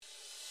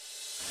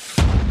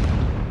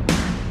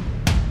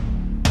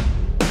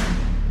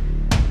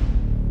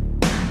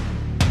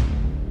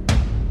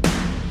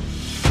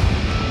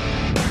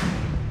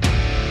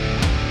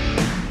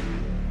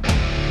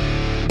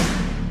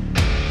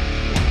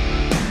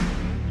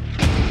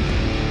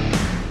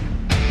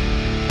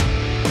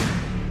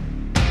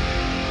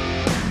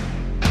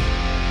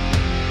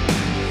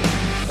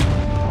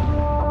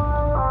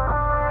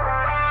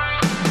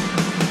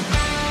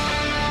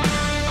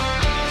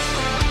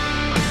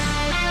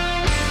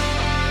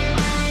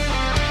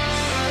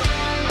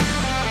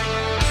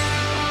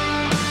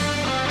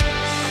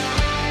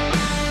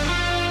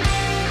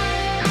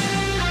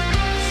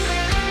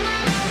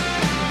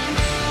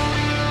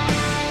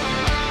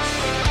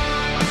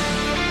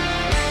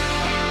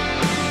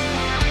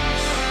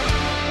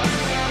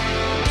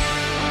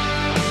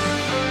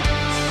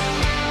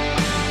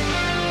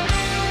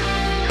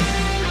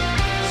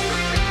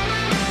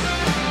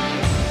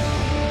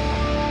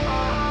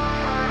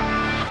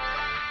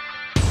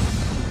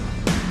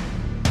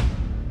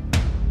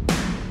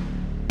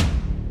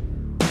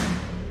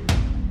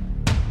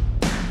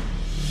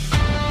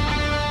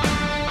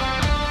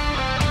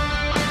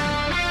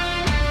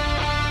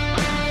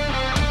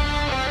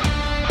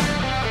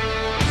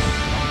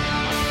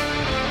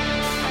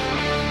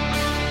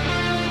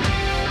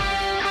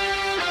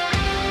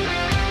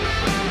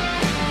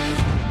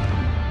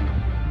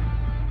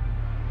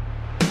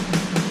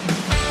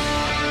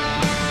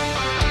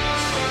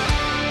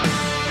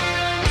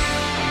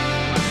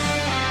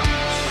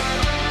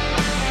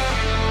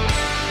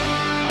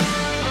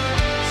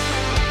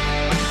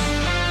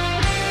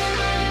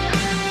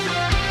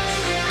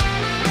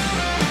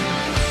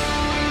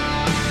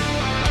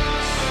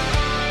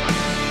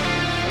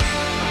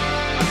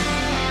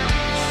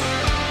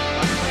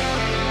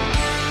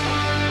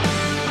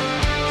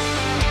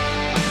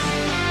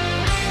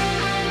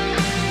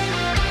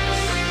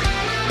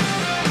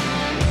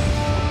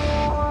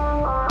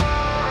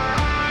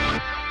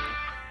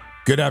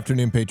Good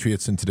afternoon,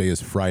 Patriots, and today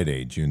is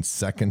Friday, June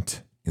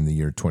 2nd in the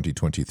year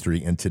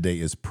 2023, and today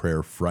is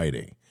Prayer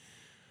Friday.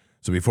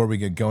 So before we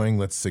get going,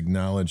 let's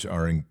acknowledge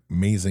our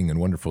amazing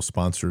and wonderful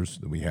sponsors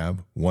that we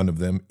have. One of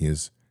them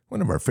is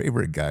one of our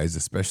favorite guys,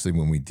 especially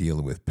when we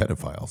deal with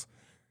pedophiles,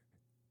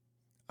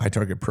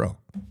 iTarget Pro.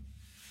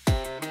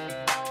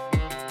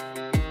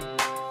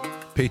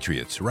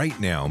 Patriots, right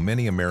now,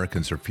 many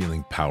Americans are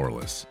feeling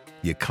powerless.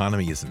 The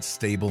economy isn't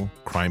stable,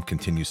 crime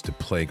continues to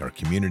plague our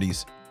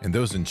communities, and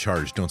those in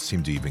charge don't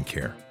seem to even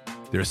care.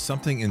 There's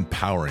something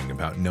empowering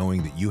about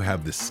knowing that you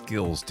have the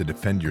skills to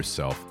defend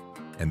yourself,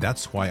 and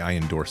that's why I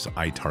endorse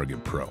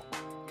iTarget Pro.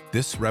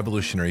 This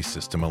revolutionary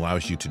system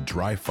allows you to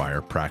dry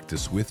fire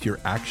practice with your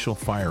actual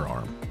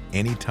firearm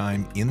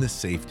anytime in the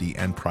safety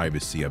and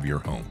privacy of your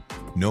home.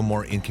 No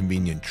more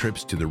inconvenient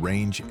trips to the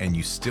range, and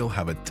you still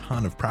have a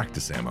ton of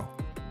practice ammo.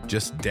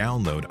 Just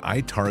download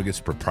iTarget's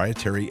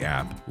proprietary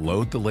app,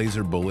 load the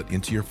laser bullet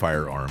into your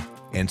firearm,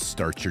 and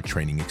start your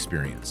training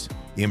experience.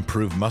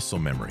 Improve muscle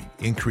memory,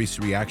 increase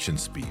reaction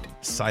speed,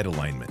 sight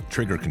alignment,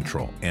 trigger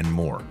control, and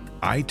more.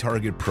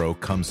 iTarget Pro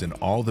comes in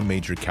all the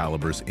major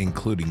calibers,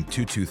 including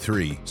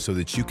 .223, so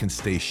that you can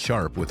stay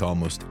sharp with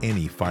almost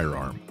any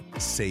firearm.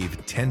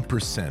 Save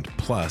 10%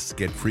 plus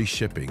get free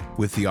shipping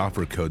with the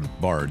offer code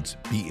BARDS,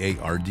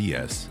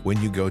 B-A-R-D-S,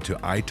 when you go to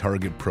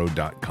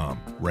itargetpro.com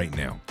right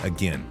now.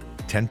 Again,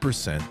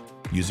 10%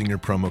 using your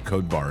promo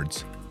code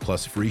BARDS,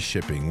 plus free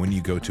shipping when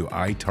you go to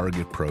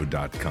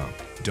itargetpro.com.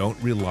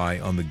 Don't rely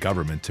on the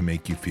government to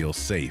make you feel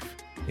safe.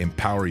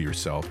 Empower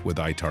yourself with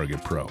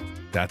iTarget Pro.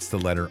 That's the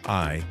letter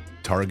I,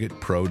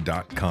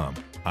 targetpro.com,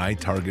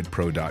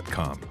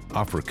 itargetpro.com.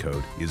 Offer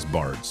code is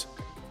BARDS.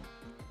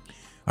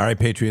 All right,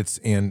 Patriots,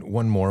 and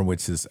one more,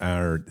 which is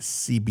our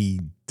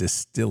CB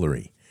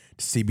Distillery,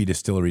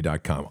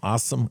 cbdistillery.com.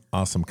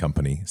 Awesome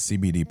company.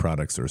 CBD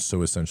products are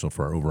so essential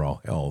for our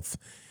overall health,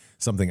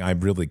 something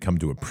I've really come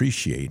to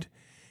appreciate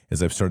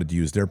as I've started to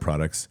use their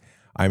products.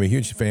 I'm a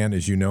huge fan,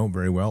 as you know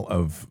very well,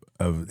 of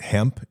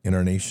hemp in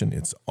our nation.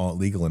 It's all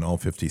legal in all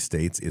 50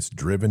 states. It's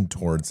driven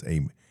towards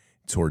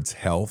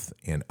health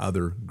and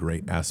other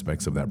great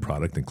aspects of that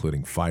product,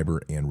 including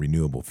fiber and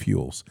renewable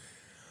fuels.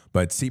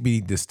 But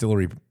CBD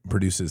Distillery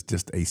produces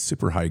just a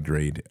super high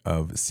grade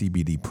of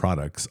CBD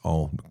products,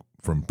 all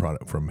from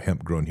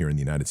hemp grown here in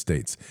the United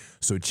States.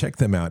 So check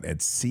them out at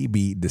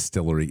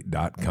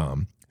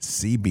cbdistillery.com.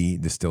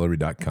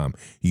 cbdistillery.com.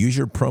 Use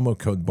your promo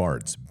code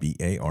BARDS,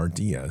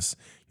 B-A-R-D-S.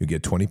 You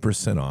get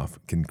 20% off.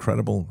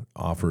 Incredible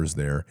offers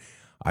there.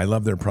 I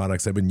love their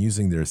products. I've been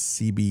using their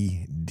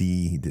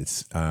CBD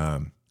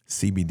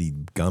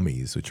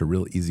gummies, which are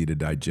real easy to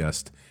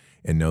digest.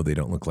 And no, they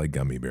don't look like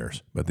gummy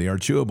bears, but they are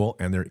chewable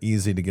and they're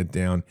easy to get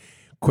down,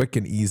 quick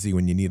and easy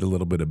when you need a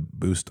little bit of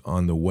boost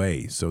on the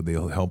way. So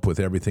they'll help with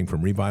everything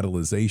from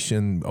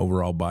revitalization,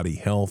 overall body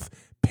health,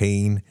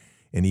 pain,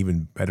 and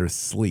even better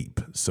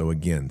sleep. So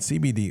again,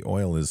 CBD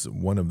oil is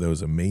one of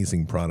those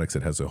amazing products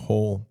that has a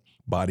whole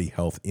body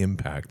health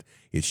impact.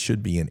 It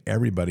should be in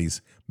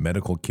everybody's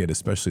medical kit,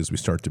 especially as we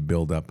start to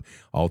build up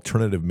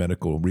alternative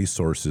medical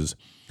resources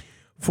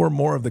for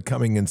more of the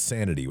coming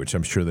insanity, which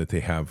I'm sure that they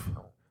have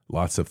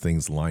lots of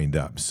things lined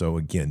up. So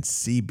again,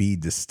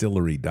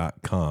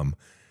 cbdistillery.com,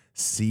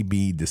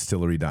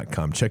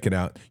 cbdistillery.com. Check it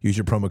out. Use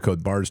your promo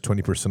code BARDS,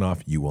 20%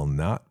 off. You will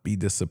not be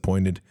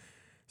disappointed.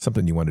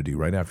 Something you want to do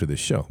right after this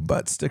show.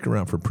 But stick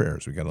around for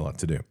prayers. We got a lot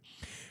to do.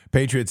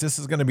 Patriots, this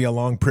is going to be a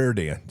long prayer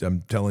day.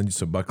 I'm telling you,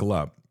 so buckle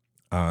up.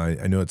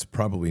 I know it's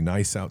probably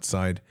nice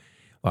outside.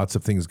 Lots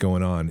of things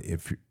going on,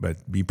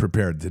 but be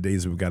prepared.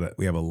 Today's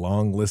we have a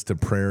long list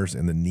of prayers,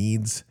 and the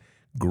needs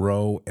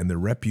grow, and the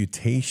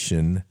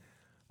reputation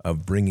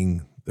of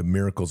bringing the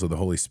miracles of the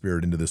Holy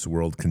Spirit into this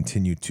world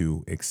continue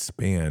to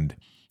expand,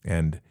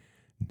 and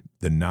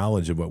the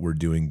knowledge of what we're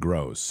doing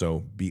grows.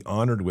 So be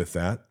honored with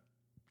that,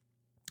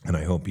 and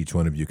I hope each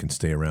one of you can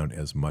stay around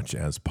as much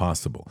as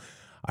possible.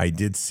 I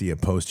did see a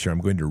post here. I'm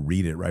going to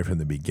read it right from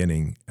the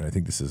beginning, and I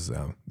think this is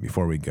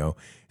before we go.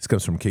 This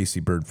comes from Casey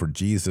Bird for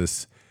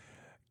Jesus.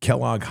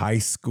 Kellogg High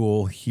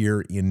School here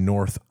in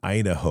North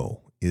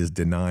Idaho is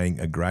denying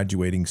a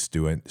graduating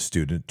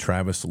student,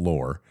 Travis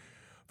Lohr,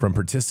 from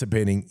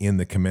participating in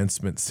the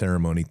commencement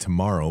ceremony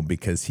tomorrow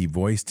because he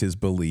voiced his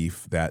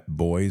belief that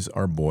boys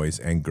are boys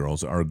and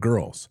girls are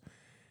girls.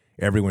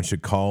 Everyone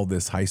should call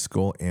this high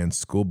school and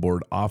school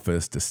board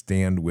office to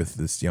stand with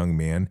this young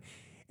man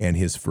and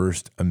his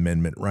First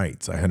Amendment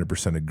rights. I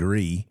 100%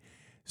 agree.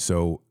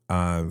 So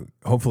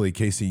hopefully,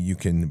 Casey, you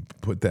can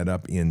put that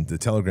up in the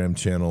Telegram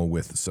channel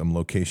with some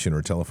location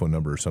or telephone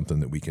number or something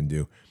that we can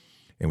do,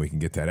 and we can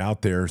get that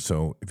out there.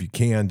 So if you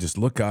can, just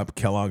look up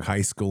Kellogg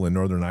High School in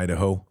Northern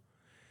Idaho.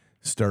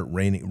 Start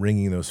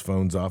ringing those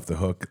phones off the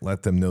hook.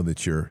 Let them know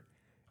that you're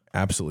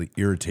absolutely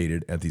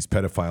irritated at these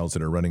pedophiles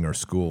that are running our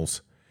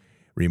schools.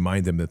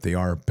 Remind them that they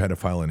are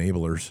pedophile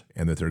enablers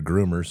and that they're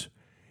groomers.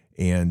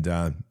 And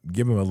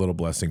give them a little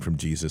blessing from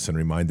Jesus and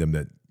remind them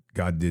that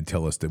God did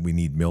tell us that we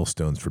need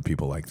millstones for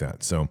people like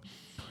that. So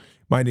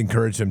might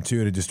encourage them,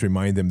 too, to just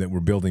remind them that we're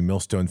building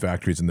millstone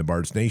factories in the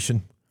Bards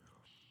Nation.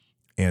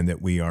 and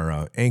that we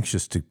are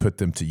anxious to put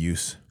them to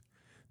use,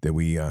 that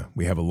we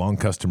have a long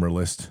customer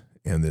list,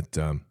 and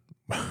that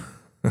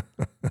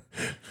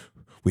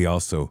we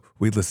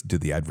listen to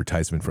the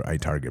advertisement for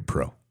iTarget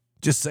Pro.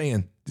 Just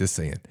saying.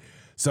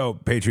 So,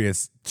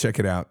 Patriots, check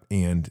it out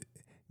and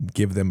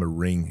give them a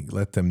ring.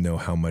 Let them know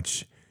how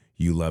much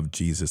you love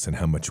Jesus and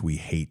how much we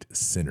hate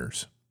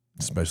sinners,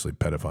 especially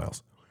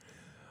pedophiles.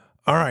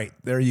 All right,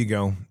 there you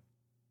go.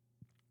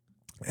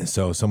 And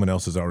so someone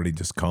else is already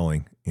just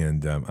calling,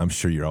 and I'm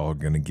sure you're all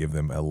going to give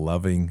them a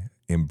loving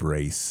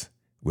embrace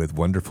with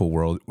wonderful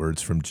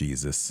words from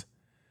Jesus,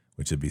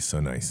 which would be so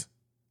nice.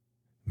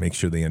 Make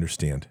sure they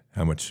understand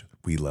how much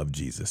we love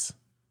Jesus.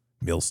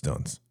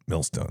 Millstones.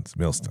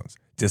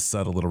 Just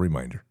subtle little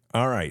reminder.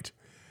 All right.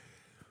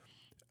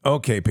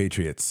 Okay,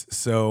 Patriots.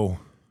 So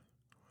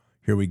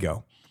here we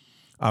go.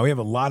 We have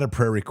a lot of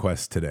prayer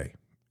requests today,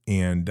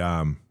 and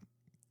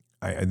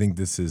I think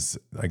this is,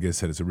 like I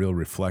said, it's a real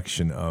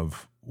reflection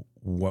of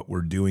what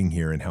we're doing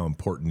here and how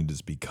important it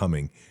is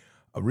becoming.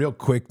 A real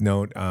quick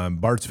note,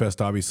 Bards Fest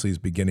obviously is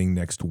beginning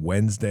next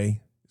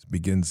Wednesday. It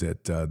begins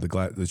at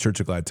the Church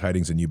of Glad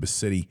Tidings in Yuba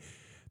City.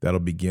 That'll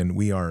begin.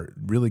 We are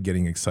really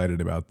getting excited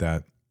about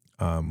that.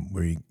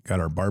 We got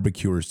our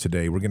barbecuers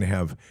today. We're going to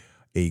have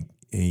a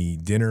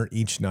dinner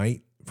each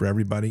night for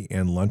everybody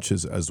and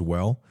lunches as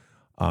well.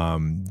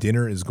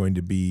 Dinner is going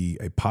to be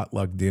a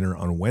potluck dinner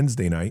on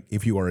Wednesday night.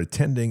 If you are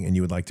attending and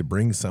you would like to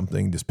bring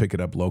something, just pick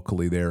it up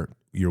locally there.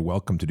 You're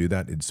welcome to do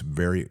that.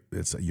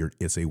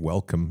 It's a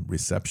welcome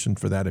reception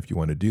for that if you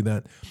want to do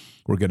that.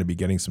 We're going to be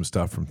getting some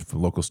stuff from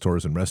local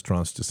stores and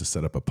restaurants just to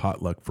set up a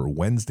potluck for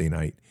Wednesday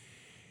night.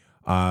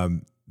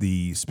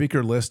 The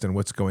speaker list and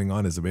what's going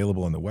on is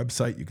available on the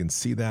website. You can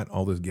see that,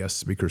 all the guest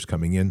speakers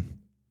coming in.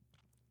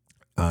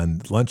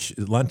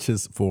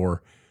 Lunches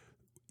for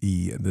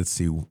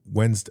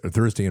Wednesday, or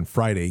Thursday and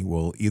Friday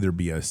will either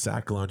be a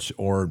sack lunch,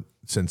 or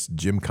since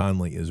Jim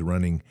Conley is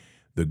running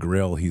the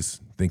grill, he's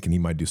thinking he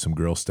might do some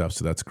grill stuff,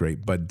 so that's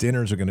great. But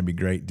dinners are going to be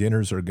great.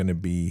 Dinners are going to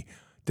be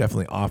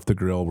definitely off the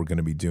grill. We're going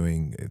to be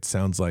doing, it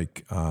sounds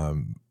like,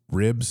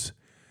 ribs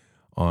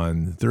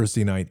on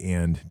Thursday night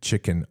and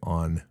chicken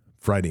on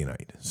Friday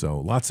night. So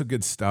lots of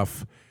good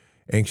stuff.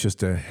 Anxious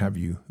to have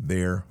you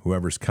there,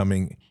 whoever's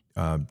coming.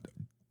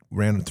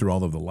 Ran through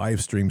all of the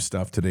live stream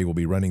stuff today. We'll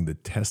be running the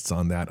tests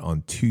on that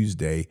on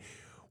Tuesday.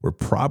 We're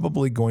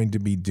probably going to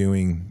be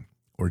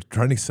we're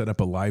trying to set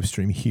up a live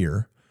stream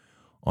here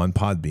on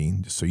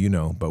Podbean, just so you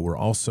know, but we're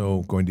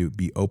also going to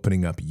be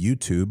opening up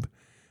YouTube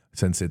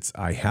since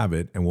I have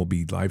it, and we'll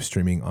be live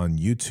streaming on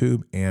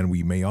YouTube, and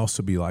we may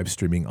also be live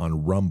streaming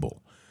on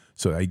Rumble.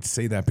 So I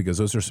say that because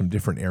those are some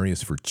different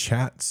areas for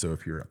chat. So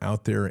if you're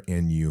out there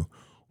and you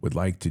would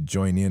like to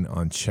join in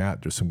on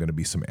chat, there's going to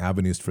be some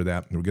avenues for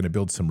that. And we're going to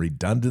build some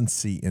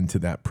redundancy into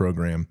that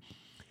program.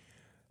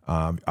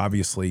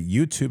 Obviously,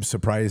 YouTube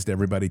surprised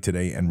everybody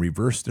today and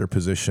reversed their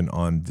position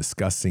on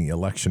discussing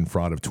election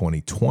fraud of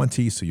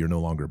 2020. So you're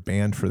no longer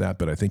banned for that,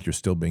 but I think you're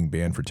still being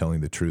banned for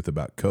telling the truth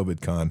about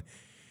COVIDCon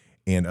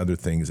and other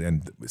things.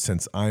 And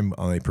since I'm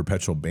on a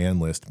perpetual ban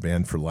list,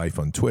 banned for life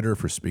on Twitter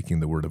for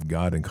speaking the word of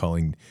God and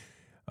calling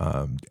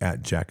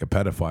at Jack a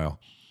pedophile,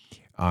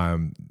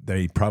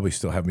 they probably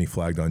still have me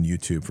flagged on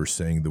YouTube for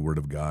saying the word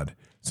of God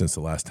since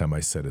the last time I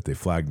said it. They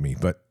flagged me,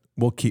 but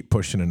we'll keep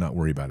pushing and not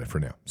worry about it for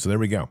now. So there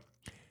we go.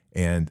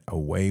 And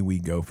away we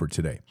go for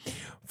today.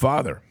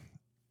 Father,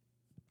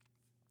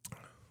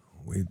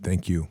 we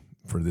thank you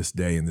for this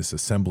day and this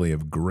assembly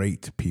of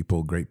great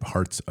people, great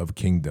hearts of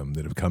kingdom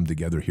that have come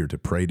together here to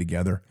pray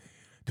together,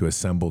 to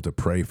assemble, to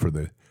pray for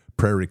the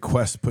prayer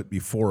requests put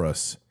before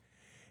us.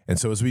 And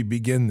so as we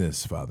begin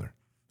this, Father,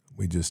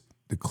 we just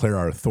declare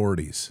our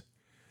authorities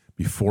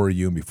before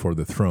you and before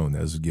the throne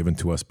as given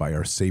to us by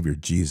our Savior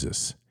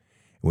Jesus.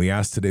 And we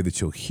ask today that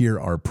you'll hear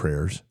our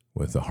prayers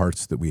with the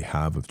hearts that we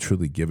have of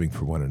truly giving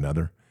for one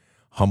another,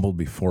 humbled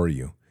before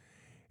you,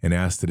 and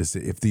ask that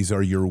if these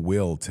are your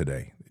will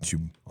today, that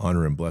you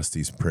honor and bless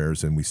these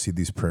prayers, and we see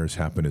these prayers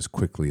happen as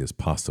quickly as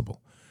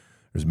possible.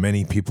 There's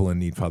many people in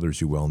need, Father,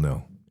 as you well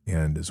know,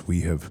 and as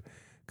we have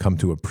come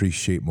to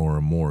appreciate more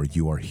and more,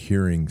 you are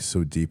hearing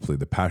so deeply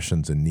the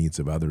passions and needs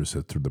of others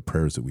through the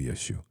prayers that we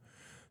issue.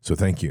 So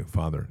thank you,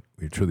 Father.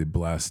 We're truly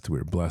blessed.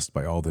 We're blessed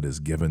by all that is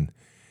given.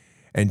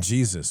 And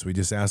Jesus, we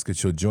just ask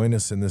that you'll join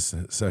us in this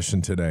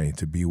session today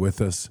to be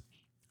with us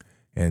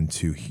and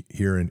to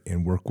hear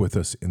and work with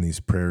us in these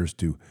prayers,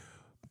 to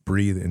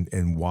breathe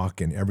and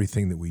walk in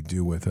everything that we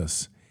do with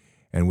us.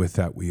 And with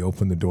that, we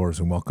open the doors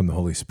and welcome the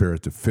Holy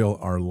Spirit to fill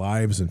our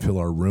lives and fill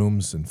our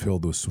rooms and fill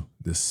this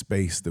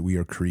space that we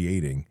are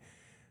creating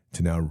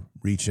to now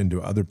reach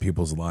into other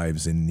people's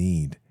lives in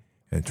need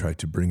and try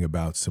to bring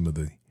about some of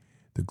the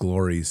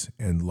glories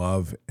and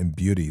love and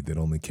beauty that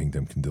only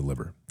kingdom can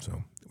deliver.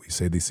 So we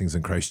say these things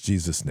in Christ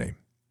Jesus' name.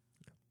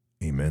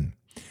 Amen.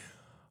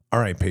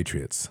 All right,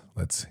 Patriots,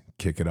 let's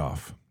kick it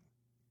off.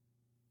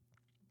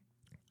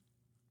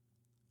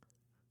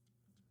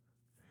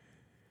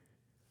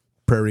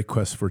 Prayer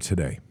request for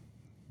today.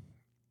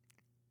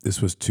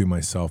 This was to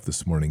myself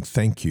this morning.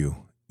 Thank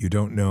you, You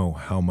don't know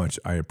how much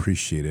I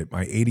appreciate it.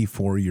 My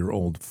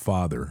 84-year-old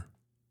father.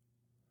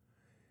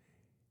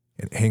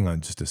 And hang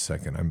on just a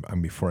second.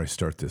 I'm before I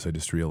start this, I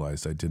just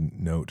realized I didn't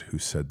note who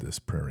said this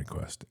prayer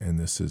request. And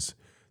this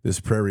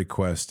prayer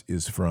request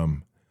is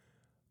from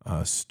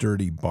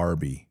Sturdy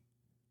Barbie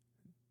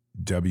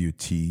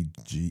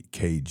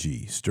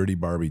WTKG. Sturdy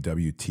Barbie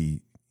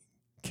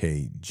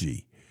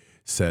WTKG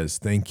says,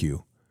 "Thank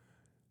you.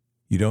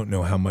 You don't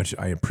know how much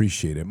I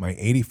appreciate it. My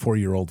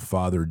 84-year-old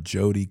father,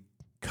 Jody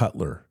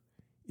Cutler,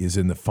 is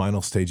in the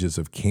final stages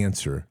of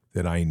cancer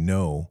that I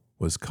know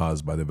was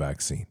caused by the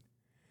vaccine.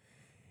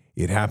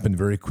 It happened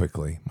very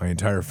quickly. My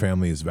entire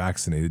family is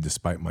vaccinated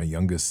despite my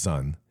youngest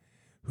son,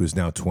 who is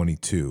now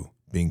 22,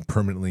 being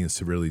permanently and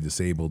severely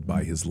disabled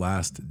by his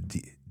last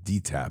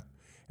DTaP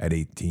at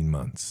 18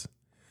 months.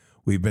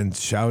 We've been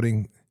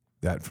shouting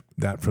that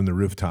from the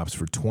rooftops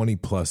for 20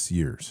 plus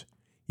years,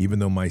 even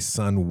though my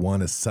son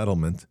won a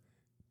settlement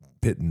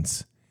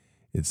pittance,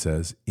 it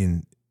says,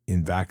 in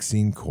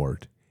vaccine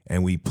court,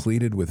 and we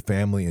pleaded with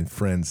family and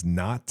friends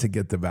not to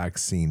get the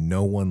vaccine.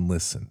 No one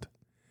listened.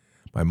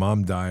 My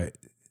mom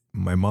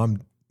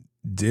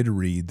did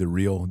read the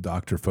real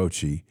Dr.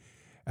 Fauci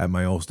at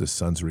my oldest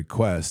son's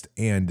request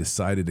and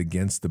decided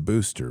against the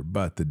booster,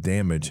 but the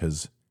damage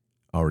has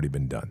already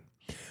been done.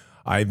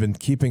 I've been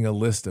keeping a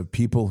list of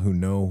people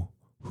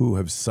who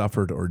have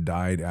suffered or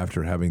died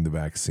after having the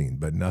vaccine,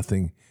 but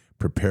nothing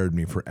prepared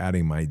me for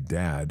adding my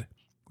dad,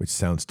 which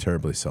sounds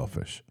terribly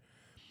selfish.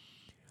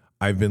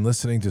 I've been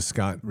listening to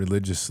Scott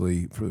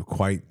religiously for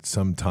quite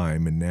some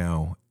time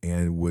would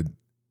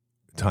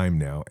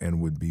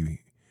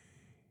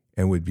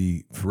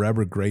be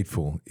forever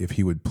grateful if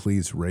he would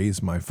please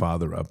raise my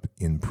father up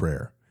in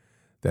prayer,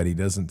 that he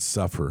doesn't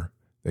suffer,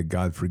 that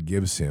God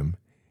forgives him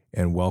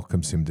and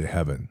welcomes him to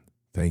heaven.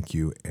 Thank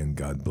you, and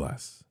God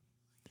bless."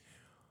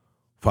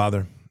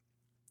 Father,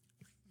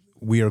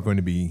 we are going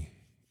to be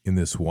in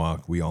this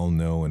walk. We all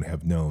know and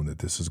have known that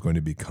this is going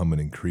to become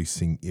an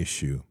increasing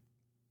issue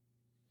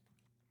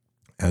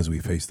as we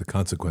face the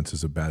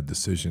consequences of bad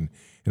decision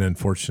and,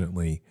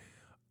 unfortunately,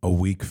 a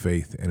weak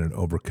faith and an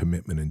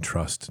overcommitment and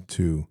trust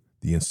to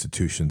the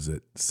institutions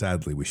that,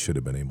 sadly, we should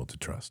have been able to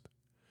trust.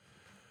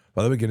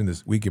 Father,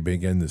 we could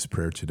begin this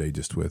prayer today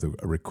just with a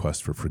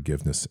request for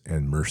forgiveness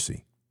and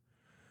mercy.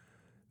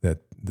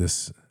 That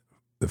the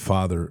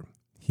Father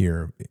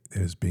here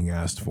is being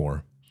asked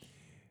for,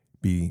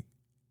 be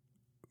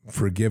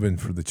forgiven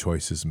for the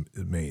choices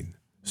made.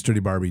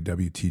 Sturdy Barbie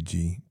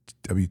WTKG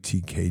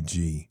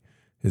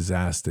is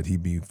asked that he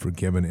be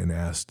forgiven and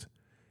asked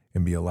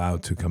and be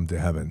allowed to come to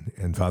heaven.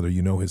 And Father,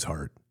 you know his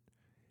heart,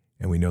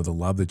 and we know the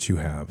love that you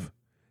have,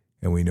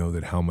 and we know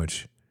that how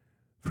much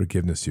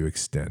forgiveness you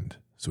extend.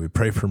 So we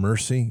pray for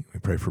mercy, we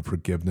pray for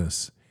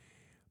forgiveness,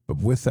 but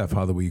with that,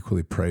 Father, we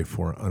equally pray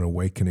for an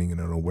awakening and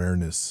an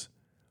awareness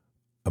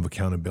of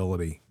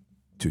accountability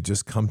to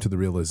just come to the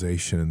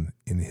realization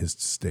in his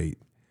state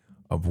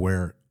of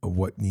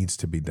what needs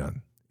to be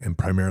done, and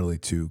primarily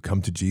to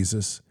come to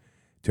Jesus,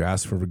 to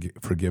ask for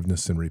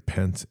forgiveness and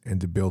repent,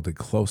 and to build a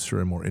closer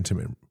and more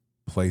intimate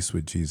place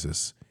with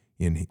Jesus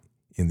in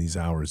these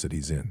hours that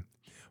he's in.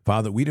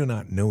 Father, we do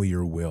not know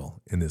your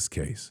will in this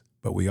case,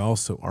 but we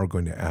also are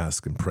going to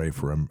ask and pray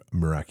for a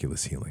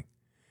miraculous healing.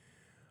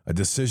 A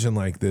decision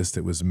like this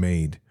that was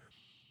made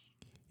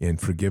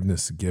and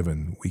forgiveness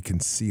given, we can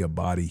see a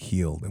body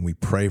healed, and we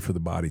pray for the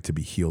body to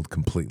be healed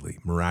completely,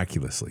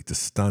 miraculously, to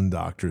stun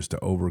doctors, to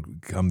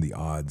overcome the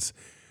odds,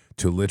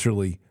 to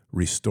literally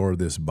restore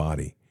this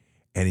body,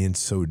 and in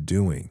so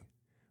doing,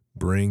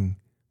 bring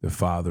the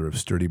father of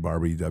Sturdy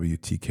Barbie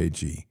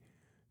WTKG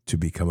to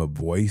become a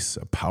voice,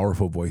 a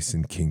powerful voice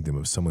in kingdom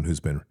of someone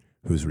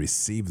who's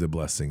received the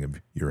blessing of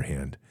your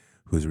hand,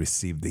 who's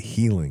received the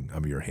healing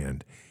of your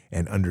hand,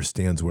 and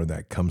understands where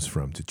that comes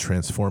from, to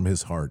transform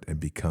his heart and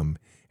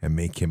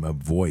make him a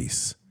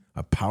voice,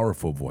 a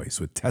powerful voice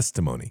with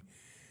testimony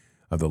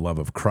of the love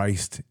of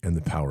Christ and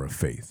the power of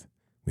faith.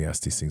 We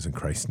ask these things in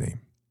Christ's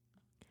name.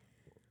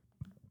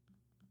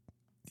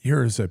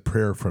 Here is a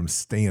prayer from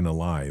Staying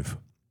Alive.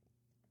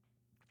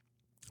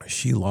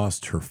 She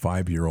lost her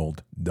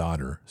 5-year-old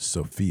daughter,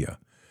 Sophia,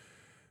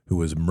 who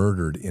was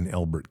murdered in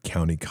Elbert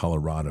County,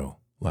 Colorado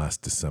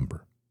last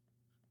December.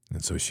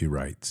 And so she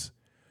writes,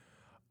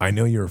 "I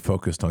know you're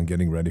focused on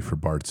getting ready for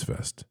Bard's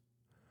Fest.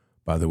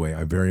 By the way,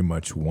 I very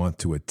much want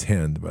to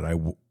attend, but I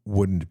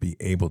wouldn't be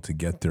able to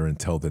get there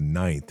until the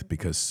 9th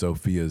because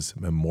Sophia's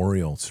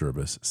memorial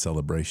service,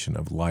 Celebration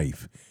of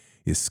Life,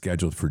 is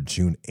scheduled for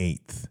June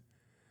 8th.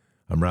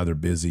 I'm rather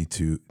busy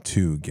too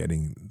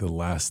getting the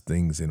last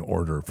things in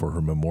order for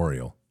her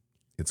memorial.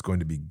 It's going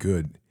to be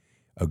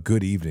a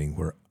good evening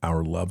where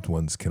our loved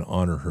ones can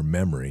honor her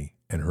memory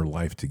and her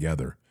life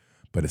together,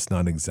 but it's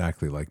not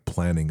exactly like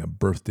planning a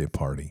birthday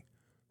party,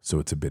 so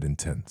it's a bit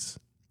intense.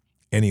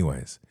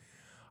 Anyways,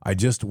 I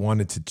just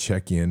wanted to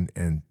check in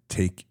and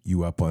take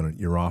you up on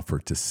your offer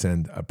to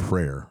send a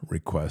prayer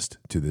request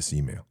to this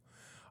email.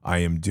 I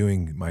am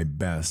doing my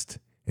best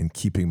and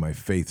keeping my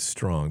faith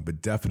strong,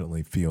 but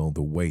definitely feel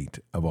the weight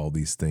of all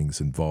these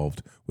things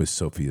involved with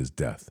Sophia's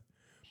death.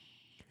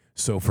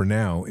 So for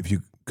now, if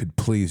you could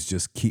please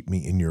just keep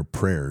me in your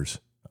prayers,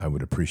 I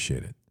would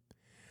appreciate it.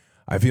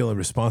 I feel a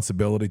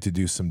responsibility to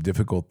do some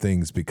difficult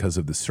things because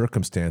of the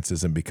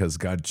circumstances and because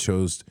God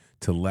chose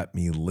to let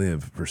me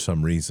live for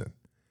some reason.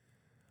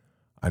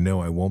 I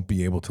know I won't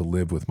be able to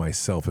live with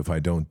myself if I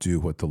don't do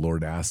what the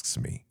Lord asks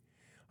me.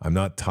 I'm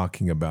not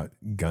talking about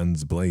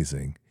guns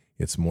blazing.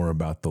 It's more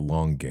about the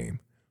long game,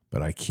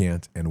 but I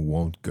can't and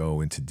won't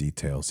go into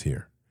details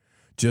here.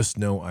 Just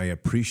know I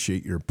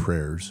appreciate your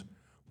prayers,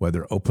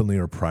 whether openly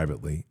or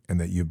privately, and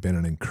that you've been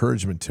an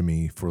encouragement to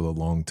me for a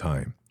long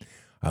time.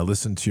 I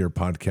listened to your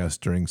podcast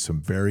during some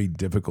very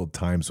difficult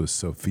times with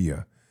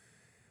Sophia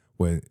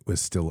when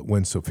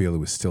Sophia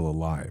was still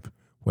alive,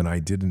 when I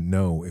didn't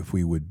know if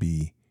we would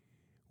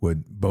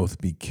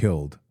both be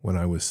killed, when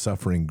I was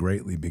suffering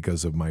greatly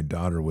because of my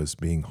daughter was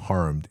being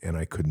harmed and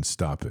I couldn't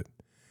stop it,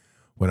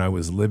 when I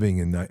was living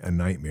in a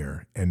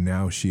nightmare and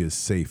now she is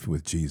safe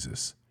with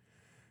Jesus.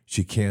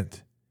 She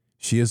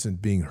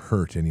isn't being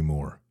hurt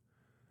anymore.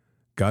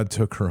 God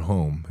took her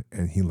home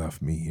and he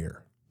left me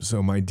here.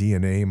 So my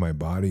DNA, my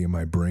body, and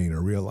my brain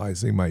are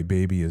realizing my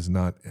baby is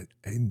not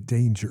in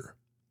danger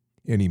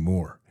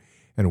anymore.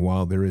 And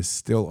while there is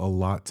still a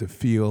lot to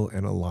feel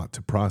and a lot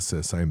to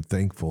process, I am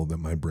thankful that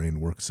my brain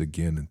works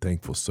again and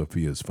thankful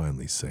Sophia is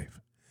finally safe.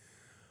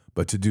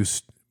 But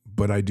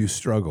I do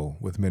struggle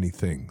with many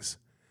things.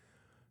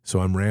 So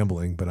I'm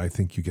rambling, but I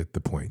think you get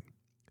the point.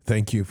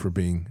 Thank you for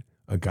being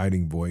a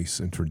guiding voice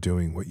and for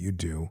doing what you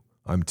do.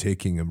 I'm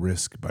taking a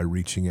risk by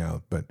reaching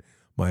out, but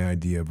my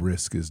idea of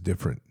risk is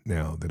different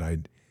now that I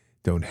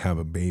don't have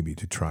a baby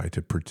to try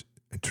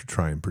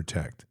and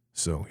protect.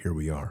 So here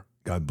we are.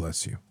 God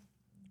bless you.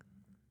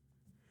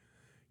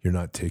 You're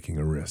not taking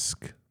a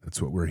risk.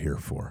 That's what we're here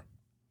for.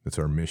 That's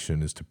our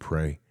mission, is to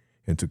pray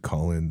and to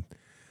call in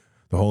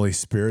the Holy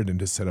Spirit and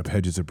to set up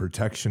hedges of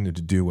protection and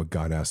to do what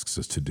God asks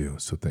us to do.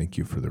 So thank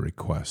you for the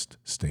request,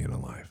 staying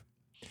alive.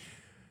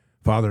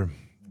 Father,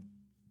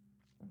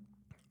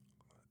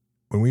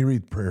 when we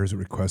read prayers and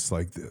requests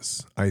like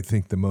this, I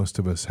think that most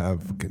of us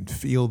can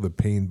feel the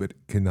pain but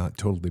cannot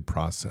totally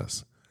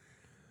process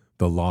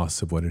the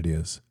loss of what it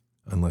is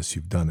unless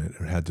you've done it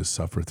or had to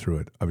suffer through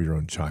it of your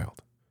own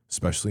child,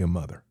 especially a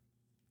mother.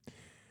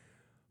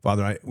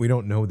 Father, we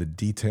don't know the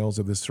details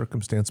of this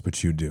circumstance,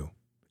 but you do.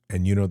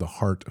 And you know the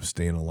heart of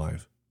staying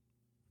alive.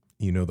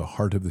 You know the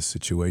heart of the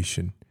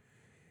situation.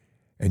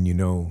 And you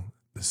know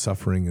the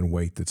suffering and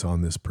weight that's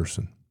on this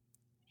person.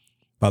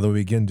 Father,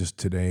 we begin just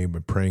today by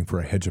praying for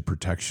a hedge of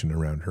protection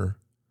around her,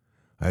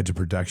 a hedge of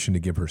protection to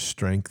give her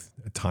strength,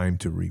 a time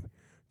to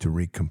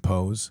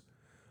recompose,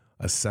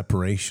 a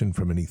separation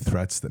from any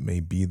threats that may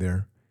be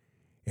there,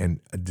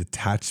 and a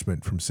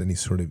detachment from any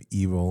sort of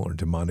evil or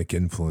demonic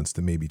influence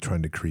that may be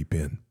trying to creep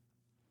in.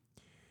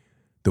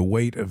 The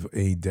weight of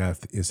a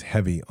death is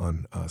heavy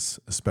on us,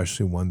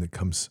 especially one that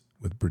comes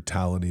with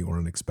brutality or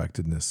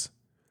unexpectedness.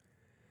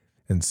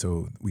 And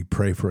so we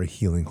pray for a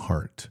healing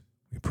heart.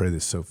 We pray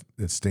that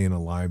staying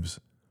alive's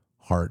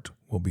heart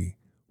will be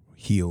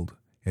healed.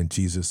 And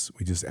Jesus,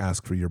 we just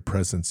ask for your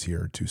presence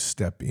here to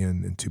step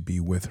in and to be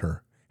with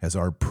her as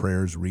our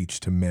prayers reach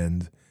to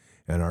mend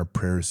and our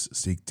prayers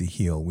seek to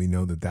heal. We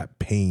know that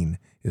pain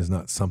is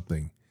not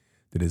something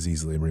that is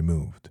easily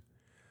removed.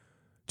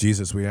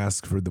 Jesus, we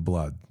ask for the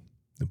blood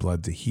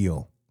to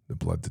heal, the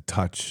blood to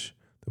touch,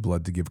 the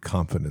blood to give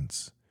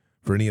confidence.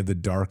 For any of the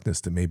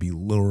darkness that may be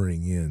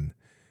luring in,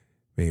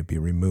 may it be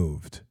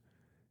removed.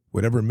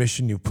 Whatever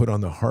mission you've put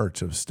on the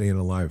heart of staying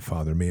alive,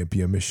 Father, may it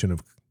be a mission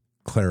of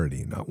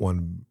clarity, not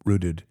one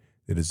rooted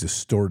that is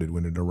distorted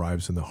when it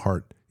arrives in the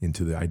heart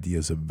into the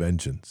ideas of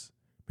vengeance.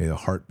 May the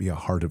heart be a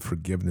heart of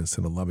forgiveness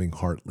and a loving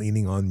heart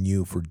leaning on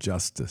you for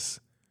justice.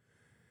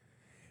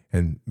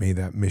 And may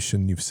that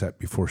mission you've set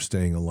before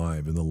staying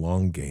alive in the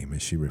long game,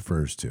 as she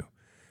refers to,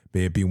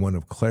 may it be one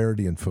of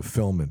clarity and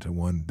fulfillment, and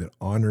one that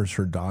honors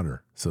her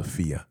daughter,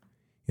 Sophia,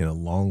 in a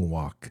long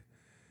walk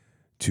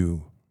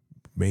to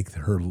make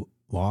her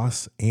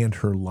loss and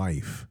her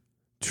life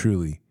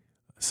truly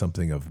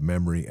something of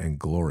memory and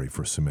glory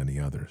for so many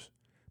others.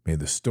 May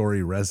the story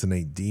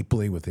resonate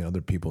deeply with the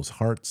other people's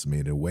hearts.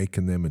 May it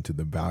awaken them into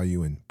the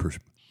value and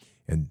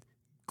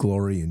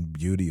glory and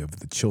beauty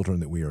of the children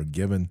that we are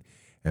given.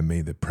 And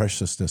may the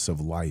preciousness of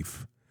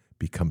life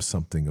become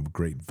something of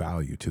great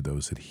value to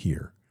those that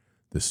hear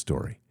this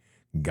story.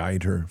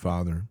 Guide her,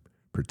 Father.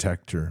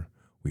 Protect her.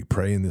 We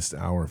pray in this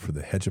hour for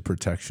the hedge of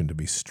protection to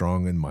be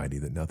strong and mighty,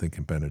 that nothing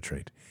can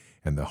penetrate,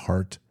 and the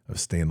heart of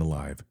staying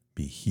alive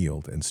be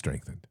healed and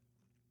strengthened.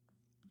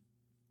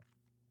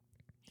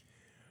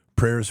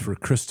 Prayers for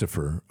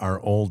Christopher,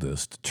 our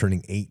oldest,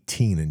 turning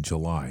 18 in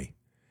July.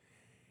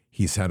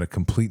 He's had a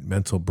complete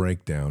mental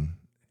breakdown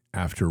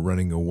after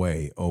running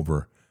away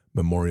over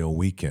Memorial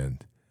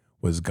Weekend,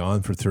 was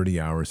gone for 30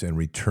 hours and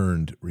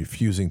returned,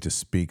 refusing to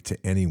speak to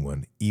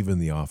anyone, even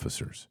the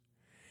officers.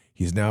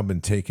 He's now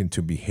been taken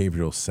to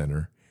behavioral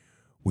center.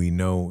 We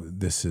know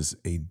this is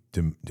a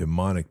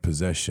demonic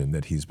possession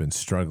that he's been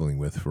struggling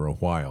with for a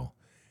while,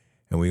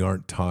 and we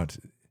aren't taught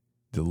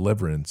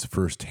deliverance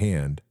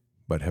firsthand,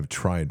 but have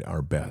tried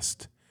our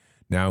best.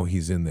 Now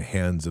he's in the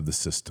hands of the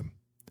system.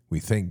 We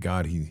thank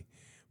God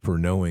for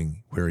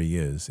knowing where he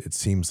is. It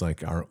seems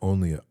like our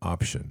only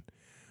option.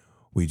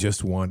 We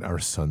just want our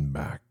son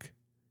back.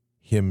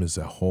 Him as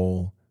a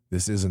whole.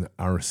 This isn't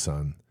our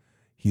son.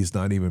 He's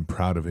not even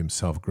proud of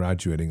himself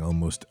graduating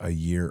almost a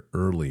year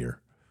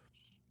earlier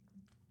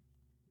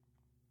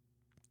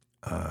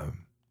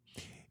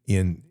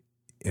in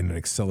an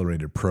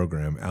accelerated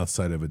program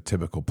outside of a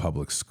typical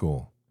public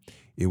school.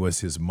 It was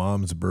his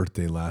mom's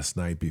birthday last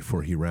night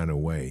before he ran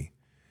away.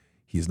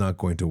 He's not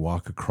going to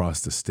walk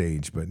across the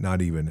stage, but may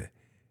not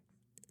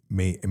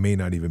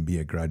even be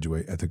at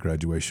the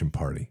graduation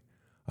party.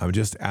 I'm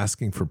just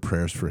asking for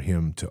prayers for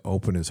him to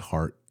open his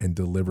heart and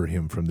deliver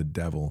him from the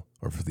devil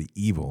or for the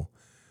evil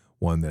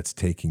one that's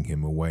taking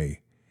him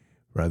away,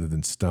 rather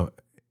than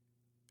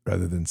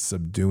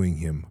subduing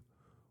him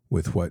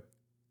with what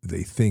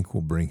they think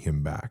will bring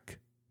him back.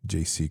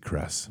 J.C.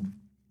 Kress.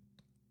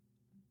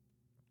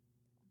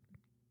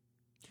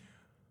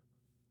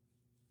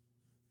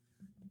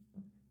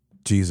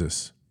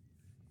 Jesus,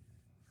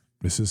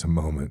 this is a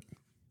moment.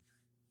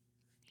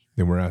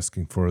 Then we're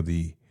asking for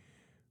the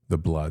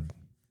blood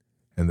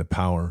and the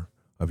power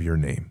of your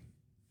name.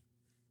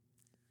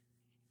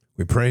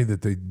 We pray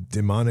that the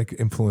demonic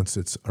influence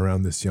that's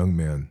around this young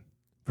man,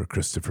 for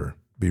Christopher,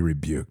 be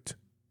rebuked.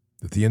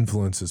 That the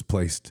influence is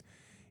placed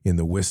in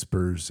the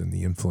whispers and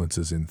the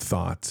influences in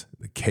thought,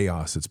 the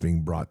chaos that's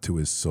being brought to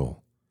his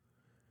soul,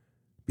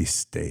 be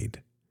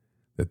stayed.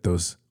 That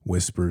those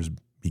whispers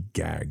be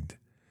gagged,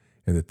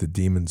 and that the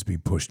demons be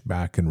pushed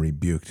back and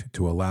rebuked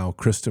to allow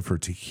Christopher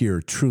to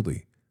hear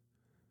truly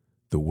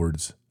the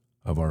words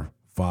of our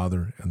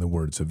Father and the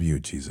words of you,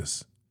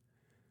 Jesus.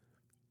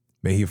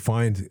 May he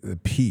find the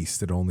peace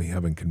that only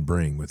heaven can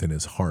bring within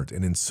his heart,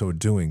 and in so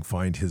doing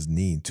find his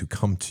need to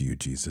come to you,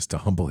 Jesus, to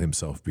humble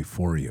himself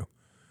before you,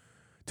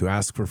 to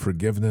ask for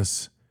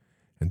forgiveness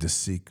and to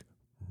seek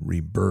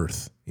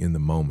rebirth in the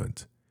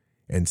moment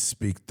and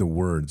speak the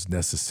words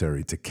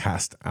necessary to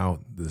cast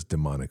out this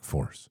demonic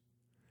force,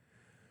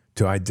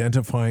 to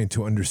identify and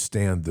to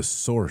understand the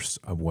source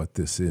of what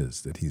this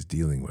is that he's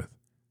dealing with,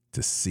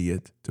 to see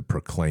it, to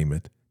proclaim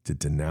it, to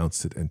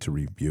denounce it, and to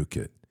rebuke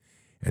it,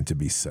 and to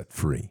be set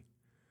free.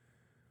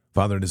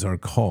 Father, it is our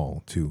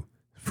call to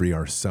free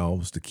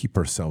ourselves, to keep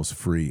ourselves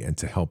free, and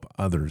to help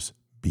others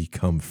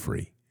become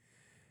free.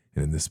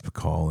 And in this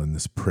call, in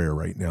this prayer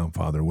right now,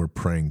 Father, we're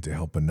praying to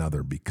help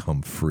another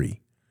become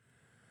free.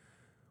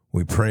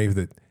 We pray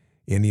that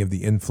any of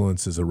the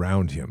influences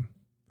around him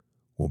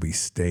will be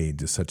stayed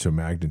to such a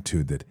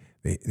magnitude that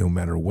no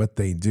matter what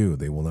they do,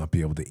 they will not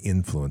be able to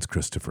influence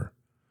Christopher.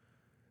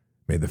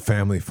 May the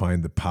family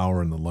find the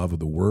power and the love of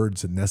the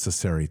words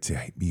necessary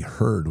to be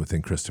heard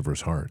within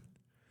Christopher's heart.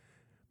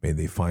 May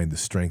they find the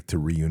strength to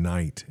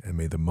reunite, and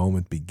may the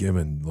moment be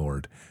given,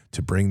 Lord,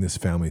 to bring this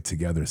family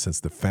together, since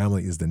the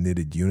family is the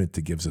knitted unit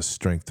that gives us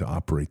strength to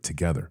operate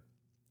together.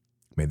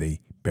 May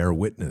they bear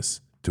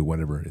witness to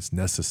whatever is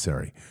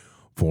necessary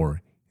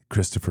for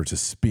Christopher to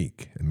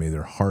speak, and may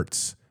their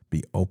hearts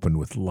be open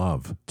with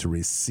love to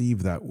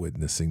receive that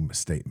witnessing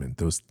statement,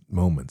 those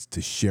moments,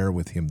 to share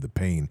with him the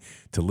pain,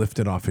 to lift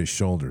it off his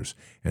shoulders,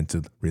 and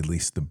to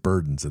release the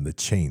burdens and the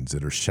chains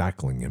that are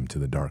shackling him to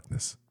the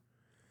darkness.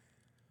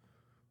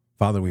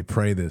 Father, we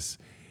pray this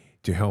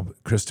to help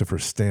Christopher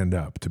stand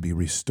up, to be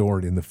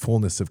restored in the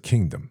fullness of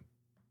kingdom.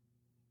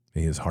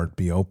 May his heart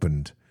be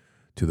opened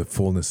to the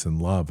fullness and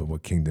love of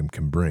what kingdom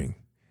can bring.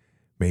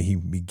 May he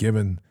be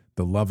given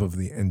the love of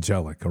the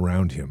angelic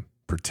around him,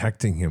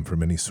 protecting him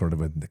from any sort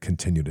of a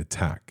continued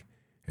attack.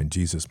 And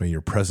Jesus, may your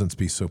presence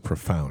be so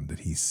profound that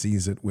he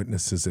sees it,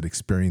 witnesses it,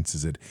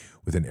 experiences it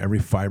within every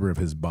fiber of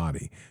his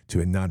body,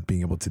 to not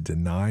being able to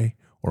deny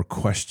or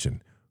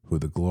question who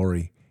the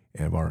glory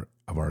of our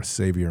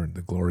Savior,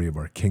 the glory of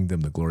our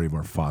kingdom, the glory of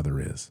our Father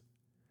is.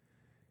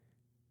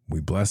 We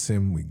bless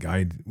him, we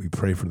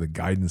pray for the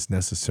guidance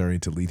necessary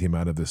to lead him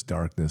out of this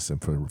darkness, and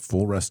for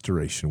full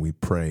restoration. We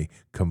pray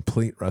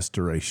complete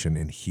restoration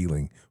and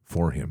healing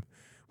for him.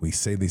 We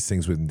say these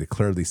things and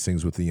declare these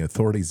things with the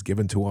authorities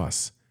given to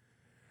us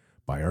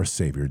by our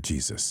Savior,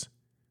 Jesus.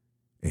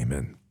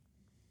 Amen.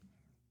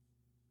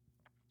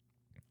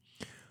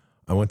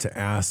 I want to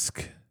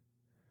ask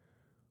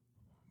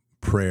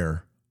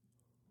prayer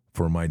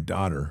for my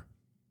daughter,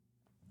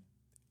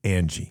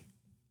 Angie.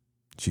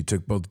 She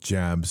took both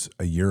jabs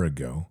a year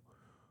ago,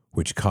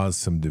 which caused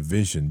some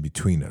division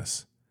between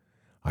us.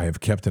 I have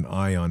kept an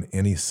eye on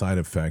any side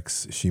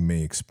effects she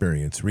may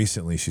experience.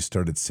 Recently, she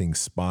started seeing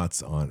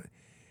spots off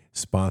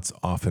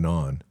and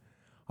on.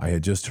 I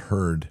had just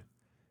heard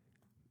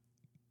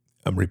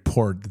a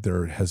report that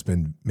there has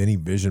been many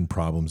vision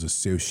problems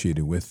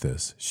associated with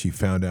this. She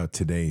found out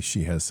today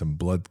she has some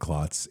blood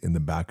clots in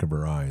the back of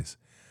her eyes,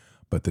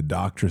 but the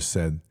doctor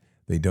said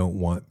they don't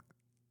know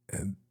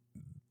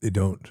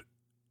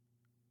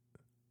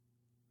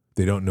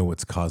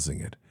what's causing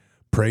it.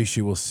 Pray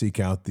she will seek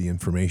out the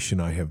information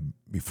I have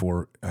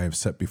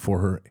set before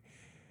her,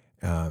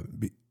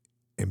 and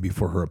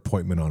before her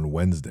appointment on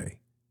Wednesday.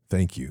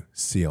 Thank you,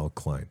 C.L.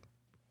 Klein.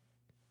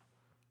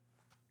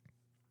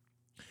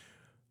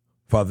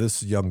 Father,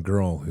 this young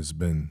girl has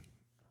been,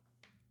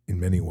 in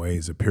many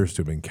ways, appears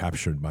to have been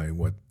captured by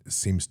what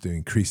seems to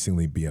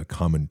increasingly be a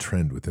common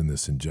trend within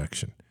this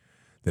injection,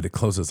 that it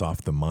closes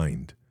off the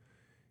mind.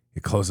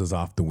 It closes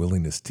off the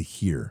willingness to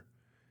hear.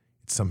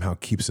 It somehow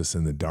keeps us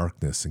in the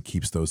darkness and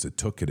keeps those that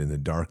took it in the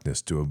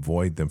darkness to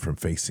avoid them from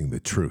facing the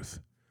truth.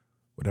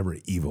 Whatever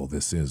evil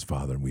this is,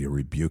 Father, we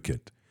rebuke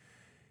it.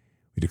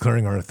 We're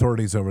declaring our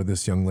authorities over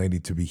this young lady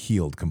to be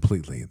healed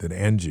completely, that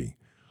Angie,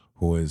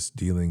 who is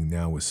dealing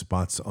now with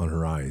spots on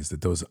her eyes, that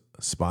those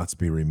spots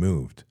be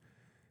removed,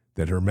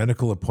 that her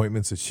medical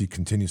appointments as she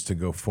continues to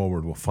go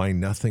forward will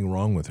find nothing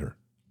wrong with her.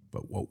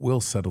 But what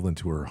will settle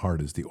into her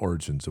heart is the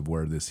origins of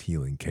where this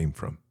healing came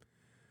from,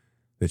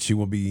 that she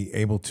will be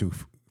able to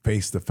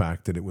face the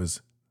fact that it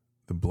was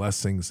the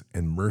blessings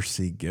and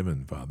mercy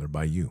given, Father,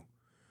 by you.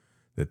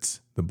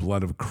 That's the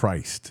blood of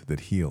Christ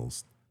that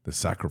heals, the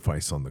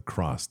sacrifice on the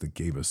cross that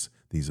gave us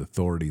these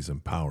authorities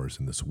and powers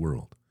in this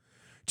world.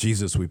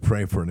 Jesus, we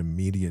pray for an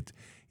immediate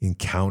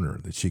encounter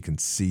that she can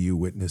see you,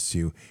 witness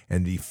you,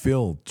 and be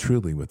filled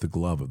truly with the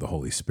glove of the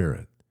Holy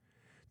Spirit,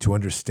 to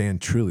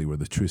understand truly where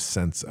the true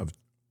sense of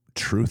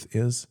truth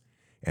is,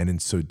 and in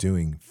so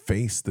doing,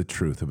 face the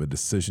truth of a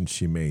decision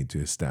she made to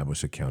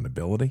establish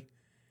accountability,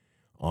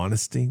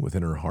 honesty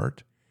within her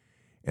heart,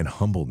 and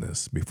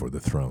humbleness before the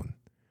throne.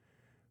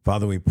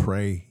 Father, we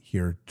pray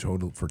here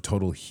for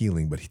total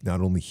healing, but not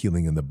only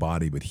healing in the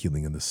body, but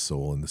healing in the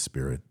soul and the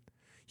spirit,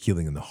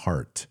 healing in the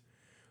heart.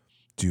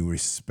 To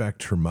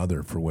respect her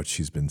mother for what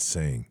she's been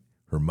saying,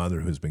 her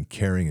mother who's been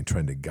caring and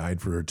trying to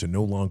guide for her, to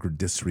no longer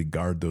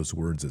disregard those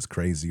words as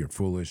crazy or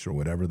foolish or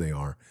whatever they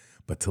are,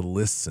 but to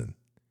listen,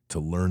 to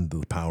learn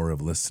the power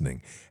of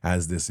listening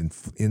as this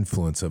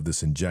influence of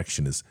this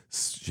injection is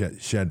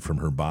shed from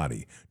her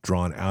body,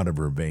 drawn out of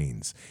her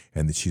veins,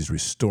 and that she's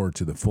restored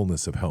to the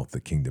fullness of health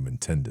the kingdom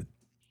intended.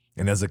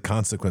 And as a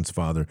consequence,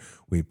 Father,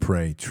 we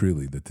pray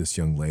truly that this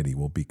young lady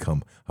will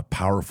become a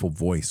powerful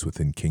voice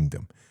within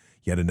kingdom,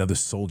 yet another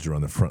soldier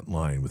on the front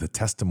line with a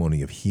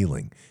testimony of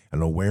healing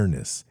and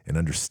awareness and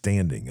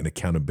understanding and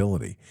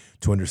accountability,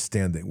 to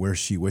understand that what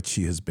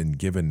she has been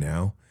given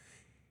now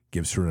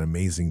gives her an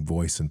amazing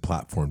voice and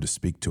platform to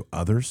speak to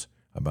others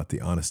about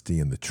the honesty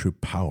and the true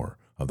power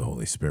of the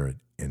Holy Spirit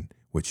and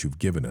what you've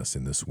given us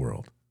in this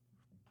world.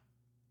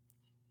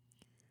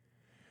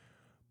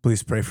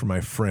 Please pray for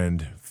my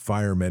friend,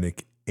 Fire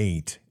Medic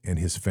 8, and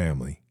his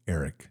family,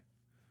 Eric.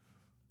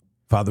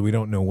 Father, we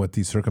don't know what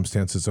these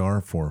circumstances are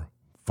for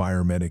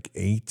Fire Medic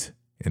 8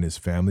 and his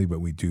family,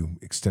 but we do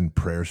extend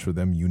prayers for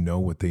them. You know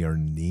what they are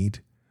in need.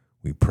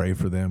 We pray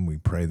for them. We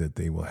pray that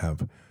they will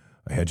have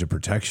a hedge of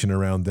protection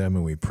around them,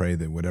 and we pray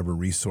that whatever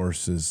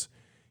resources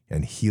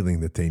and healing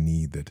that they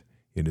need, that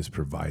it is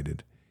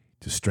provided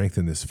to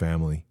strengthen this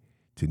family,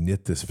 to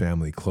knit this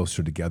family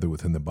closer together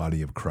within the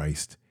body of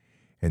Christ,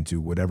 and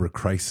to whatever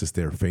crisis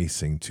they're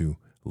facing, to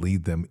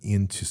lead them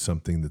into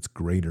something that's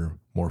greater,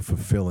 more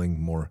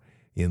fulfilling, more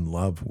in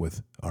love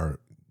with our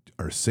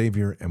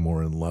Savior, and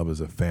more in love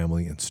as a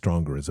family and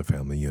stronger as a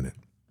family unit.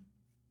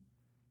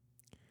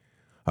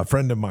 A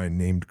friend of mine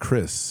named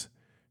Chris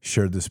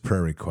shared this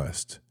prayer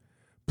request.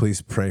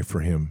 Please pray for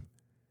him,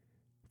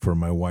 for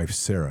my wife,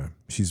 Sarah.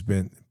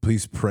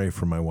 Please pray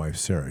for my wife,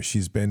 Sarah.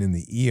 She's been in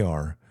the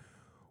ER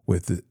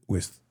with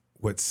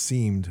what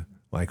seemed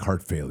like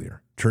heart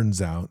failure. Turns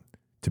out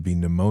to be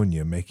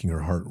pneumonia, making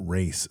her heart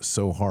race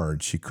so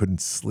hard she couldn't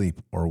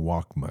sleep or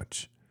walk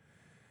much.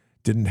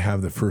 Didn't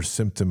have the first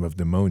symptom of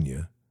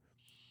pneumonia.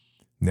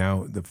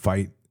 Now the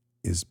fight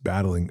is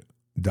battling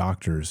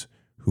doctors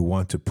who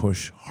want to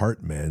push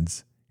heart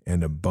meds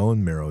and a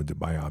bone marrow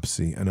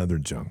biopsy and other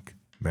junk.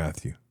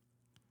 Matthew.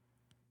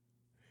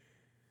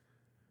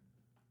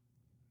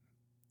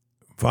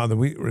 Father,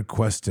 we're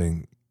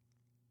requesting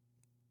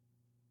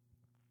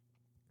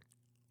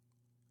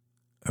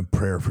a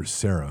prayer for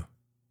Sarah,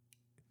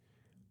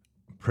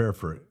 a prayer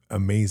for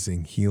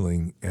amazing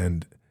healing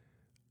and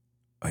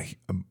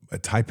a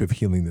type of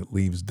healing that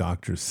leaves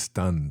doctors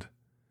stunned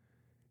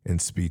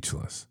and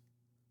speechless.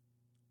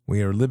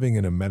 We are living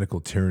in a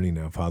medical tyranny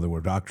now, Father, where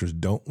doctors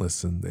don't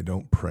listen, they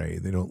don't pray,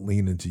 they don't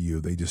lean into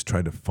you. They just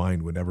try to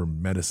find whatever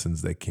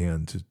medicines they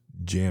can to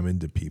jam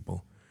into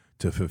people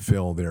to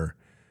fulfill their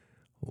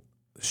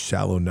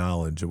shallow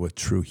knowledge of what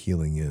true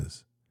healing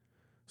is.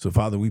 So,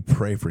 Father, we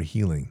pray for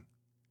healing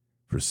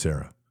for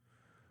Sarah.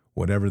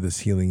 Whatever this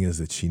healing is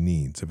that she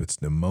needs, if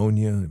it's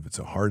pneumonia, if it's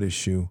a heart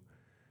issue,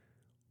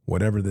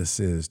 whatever this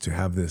is, to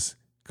have this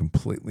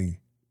completely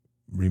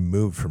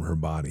removed from her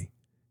body.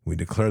 We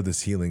declare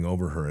this healing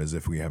over her as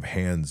if we have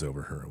hands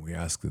over her. We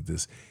ask that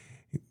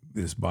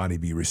this body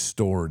be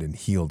restored and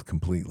healed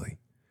completely,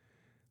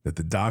 that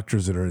the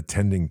doctors that are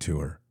attending to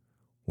her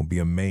will be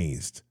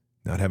amazed,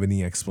 not have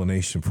any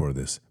explanation for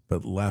this,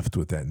 but left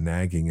with that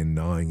nagging and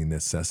gnawing and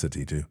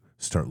necessity to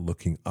start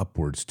looking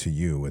upwards to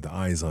you with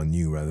eyes on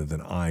you rather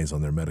than eyes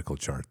on their medical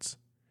charts.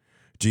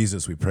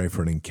 Jesus, we pray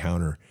for an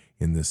encounter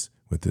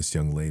with this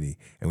young lady,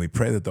 and we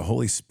pray that the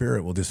Holy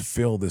Spirit will just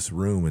fill this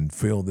room and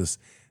fill the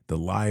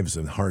lives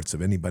and hearts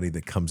of anybody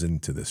that comes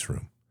into this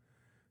room.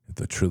 if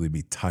they'll truly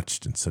be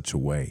touched in such a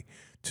way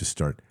to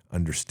start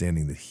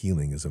understanding that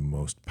healing is a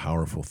most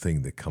powerful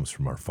thing that comes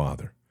from our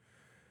Father.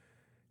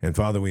 And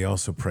Father, we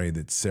also pray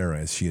that Sarah,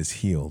 as she is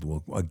healed,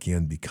 will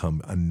again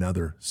become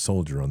another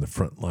soldier on the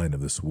front line of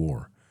this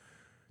war,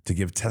 to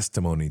give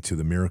testimony to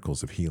the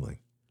miracles of healing,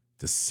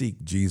 to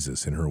seek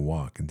Jesus in her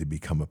walk, and to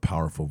become a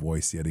powerful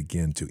voice yet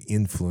again, to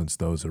influence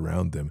those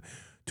around them,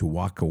 to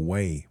walk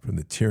away from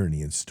the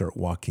tyranny and start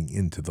walking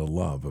into the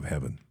love of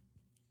heaven.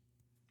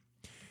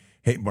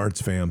 Hey,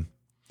 Bards fam,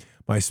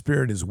 my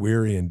spirit is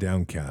weary and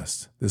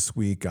downcast. This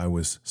week I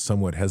was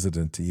somewhat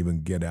hesitant to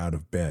even get out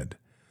of bed.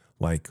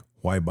 Like,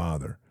 why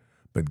bother?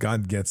 But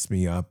God gets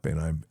me up,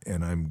 and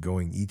I'm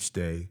going each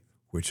day,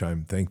 which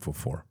I'm thankful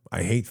for.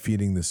 I hate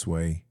feeling this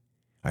way,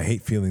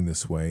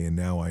 and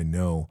now I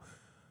know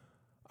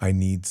I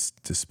need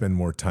to spend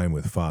more time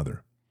with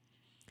Father.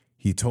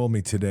 He told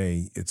me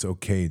today it's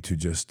okay to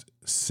just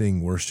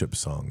sing worship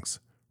songs,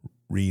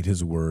 read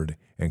his word,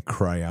 and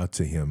cry out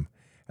to him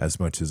as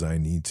much as I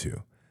need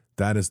to.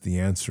 That is the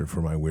answer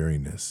for my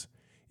weariness.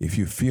 If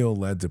you feel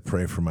led to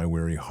pray for my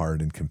weary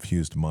heart and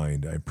confused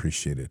mind, I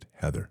appreciate it.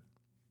 Heather.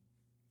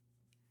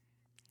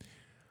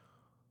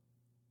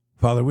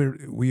 Father,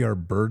 we are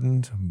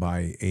burdened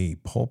by a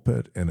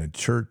pulpit and a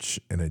church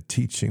and a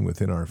teaching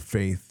within our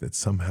faith that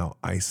somehow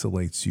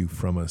isolates you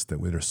from us, that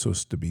we're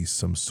supposed to be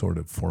some sort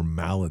of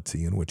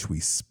formality in which we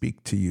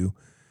speak to you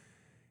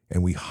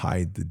and we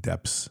hide the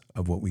depths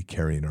of what we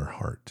carry in our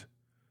heart.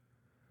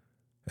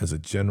 As a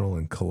general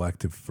and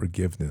collective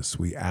forgiveness,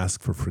 we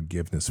ask for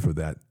forgiveness for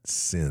that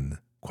sin,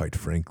 quite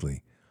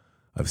frankly,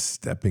 of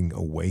stepping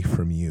away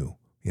from you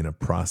in a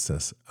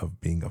process of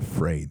being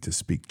afraid to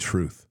speak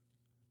truth.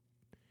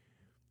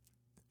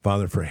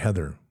 Father, for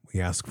Heather,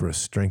 we ask for a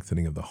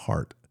strengthening of the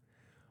heart,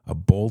 a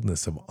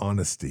boldness of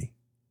honesty,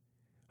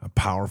 a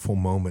powerful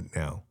moment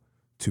now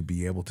to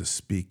be able to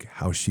speak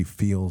how she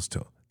feels,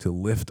 to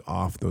lift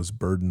off those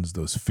burdens,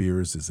 those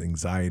fears, those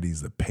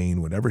anxieties, the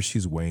pain, whatever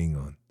she's weighing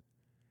on,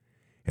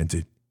 and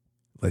to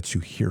let you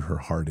hear her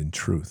heart in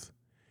truth.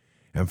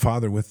 And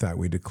Father, with that,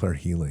 we declare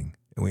healing.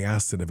 And we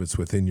ask that if it's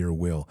within your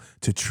will,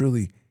 to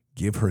truly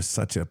give her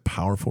such a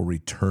powerful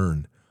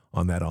return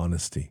on that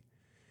honesty,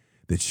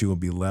 that she will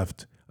be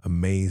left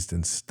amazed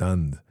and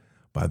stunned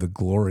by the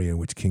glory in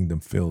which kingdom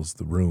fills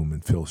the room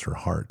and fills her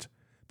heart,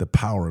 the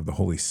power of the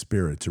Holy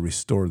Spirit to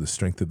restore the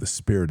strength of the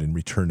Spirit and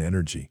return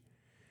energy,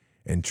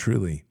 and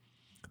truly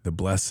the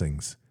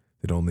blessings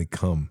that only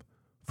come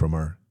from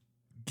our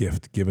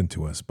gift given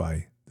to us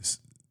by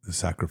the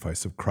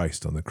sacrifice of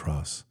Christ on the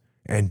cross.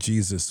 And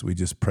Jesus, we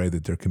just pray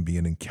that there can be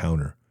an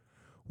encounter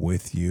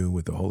with you,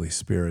 with the Holy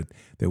Spirit,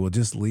 that will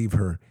just leave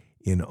her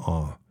in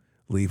awe,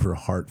 leave her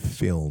heart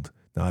filled,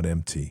 not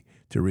empty,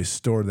 to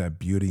restore that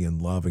beauty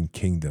and love and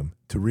kingdom,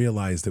 to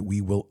realize that we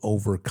will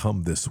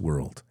overcome this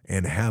world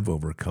and have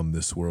overcome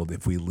this world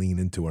if we lean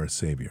into our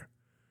Savior.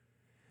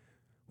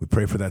 We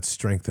pray for that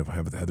strength of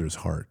Heather's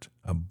heart,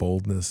 a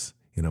boldness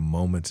in a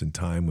moment in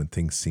time when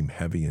things seem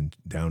heavy and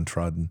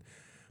downtrodden,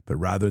 but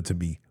rather to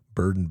be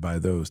burdened by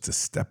those, to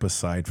step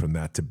aside from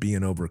that, to be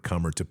an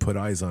overcomer, to put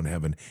eyes on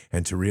heaven,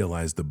 and to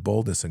realize the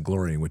boldness and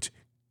glory in which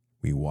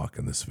we walk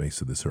in this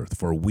face of this earth.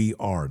 For we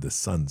are the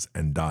sons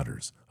and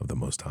daughters of the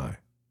Most High.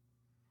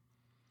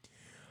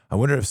 I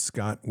wonder if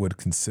Scott would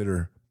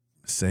consider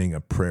saying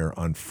a prayer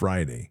on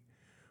Friday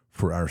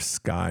for our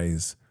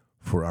skies,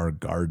 for our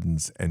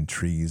gardens and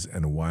trees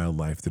and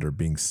wildlife that are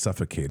being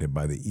suffocated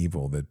by the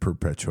evil that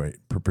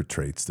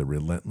perpetrates the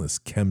relentless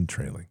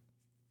chemtrailing.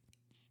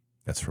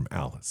 That's from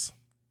Alice.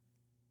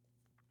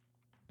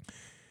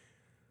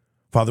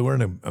 Father, we're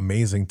in an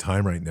amazing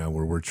time right now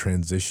where we're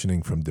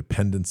transitioning from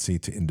dependency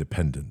to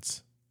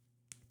independence,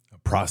 a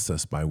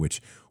process by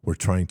which we're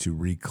trying to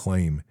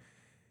reclaim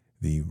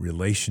the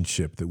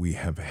relationship that we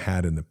have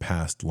had in the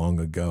past long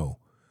ago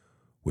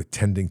with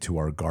tending to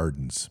our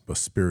gardens, both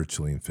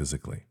spiritually and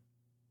physically.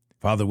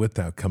 Father, with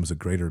that comes a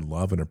greater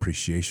love and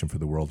appreciation for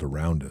the world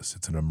around us.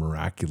 It's a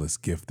miraculous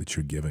gift that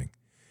you're giving.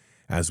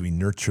 As we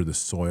nurture the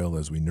soil,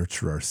 as we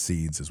nurture our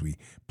seeds, as we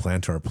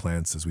plant our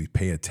plants, as we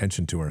pay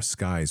attention to our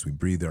skies, we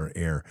breathe our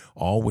air,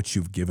 all which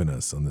you've given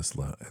us in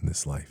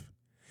this life.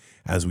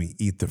 As we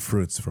eat the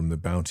fruits from the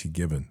bounty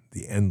given,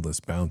 the endless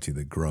bounty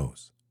that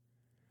grows.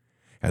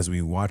 As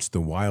we watch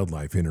the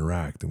wildlife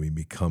interact and we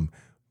become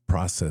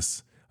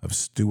process of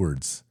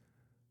stewards,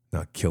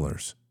 not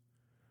killers.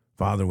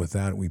 Father, with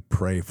that, we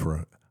pray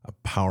for a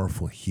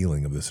powerful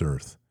healing of this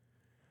earth,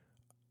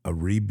 a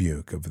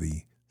rebuke of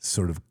the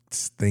sort of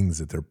things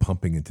that they're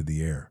pumping into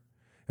the air.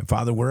 And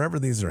Father, wherever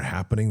these are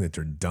happening, that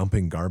they're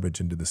dumping garbage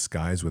into the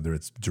skies, whether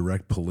it's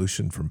direct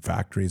pollution from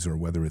factories or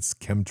whether it's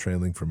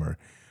chemtrailing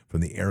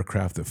from the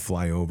aircraft that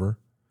fly over,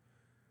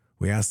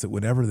 we ask that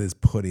whatever is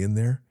put in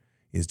there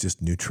is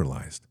just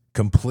neutralized,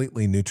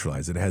 completely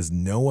neutralized. It has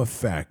no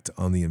effect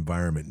on the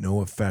environment,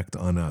 no effect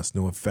on us,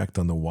 no effect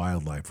on the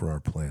wildlife or our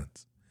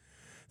plants.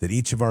 That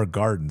each of our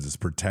gardens is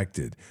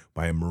protected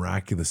by a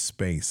miraculous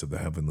space of the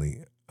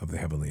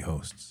heavenly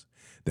hosts.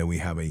 That we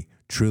have a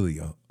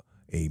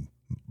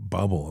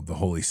bubble of the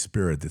Holy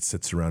Spirit that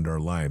sits around our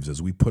lives,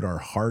 as we put our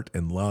heart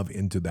and love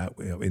into that,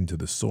 into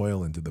the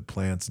soil, into the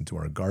plants, into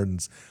our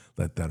gardens,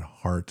 let that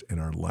heart and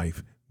our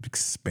life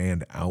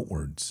expand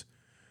outwards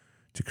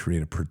to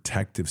create a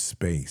protective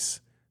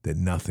space that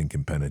nothing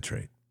can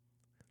penetrate.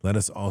 Let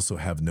us also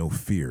have no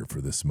fear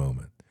for this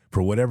moment.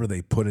 For whatever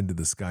they put into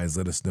the skies,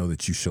 let us know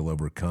that you shall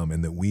overcome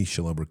and that we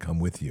shall overcome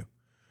with you.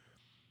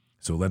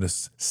 So let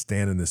us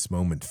stand in this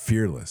moment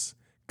fearless,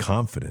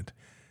 confident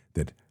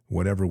that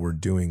whatever we're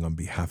doing on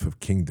behalf of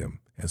kingdom,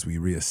 as we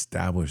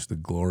reestablish the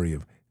glory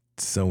of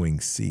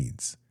sowing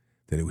seeds,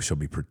 that it shall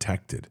be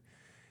protected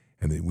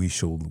and that we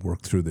shall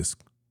work through this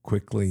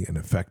quickly and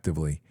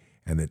effectively,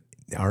 and that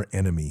our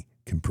enemy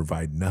can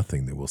provide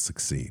nothing that will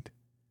succeed.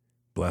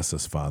 Bless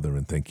us, Father,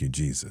 and thank you,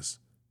 Jesus.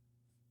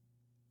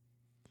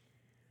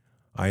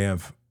 I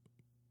have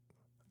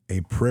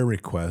a prayer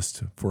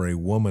request for a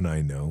woman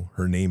I know.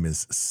 Her name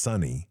is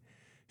Sunny.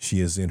 She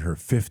is in her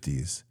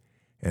 50s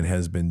and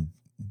has been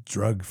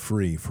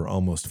drug-free for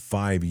almost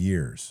 5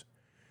 years.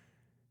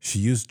 She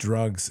used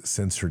drugs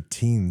since her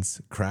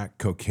teens: crack,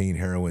 cocaine,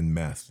 heroin,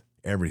 meth,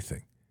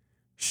 everything.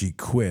 She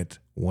quit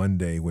one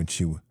day when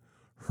she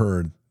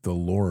heard the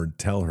Lord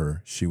tell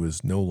her she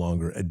was no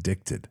longer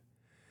addicted.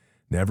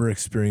 Never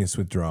experienced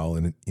withdrawal,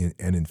 and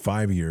in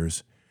 5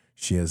 years,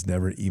 she has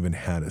never even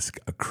had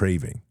a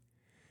craving.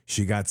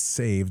 She got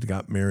saved,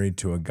 got married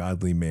to a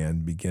godly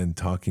man, began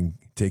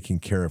taking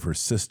care of her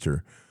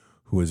sister,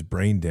 who was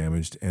brain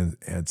damaged and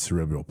had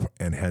cerebral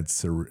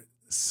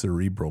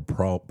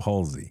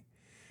palsy.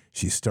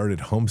 She started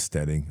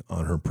homesteading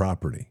on her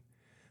property.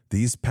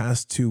 These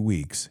past 2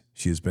 weeks,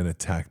 she has been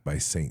attacked by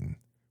Satan.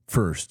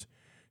 First,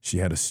 she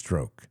had a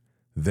stroke.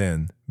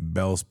 Then,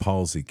 Bell's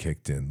palsy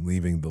kicked in,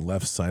 leaving the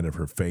left side of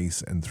her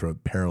face and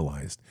throat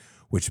paralyzed,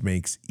 which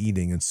makes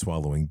eating and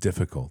swallowing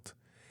difficult.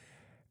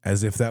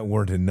 As if that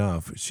weren't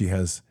enough, she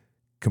has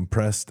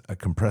compressed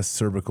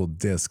cervical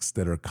discs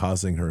that are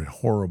causing her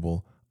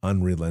horrible,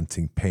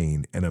 unrelenting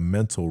pain, and a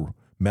metal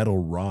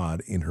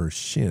rod in her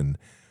shin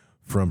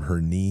from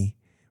her knee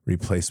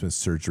replacement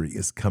surgery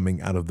is coming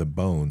out of the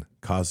bone,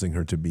 causing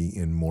her to be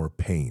in more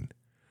pain.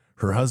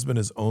 Her husband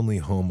is only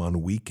home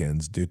on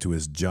weekends due to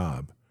his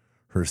job.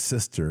 Her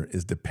sister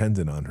is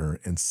dependent on her,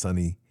 and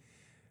Sunny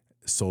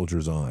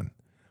soldiers on.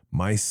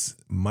 My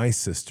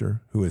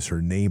sister, who is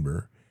her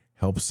neighbor,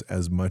 helps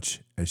as much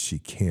as she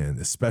can,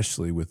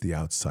 especially with the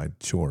outside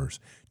chores,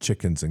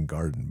 chickens and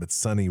garden. But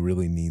Sunny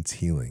really needs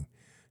healing.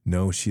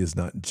 No, she is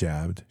not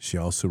jabbed. She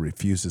also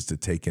refuses to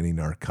take any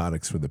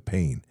narcotics for the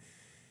pain.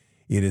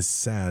 It is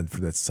sad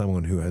for that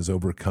someone who has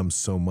overcome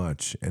so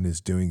much and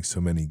is doing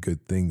so many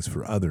good things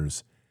for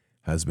others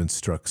has been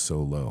struck so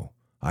low.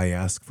 I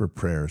ask for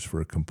prayers for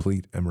a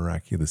complete and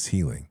miraculous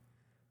healing.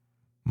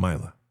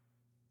 Mila.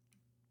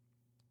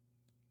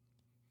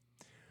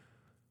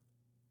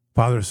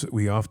 Father,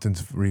 we often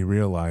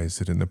realize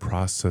that in the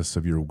process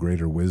of your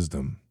greater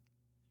wisdom,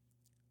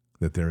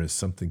 that there is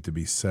something to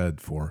be said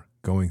for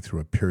going through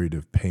a period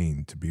of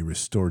pain to be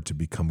restored, to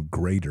become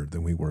greater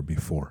than we were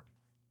before.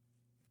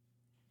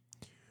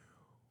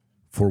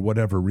 For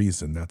whatever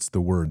reason, that's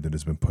the word that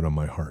has been put on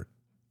my heart.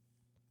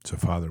 So,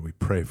 Father, we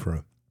pray for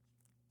a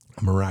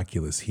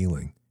miraculous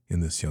healing in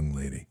this young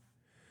lady,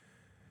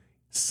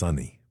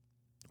 Sunny.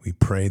 We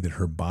pray that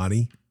her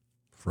body,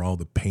 for all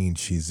the pain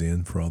she's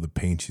in, for all the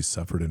pain she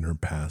suffered in her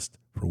past,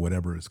 for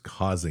whatever is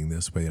causing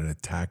this, whether an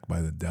attack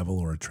by the devil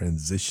or a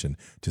transition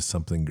to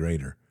something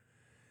greater,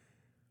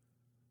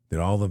 that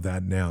all of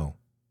that now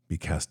be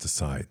cast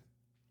aside,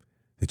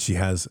 that she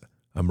has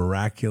a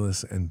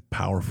miraculous and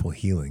powerful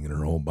healing in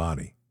her whole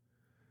body,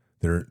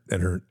 that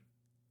her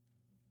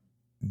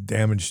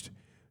damage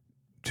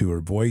to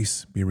her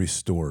voice be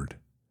restored,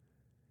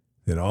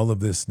 that all of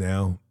this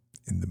now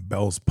in the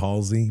Bell's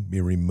palsy be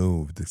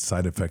removed, the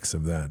side effects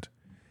of that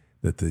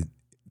the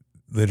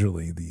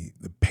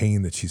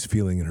pain that she's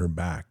feeling in her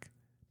back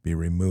be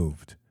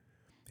removed,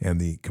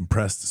 and the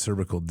compressed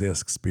cervical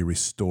discs be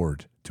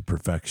restored to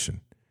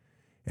perfection,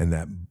 and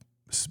that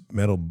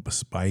metal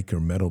spike or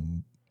metal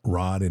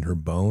rod in her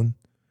bone,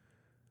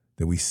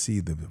 that we see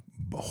the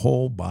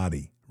whole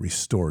body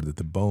restored, that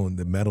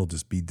the metal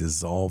just be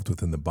dissolved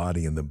within the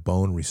body and the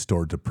bone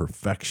restored to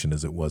perfection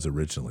as it was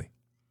originally.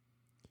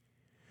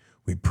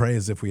 We pray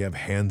as if we have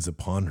hands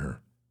upon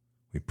her.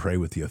 We pray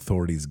with the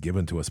authorities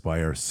given to us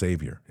by our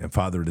Savior. And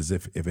Father, it is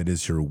if it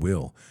is your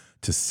will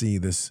to see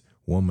this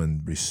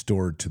woman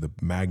restored to the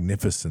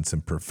magnificence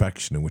and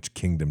perfection in which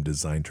kingdom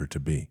designed her to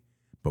be,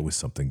 but with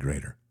something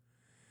greater.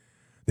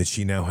 That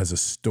she now has a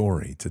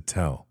story to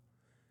tell,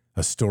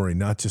 a story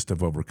not just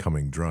of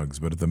overcoming drugs,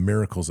 but of the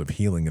miracles of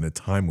healing in a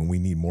time when we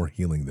need more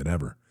healing than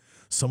ever.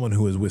 Someone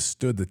who has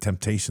withstood the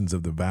temptations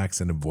of the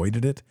vax and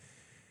avoided it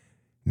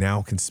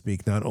now can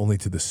speak not only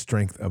to the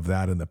strength of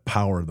that and the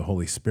power of the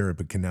Holy Spirit,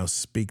 but can now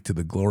speak to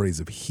the glories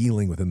of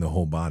healing within the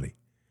whole body.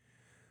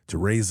 To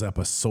raise up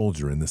a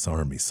soldier in this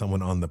army,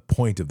 someone on the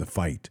point of the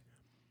fight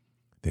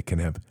that can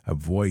have a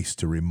voice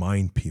to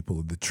remind people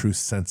of the true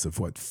sense of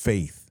what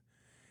faith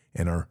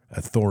and our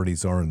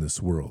authorities are in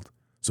this world.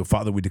 So,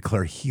 Father, we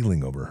declare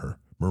healing over her,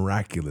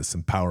 miraculous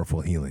and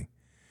powerful healing.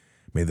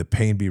 May the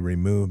pain be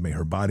removed. May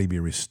her body be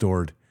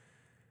restored.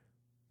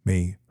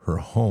 May her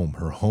home,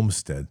 her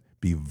homestead,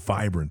 be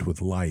vibrant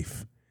with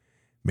life.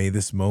 May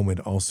this moment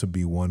also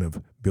be one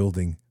of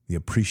building the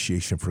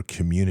appreciation for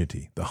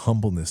community, the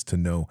humbleness to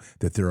know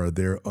that there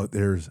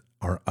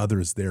are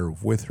others there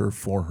with her,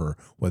 for her,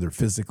 whether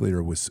physically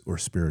or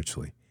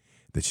spiritually,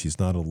 that she's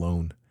not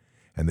alone,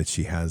 and that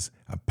she has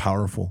a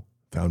powerful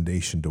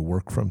foundation to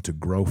work from, to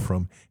grow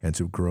from, and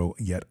to grow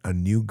yet a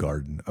new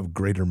garden of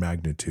greater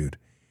magnitude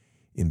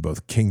in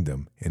both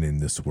kingdom and in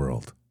this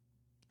world.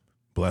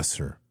 Bless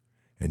her,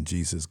 and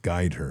Jesus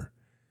guide her.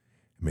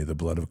 May the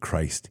blood of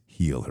Christ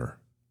heal her.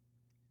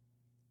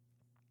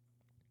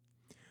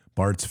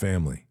 Bart's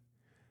family,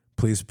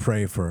 please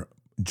pray for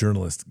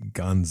journalist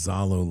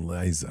Gonzalo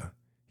Liza.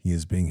 He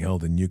is being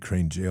held in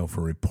Ukraine jail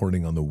for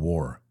reporting on the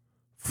war.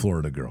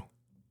 Florida girl.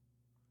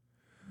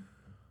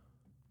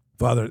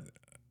 Father,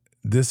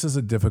 this is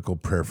a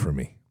difficult prayer for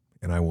me,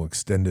 and I will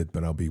extend it,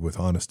 but I'll be with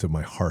honest of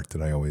my heart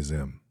that I always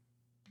am.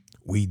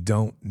 We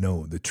don't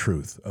know the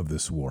truth of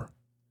this war.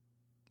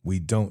 We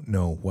don't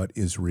know what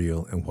is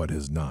real and what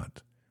is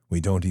not.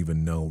 We don't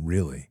even know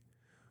really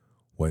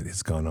what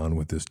has gone on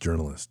with this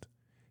journalist.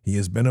 He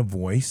has been a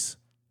voice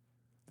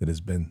that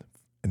has been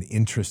an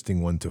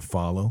interesting one to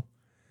follow.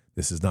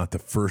 This is not the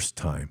first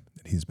time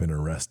that he's been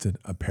arrested,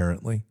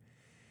 apparently.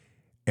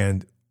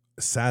 And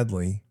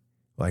sadly,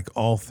 like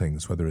all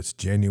things, whether it's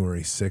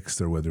January 6th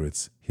or whether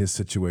it's his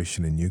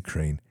situation in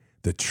Ukraine,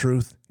 the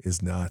truth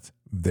is not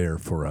there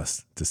for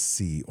us to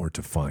see or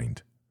to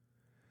find.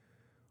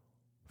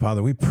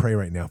 Father, we pray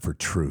right now for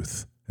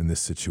truth in this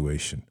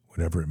situation,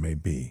 whatever it may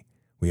be.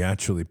 We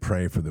actually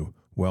pray for the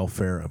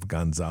welfare of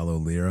Gonzalo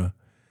Lira,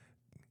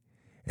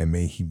 and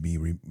may he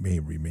may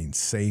remain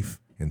safe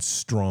and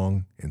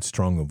strong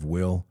of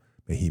will.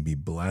 May he be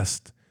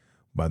blessed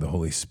by the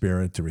Holy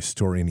Spirit to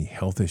restore any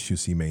health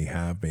issues he may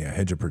have. May a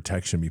hedge of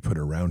protection be put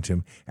around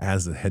him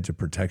as a hedge of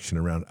protection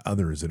around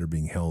others that are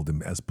being held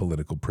as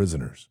political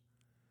prisoners.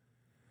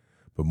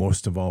 But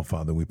most of all,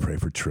 Father, we pray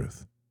for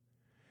truth.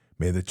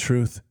 May the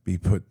truth be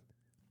put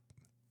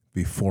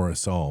before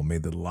us all. May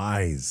the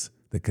lies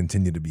that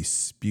continue to be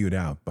spewed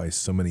out by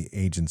so many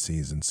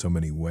agencies in so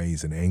many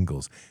ways and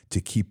angles to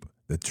keep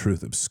the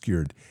truth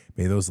obscured,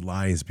 may those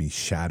lies be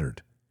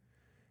shattered.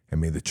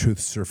 And may the truth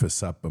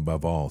surface up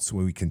above all so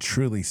we can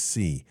truly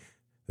see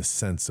the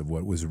sense of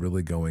what was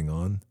really going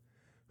on,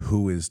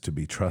 who is to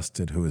be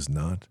trusted, who is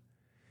not.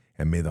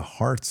 And may the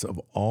hearts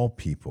of all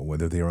people,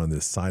 whether they are on the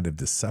side of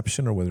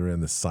deception or whether they're on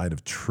the side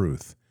of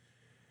truth,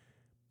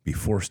 be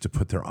forced to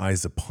put their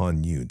eyes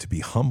upon you, to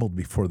be humbled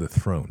before the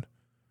throne.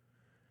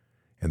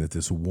 And that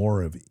this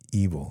war of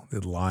evil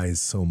that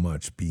lies so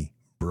much be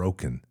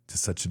broken to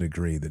such a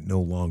degree that no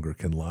longer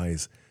can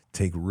lies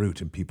take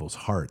root in people's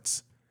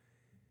hearts,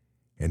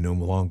 and no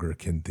longer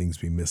can things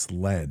be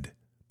misled,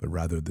 but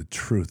rather the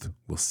truth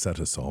will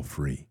set us all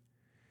free.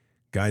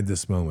 Guide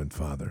this moment,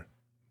 Father.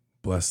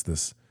 Bless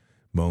this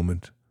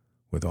moment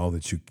with all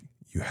that you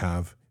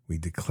have. We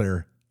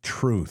declare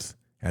truth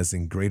as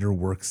in greater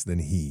works than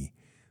he,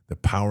 the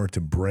power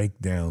to break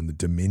down the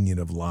dominion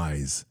of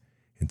lies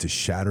and to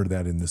shatter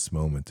that in this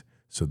moment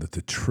so that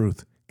the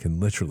truth can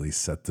literally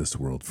set this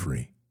world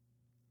free.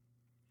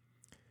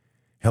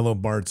 Hello,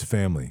 Bart's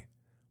family.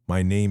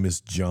 My name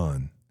is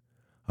John.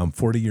 I'm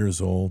 40 years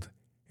old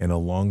and a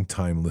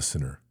long-time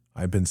listener.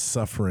 I've been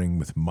suffering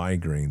with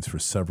migraines for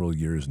several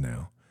years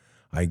now.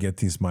 I get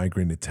these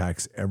migraine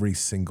attacks every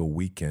single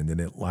weekend, and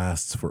it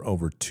lasts for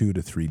over 2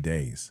 to 3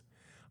 days.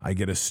 I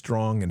get a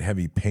strong and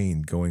heavy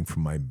pain going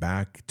from my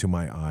back to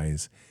my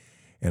eyes,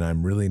 and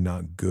I'm really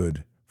not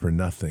good for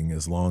nothing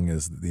as long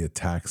as the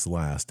attacks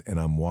last, and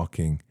I'm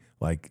walking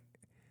like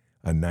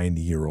a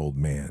 90-year-old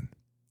man.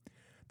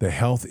 The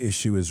health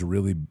issue is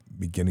really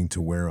beginning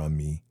to wear on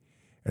me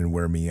and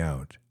wear me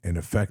out and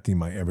affecting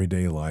my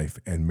everyday life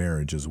and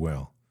marriage as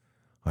well.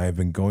 I have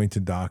been going to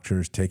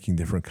doctors, taking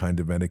different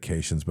kinds of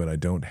medications, but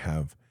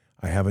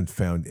I haven't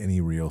found any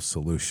real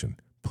solution.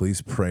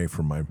 Please pray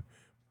for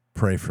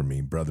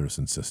me, brothers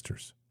and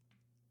sisters.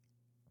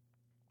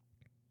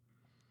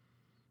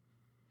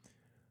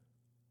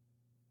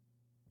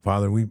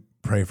 Father, we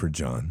pray for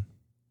John.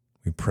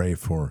 We pray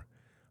for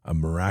a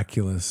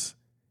miraculous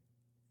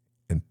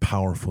and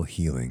powerful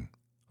healing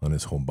on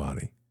his whole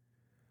body.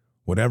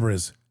 Whatever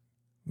is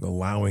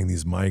allowing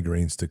these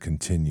migraines to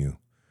continue,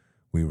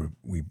 we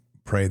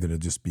pray that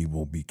it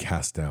will be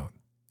cast out.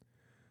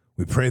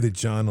 We pray that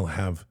John will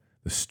have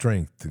the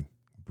strength to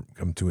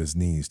come to his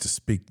knees, to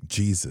speak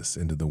Jesus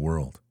into the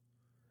world.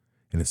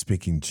 And in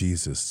speaking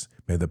Jesus,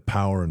 may the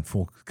power and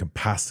full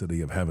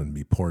capacity of heaven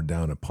be poured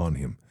down upon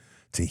him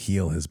to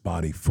heal his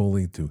body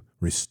fully, to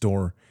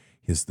restore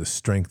the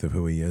strength of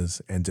who he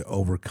is, and to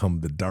overcome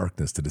the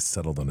darkness that is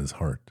settled on his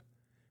heart.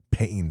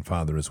 Pain,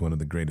 Father, is one of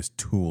the greatest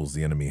tools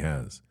the enemy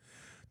has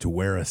to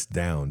wear us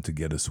down, to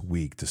get us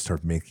weak, to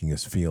start making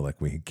us feel like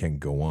we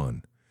can't go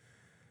on.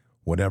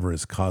 Whatever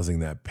is causing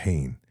that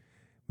pain,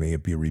 may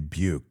it be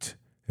rebuked,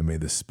 and may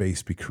the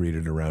space be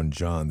created around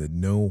John that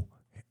no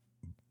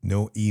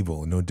no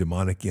evil, no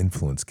demonic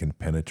influence can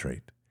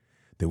penetrate,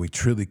 that we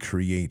truly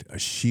create a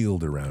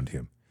shield around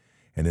him.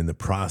 And in the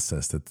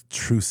process, that the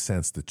true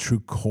sense, the true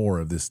core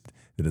of this,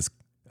 that is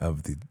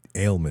of the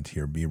ailment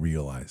here be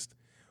realized,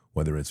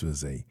 whether it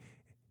was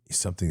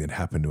something that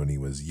happened when he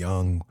was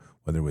young,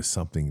 whether it was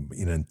something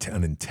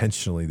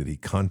unintentionally that he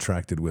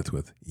contracted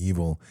with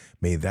evil,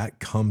 may that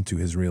come to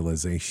his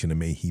realization, and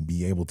may he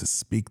be able to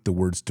speak the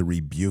words to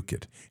rebuke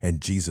it.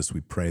 And Jesus,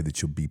 we pray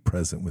that you'll be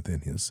present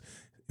within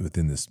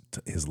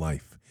his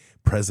life,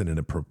 present in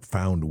a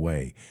profound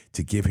way,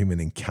 to give him an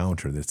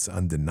encounter that's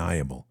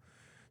undeniable,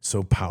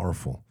 so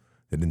powerful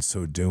that in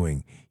so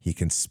doing, he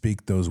can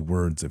speak those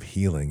words of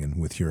healing. And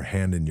with your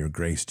hand and your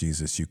grace,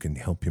 Jesus, you can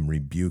help him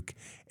rebuke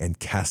and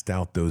cast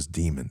out those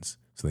demons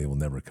so they will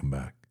never come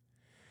back.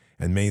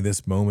 And may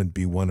this moment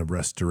be one of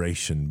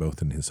restoration,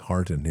 both in his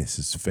heart and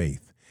his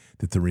faith,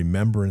 that the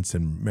remembrance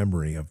and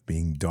memory of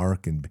being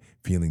dark and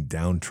feeling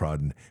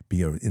downtrodden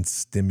be a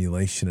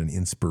stimulation and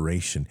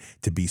inspiration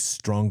to be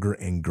stronger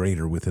and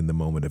greater within the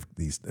moment of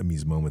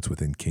these moments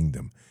within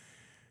kingdom.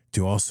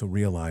 To also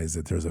realize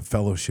that there's a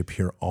fellowship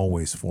here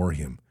always for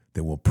him,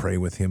 that will pray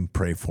with him,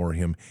 pray for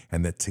him,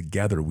 and that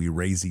together we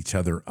raise each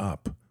other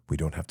up. We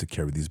don't have to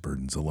carry these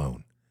burdens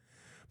alone.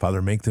 Father,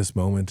 make this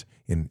moment,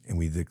 and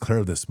we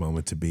declare this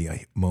moment to be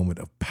a moment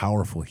of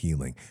powerful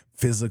healing,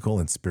 physical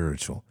and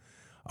spiritual,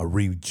 a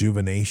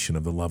rejuvenation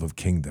of the love of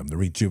kingdom, the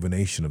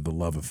rejuvenation of the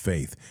love of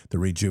faith, the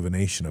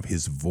rejuvenation of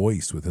his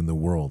voice within the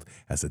world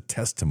as a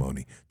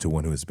testimony to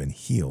one who has been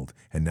healed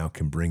and now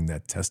can bring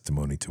that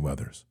testimony to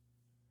others.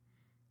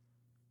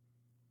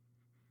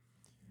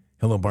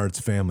 Hello, Bard's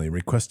family,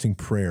 requesting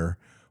prayer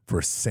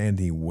for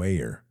Sandy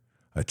Weyer,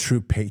 a true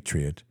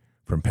patriot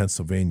from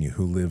Pennsylvania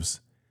who loves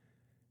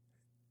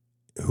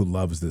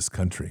this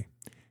country.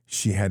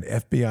 She had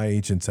FBI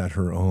agents at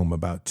her home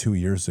about 2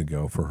 years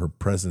ago for her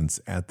presence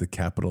at the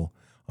Capitol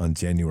on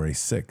January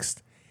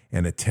 6th,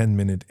 and a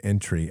 10-minute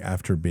entry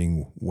after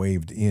being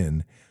waved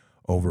in.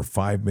 Over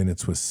 5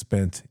 minutes was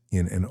spent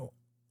in an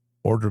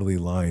orderly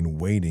line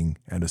waiting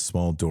at a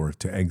small door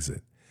to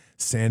exit.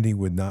 Sandy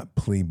would not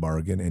plea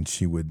bargain, and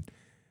she would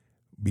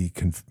be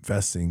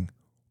confessing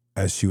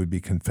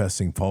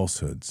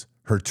falsehoods.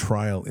 Her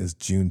trial is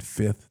June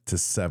 5th to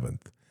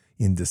 7th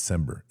in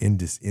December in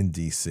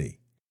D.C.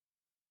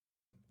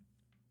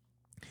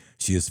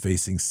 She is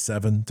facing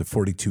 7 to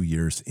 42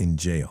 years in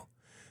jail.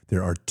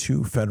 There are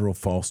 2 federal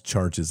false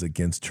charges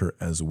against her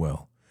as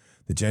well.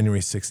 The January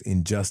 6th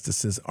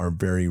injustices are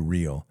very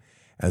real.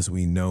 As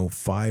we know,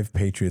 5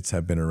 patriots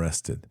have been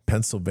arrested.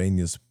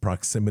 Pennsylvania's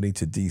proximity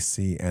to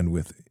D.C. and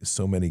with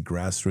so many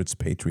grassroots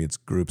patriots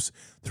groups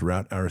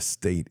throughout our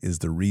state is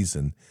the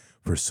reason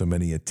for so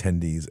many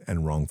attendees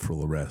and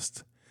wrongful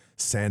arrests.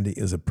 Sandy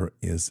is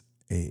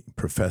a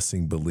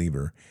professing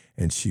believer,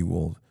 and she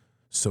will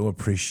so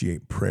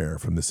appreciate prayer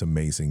from this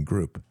amazing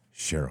group.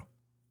 Cheryl.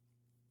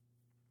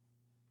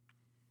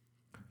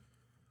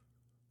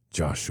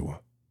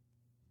 Joshua.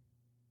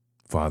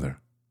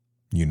 Father,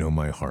 you know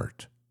my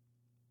heart,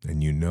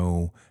 and you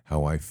know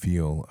how I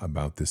feel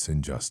about this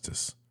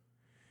injustice.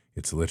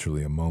 It's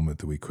literally a moment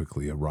that we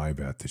quickly arrive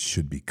at that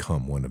should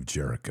become one of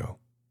Jericho.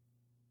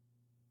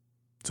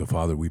 So,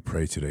 Father, we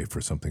pray today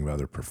for something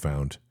rather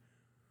profound.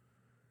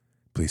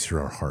 Please hear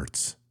our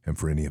hearts, and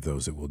for any of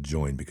those that will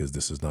join, because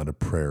this is not a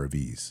prayer of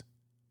ease.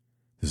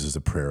 This is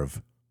a prayer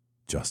of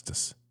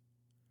justice.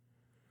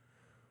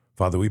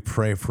 Father, we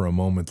pray for a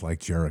moment like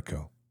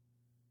Jericho,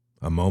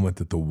 a moment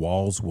that the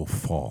walls will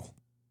fall.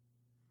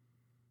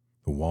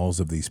 The walls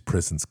of these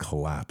prisons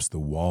collapse. The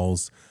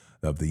walls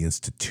of the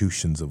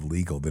institutions of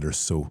legal that are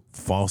so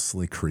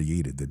falsely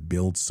created, that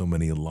build so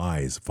many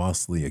lies,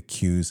 falsely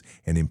accuse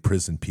and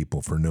imprison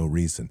people for no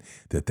reason,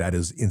 that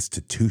is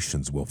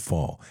institutions will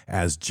fall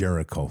as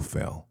Jericho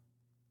fell.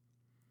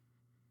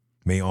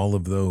 May all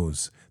of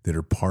those that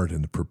are part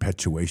in the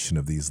perpetuation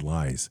of these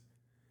lies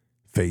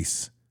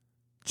face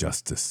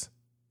justice.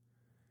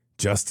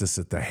 Justice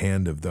at the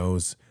hand of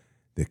those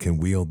that can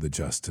wield the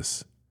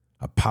justice.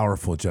 A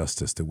powerful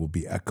justice that will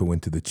be echo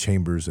into the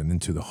chambers and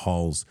into the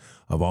halls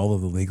of all of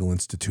the legal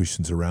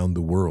institutions around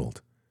the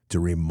world to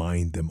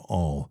remind them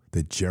all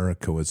that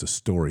Jericho as a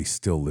story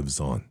still lives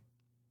on.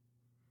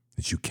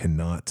 That you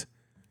cannot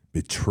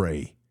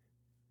betray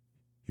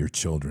your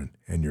children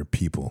and your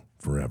people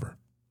forever.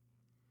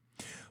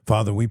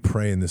 Father, we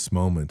pray in this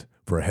moment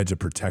for a hedge of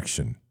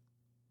protection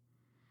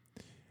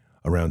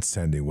around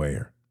Sandy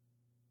Weyer.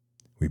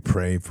 We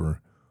pray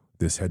for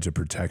this hedge of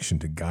protection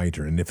to guide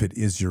her, and if it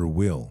is your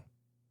will,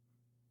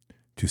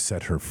 to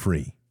set her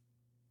free.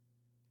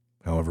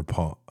 However,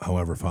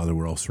 Father,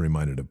 we're also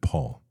reminded of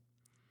Paul.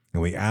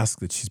 And we ask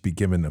that she's be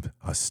given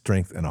a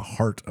strength and a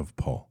heart of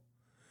Paul,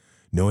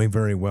 knowing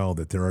very well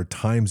that there are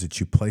times that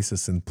you place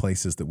us in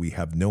places that we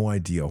have no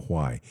idea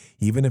why,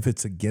 even if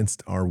it's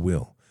against our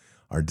will,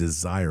 our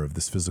desire of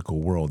this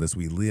physical world. As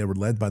we are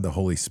led by the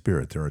Holy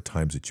Spirit, there are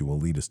times that you will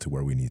lead us to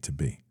where we need to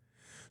be.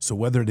 So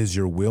whether it is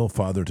your will,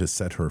 Father, to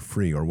set her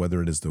free, or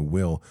whether it is the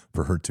will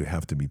for her to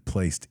have to be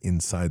placed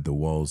inside the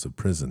walls of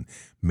prison,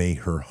 may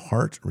her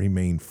heart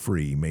remain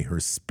free, may her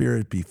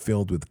spirit be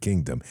filled with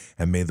kingdom,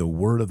 and may the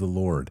word of the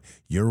Lord,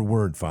 your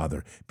word,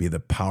 Father, be the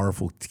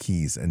powerful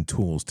keys and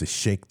tools to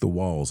shake the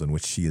walls in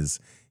which she is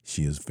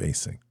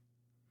facing.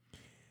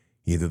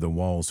 Either the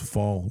walls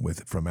fall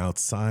from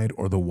outside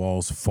or the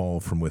walls fall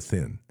from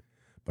within.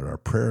 But our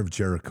prayer of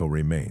Jericho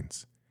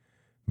remains.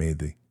 May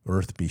the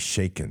earth be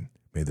shaken.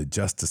 May the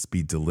justice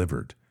be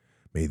delivered.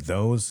 May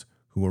those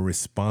who are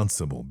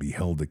responsible be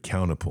held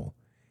accountable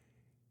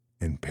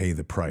and pay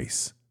the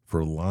price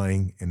for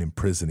lying and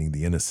imprisoning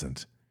the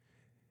innocent.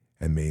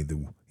 And may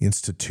the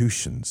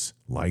institutions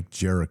like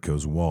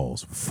Jericho's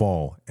walls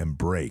fall and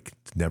break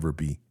to never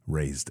be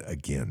raised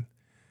again.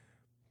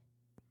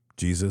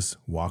 Jesus,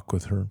 walk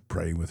with her,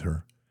 pray with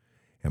her,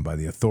 and by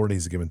the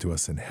authorities given to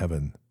us in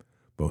heaven,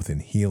 both in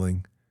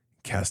healing,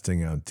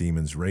 casting out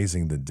demons,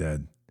 raising the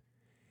dead,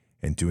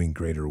 and doing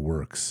greater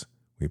works,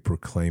 we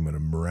proclaim a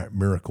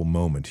miracle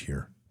moment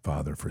here,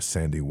 Father, for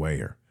Sandy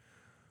Weyer,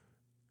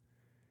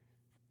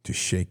 to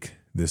shake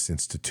this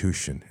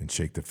institution and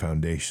shake the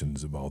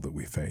foundations of all that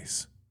we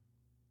face.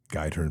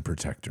 Guide her and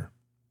protect her.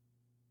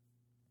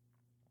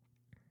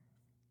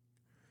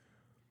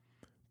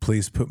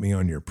 Please put me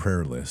on your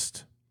prayer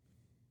list.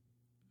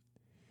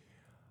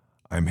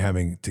 I'm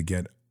having to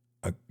get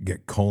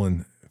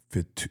colon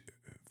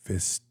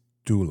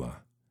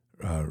fistula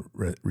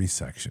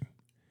resection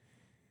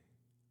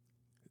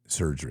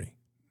surgery.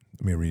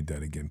 Let me read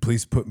that again.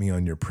 Please put me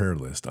on your prayer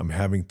list. I'm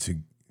having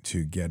to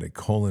get a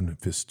colon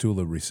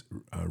fistula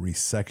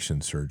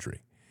resection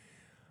surgery.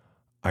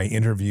 I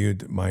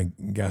interviewed my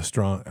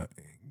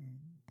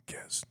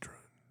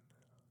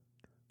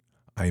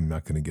I'm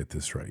not going to get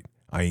this right.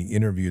 I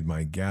interviewed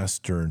my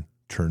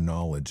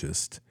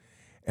gastroenterologist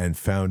and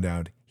found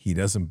out he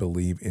doesn't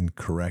believe in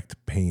correct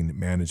pain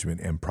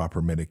management and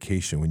proper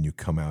medication when you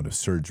come out of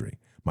surgery.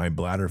 My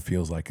bladder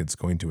feels like it's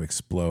going to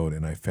explode,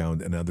 and I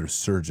found another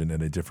surgeon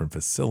at a different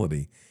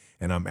facility,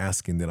 and I'm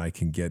asking that I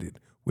can get in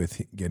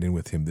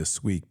with him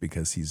this week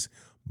because he's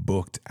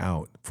booked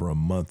out for a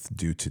month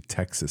due to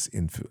Texas's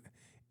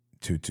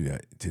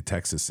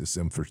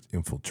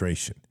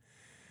infiltration.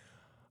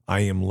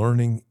 I am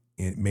learning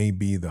it may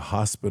be the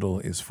hospital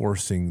is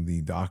forcing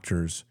the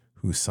doctors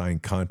who sign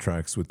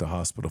contracts with the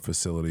hospital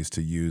facilities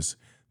to use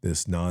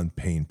this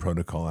non-pain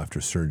protocol after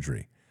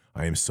surgery.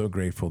 I am so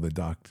grateful that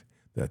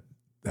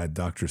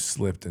doctor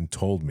slipped and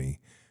told me,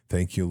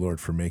 thank you, Lord,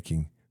 for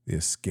making the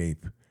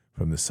escape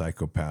from the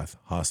psychopath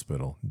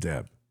hospital,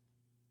 Deb.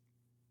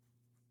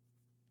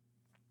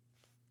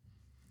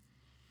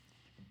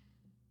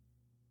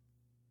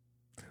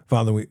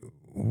 Father,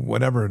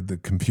 whatever the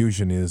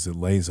confusion is that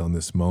lays on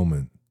this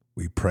moment,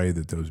 we pray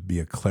that there be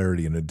a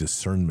clarity and a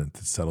discernment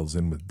that settles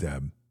in with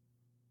Deb,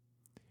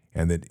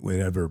 and that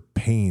whatever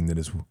pain that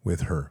is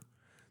with her,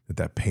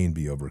 that pain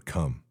be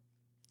overcome.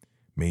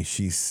 May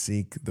she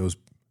seek those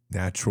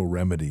natural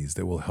remedies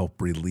that will help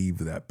relieve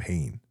that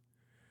pain,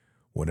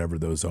 whatever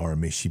those are.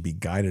 May she be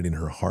guided in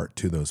her heart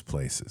to those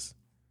places.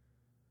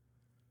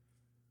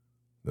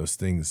 Those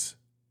things,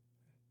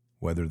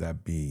 whether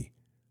that be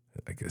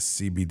like a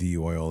CBD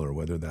oil or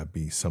whether that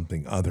be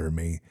something other,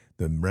 may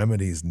the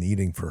remedies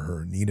needed for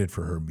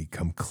her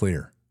become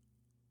clear.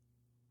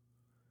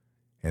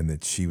 And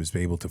that she was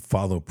able to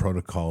follow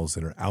protocols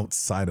that are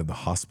outside of the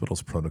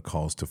hospital's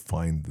protocols to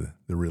find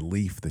the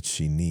relief that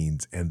she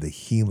needs and the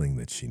healing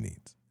that she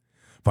needs.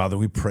 Father,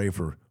 we pray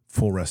for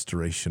full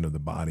restoration of the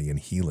body and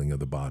healing of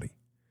the body,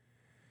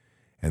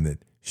 and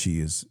that she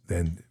is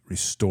then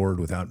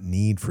restored without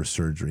need for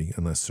surgery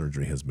unless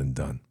surgery has been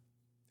done.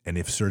 And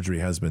if surgery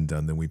has been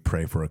done, then we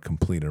pray for a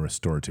complete and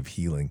restorative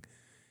healing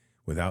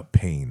without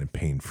pain and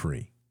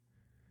pain-free.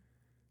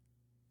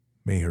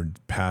 May her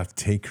path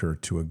take her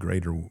to a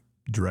greater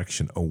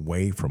direction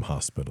away from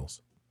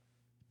hospitals.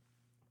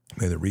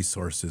 May the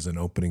resources and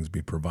openings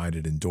be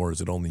provided and doors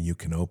that only you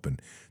can open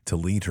to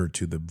lead her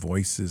to the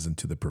voices and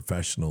to the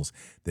professionals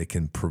that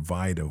can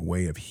provide a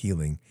way of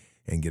healing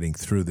and getting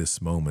through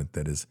this moment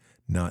that is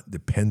not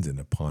dependent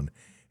upon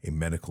a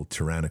medical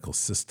tyrannical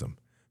system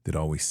that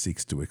always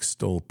seeks to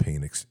extol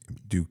pain,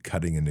 do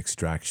cutting and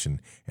extraction,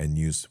 and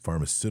use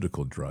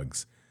pharmaceutical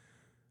drugs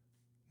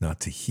not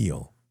to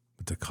heal,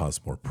 but to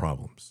cause more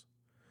problems.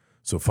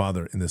 So,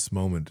 Father, in this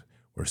moment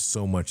where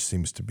so much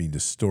seems to be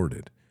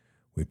distorted,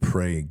 we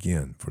pray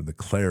again for the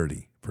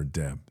clarity for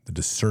Deb, the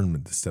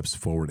discernment that steps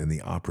forward, and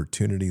the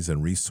opportunities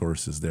and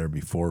resources there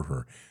before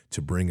her to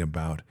bring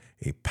about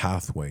a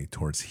pathway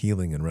towards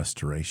healing and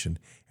restoration.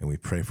 And we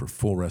pray for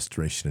full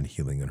restoration and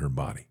healing in her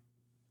body.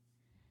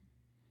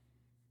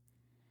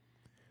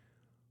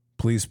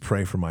 Please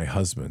pray for my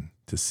husband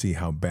to see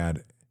how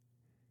bad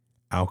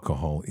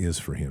alcohol is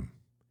for him.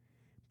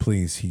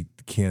 Please, he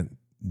can't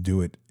do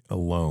it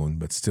alone,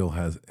 but still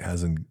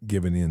hasn't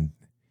given it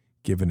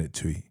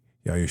to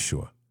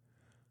Yahshua.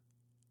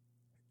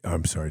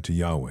 I'm sorry, to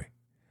Yahweh.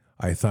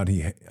 I thought he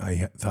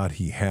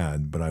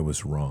had, but I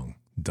was wrong.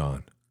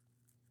 Don.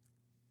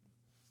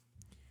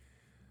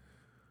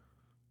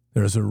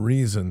 There's a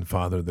reason,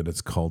 Father, that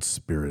it's called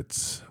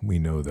spirits. We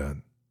know that.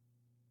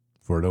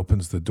 For it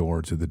opens the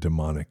door to the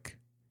demonic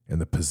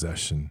and the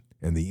possession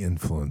and the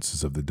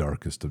influences of the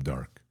darkest of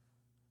dark.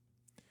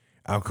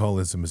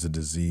 Alcoholism is a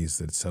disease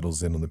that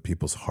settles in on the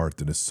people's heart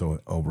that is so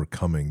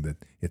overcoming that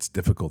it's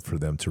difficult for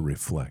them to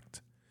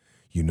reflect.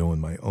 You know,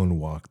 in my own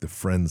walk, the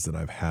friends that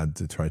I've had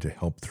to try to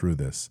help through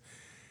this,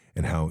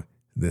 and how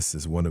this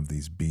is one of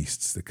these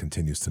beasts that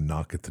continues to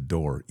knock at the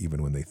door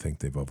even when they think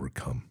they've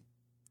overcome.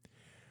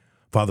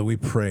 Father, we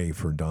pray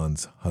for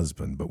Don's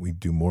husband, but we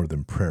do more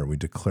than prayer. We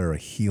declare a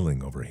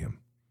healing over him,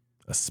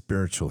 a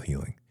spiritual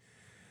healing,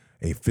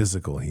 a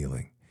physical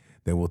healing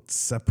that will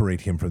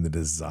separate him from the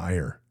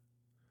desire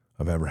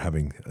of ever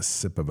having a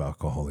sip of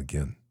alcohol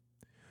again.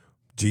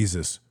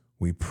 Jesus,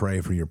 we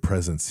pray for your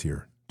presence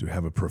here to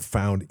have a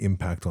profound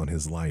impact on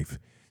his life,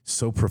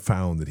 so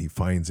profound that he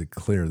finds it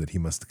clear that he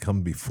must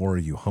come before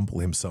you, humble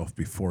himself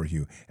before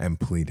you, and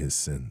plead his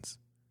sins.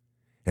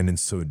 And in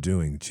so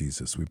doing,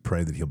 Jesus, we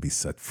pray that he'll be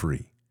set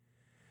free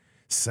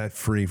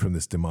from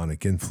this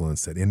demonic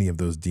influence, that any of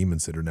those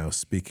demons that are now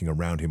speaking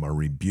around him are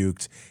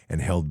rebuked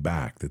and held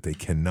back, that they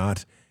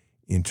cannot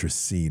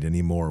intercede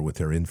anymore with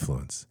their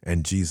influence.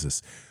 And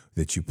Jesus,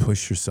 that you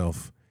push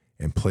yourself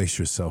and place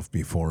yourself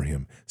before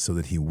him so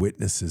that he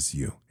witnesses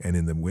you. And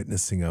in the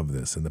witnessing of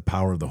this and the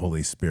power of the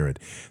Holy Spirit,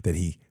 that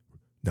he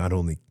not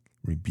only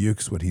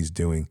rebukes what he's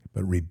doing,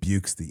 but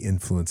rebukes the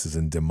influences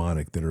and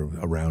demonic that are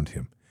around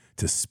him,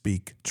 to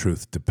speak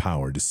truth to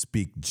power, to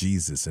speak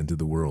Jesus into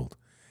the world,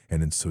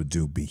 and in so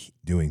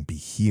be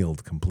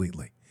healed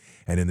completely.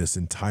 And in this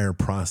entire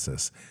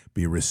process,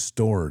 be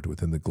restored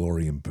within the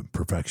glory and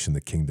perfection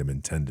the kingdom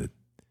intended.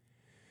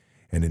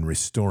 And in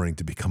restoring,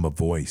 to become a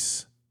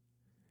voice.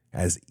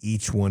 As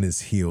each one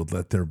is healed,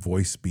 let their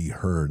voice be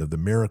heard of the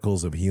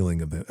miracles of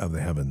healing of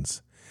the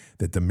heavens,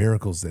 that the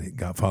miracles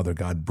that Father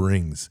God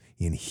brings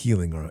in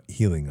healing are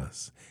healing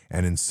us.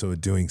 And in so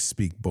doing,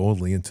 speak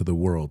boldly into the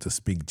world, to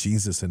speak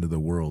Jesus into the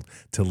world,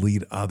 to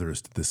lead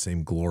others to the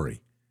same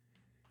glory.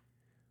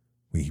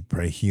 We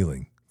pray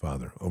healing,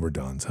 Father, over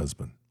Don's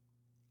husband.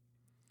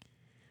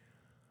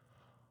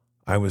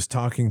 I was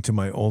talking to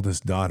my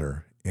oldest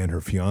daughter and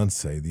her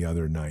fiance the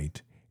other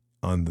night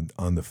on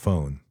the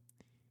phone.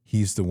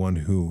 He's the one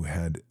who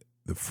had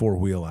the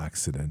 4-wheel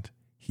accident.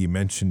 He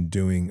mentioned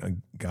doing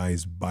a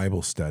guy's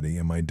Bible study,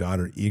 and my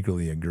daughter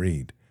eagerly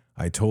agreed.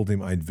 I told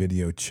him I'd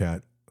video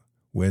chat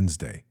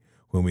Wednesday.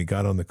 When we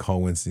got on the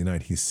call Wednesday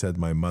night, he said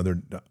my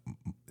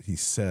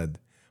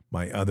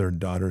other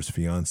daughter's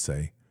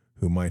fiance,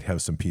 who might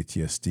have some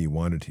PTSD,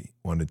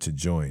 wanted to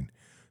join,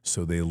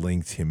 so they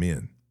linked him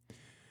in.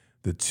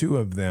 The two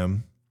of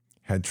them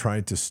had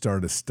tried to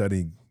start a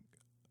study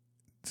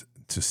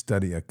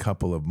a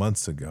couple of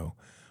months ago,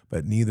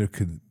 but neither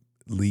could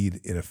lead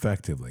it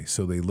effectively.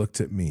 So they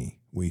looked at me.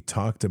 We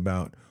talked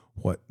about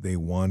what they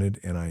wanted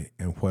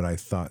and what I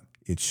thought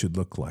it should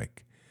look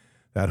like.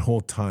 That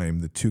whole time,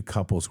 the two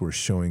couples were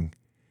showing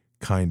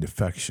kind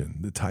affection,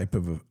 the type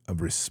of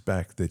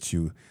respect that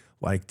you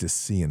like to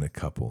see in a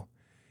couple.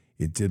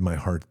 It did my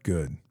heart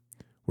good.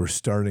 We're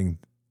starting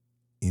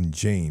in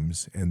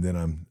James, and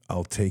then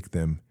I'll take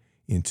them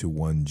into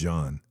 1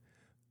 John.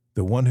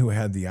 The one who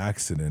had the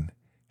accident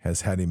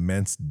has had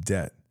immense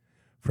debt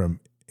from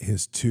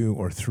his 2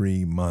 or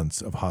 3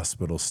 months of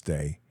hospital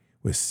stay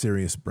with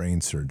serious brain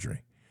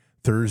surgery.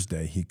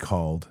 Thursday, he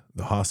called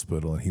the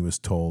hospital and he was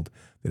told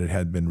that it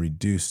had been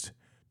reduced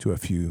to a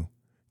few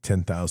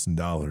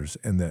 $10,000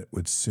 and that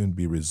would soon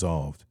be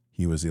resolved.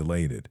 He was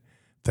elated.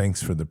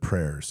 Thanks for the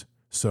prayers.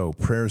 So,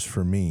 prayers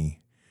for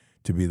me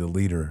to be the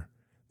leader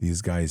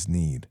these guys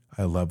need.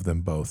 I love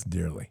them both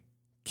dearly.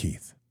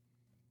 Keith.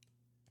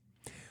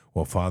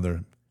 Well,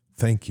 Father,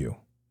 thank you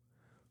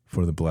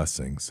for the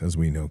blessings. As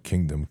we know,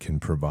 Kingdom can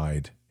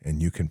provide,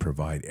 and you can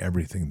provide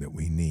everything that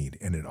we need,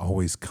 and it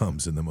always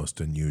comes in the most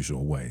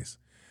unusual ways.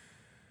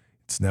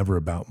 It's never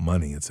about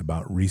money, it's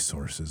about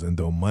resources, and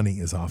though money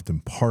is often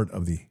part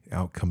of the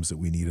outcomes that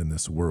we need in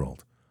this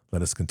world,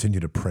 let us continue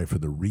to pray for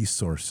the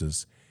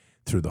resources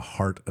through the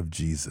heart of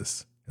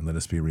Jesus, and let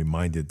us be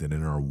reminded that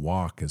in our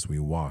walk, as we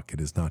walk, it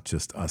is not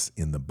just us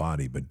in the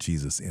body, but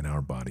Jesus in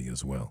our body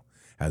as well.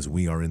 As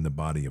we are in the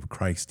body of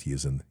Christ, he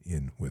is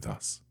in with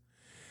us.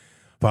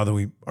 Father,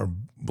 we are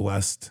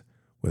blessed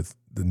with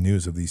the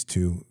news of these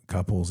two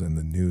couples and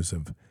the news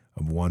of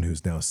one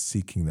who's now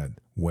seeking that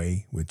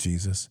way with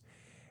Jesus.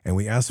 And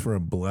we ask for a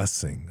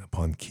blessing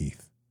upon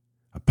Keith,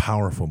 a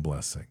powerful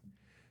blessing,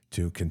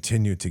 to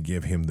continue to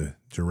give him the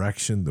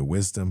direction, the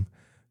wisdom,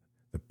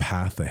 the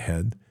path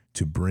ahead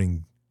to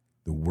bring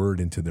the word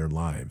into their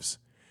lives,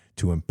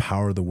 to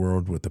empower the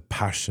world with the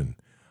passion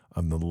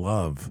of the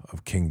love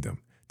of Kingdom,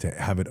 to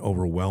have it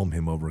overwhelm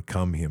him,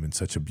 overcome him in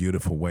such a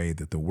beautiful way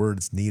that the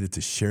words needed to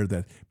share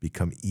that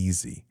become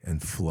easy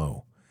and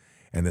flow,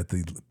 and that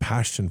the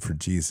passion for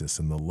Jesus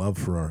and the love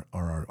for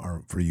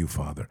for you,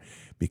 Father,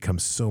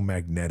 becomes so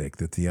magnetic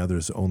that the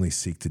others only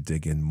seek to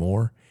dig in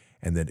more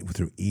and that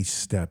through each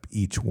step,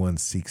 each one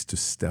seeks to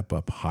step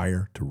up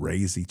higher, to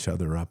raise each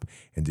other up,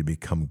 and to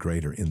become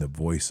greater in the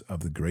voice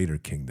of the greater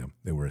kingdom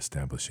that we're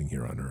establishing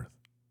here on earth.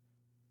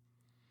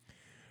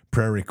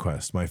 Prayer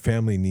request. My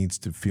family needs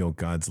to feel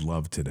God's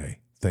love today.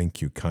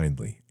 Thank you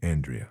kindly,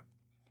 Andrea.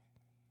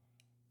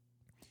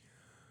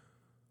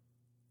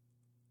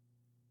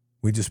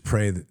 We just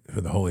pray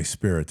for the Holy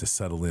Spirit to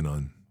settle in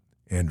on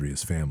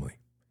Andrea's family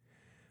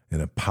in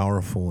a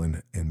powerful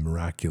and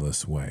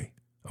miraculous way,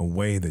 a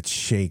way that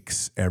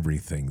shakes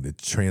everything, that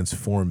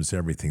transforms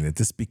everything, that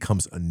this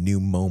becomes a new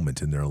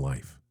moment in their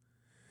life.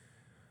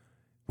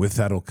 With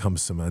that will come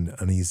some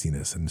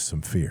uneasiness and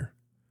some fear.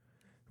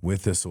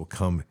 With this will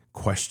come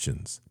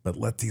questions, but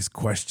let these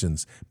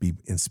questions be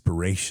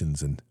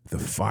inspirations and the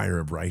fire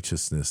of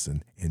righteousness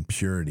and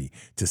purity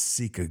to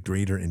seek a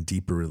greater and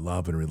deeper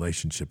love and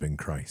relationship in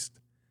Christ.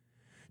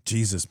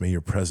 Jesus, may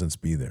your presence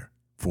be there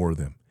for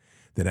them,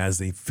 that as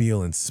they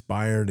feel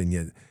inspired and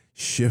yet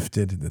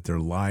shifted, that their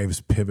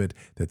lives pivot,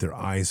 that their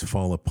eyes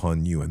fall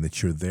upon you, and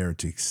that you're there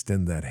to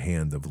extend that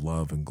hand of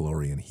love and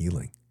glory and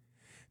healing,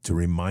 to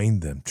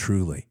remind them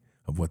truly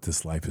of what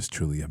this life is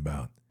truly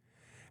about.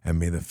 And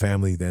may the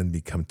family then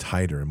become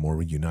tighter and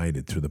more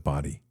united through the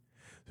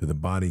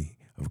body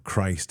of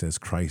Christ as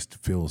Christ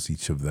fills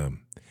each of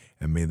them.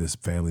 And may this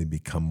family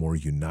become more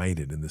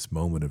united in this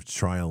moment of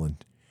trial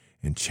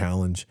and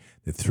challenge,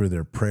 that through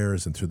their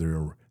prayers and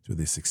through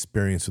this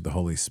experience with the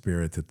Holy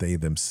Spirit, that they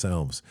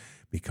themselves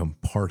become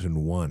part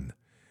and one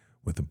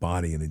with the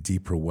body in a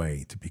deeper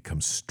way, to become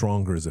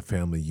stronger as a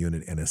family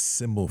unit and a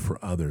symbol for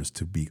others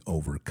to be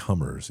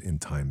overcomers in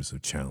times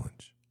of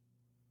challenge.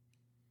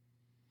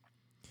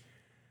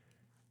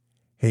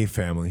 Hey,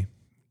 family,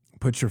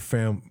 put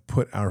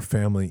our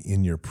family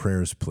in your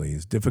prayers,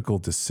 please.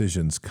 Difficult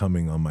decisions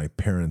coming on my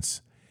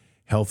parents'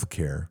 health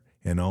care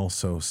and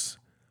also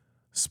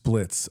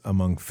splits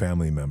among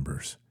family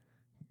members.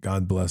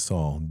 God bless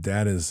all.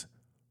 Dad is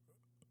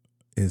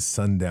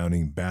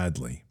sundowning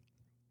badly.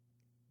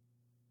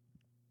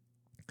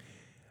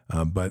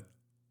 But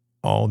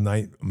all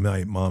night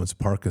mom's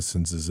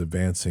Parkinson's is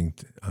advancing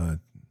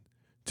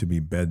to be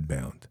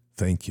bedbound.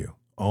 Thank you.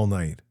 All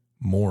night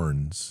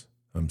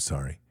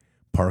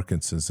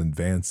Parkinson's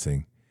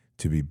advancing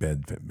to be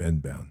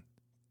bedbound.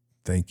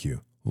 Thank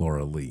you,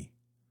 Laura Lee.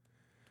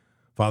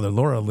 Father,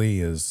 Laura Lee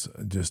is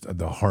just at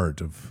the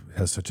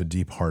has such a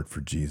deep heart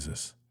for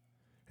Jesus.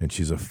 And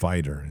she's a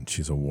fighter and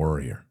she's a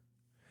warrior.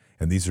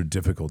 And these are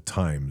difficult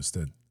times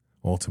that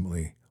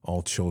ultimately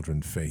all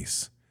children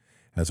face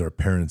as our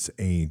parents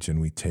age and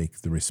we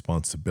take the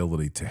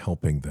responsibility to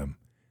helping them,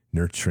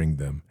 nurturing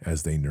them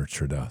as they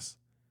nurtured us.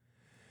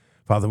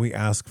 Father, we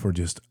ask for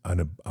just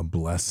a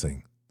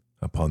blessing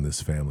upon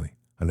this family,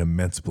 an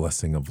immense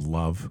blessing of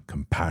love,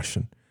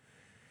 compassion,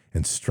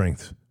 and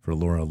strength for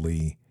Laura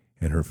Lee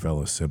and her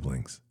fellow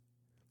siblings.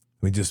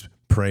 We just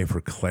pray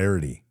for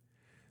clarity,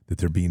 that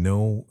there be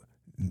no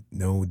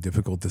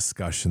difficult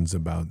discussions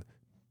about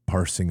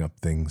parsing up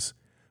things,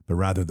 but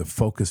rather the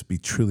focus be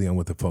truly on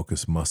what the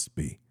focus must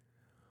be,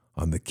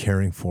 on the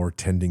caring for,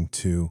 tending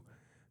to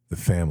the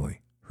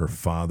family, her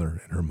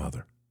father and her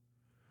mother.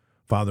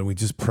 Father, we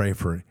just pray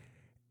for,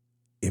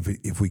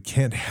 if we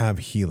can't have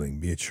healing,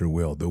 be it your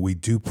will, though we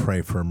do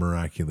pray for a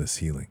miraculous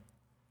healing,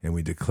 and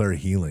we declare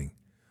healing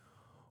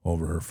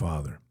over her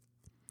father.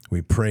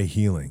 We pray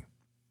healing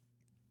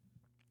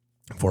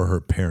for her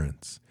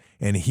parents,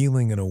 and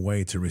healing in a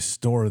way to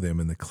restore them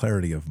in the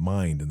clarity of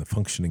mind and the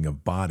functioning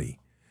of body,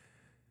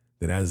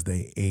 that as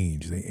they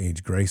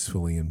age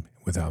gracefully and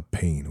without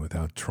pain,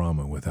 without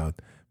trauma,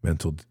 without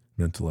mental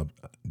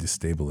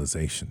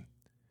destabilization.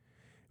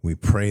 We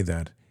pray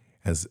that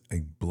as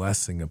a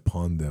blessing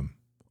upon them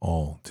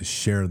all to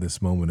share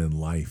this moment in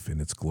life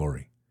in its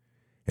glory.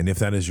 And if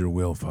that is your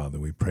will, Father,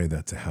 we pray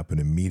that to happen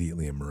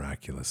immediately and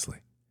miraculously.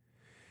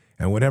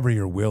 And whatever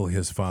your will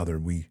is,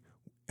 Father,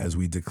 as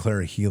we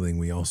declare healing,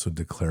 we also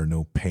declare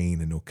no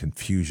pain and no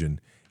confusion,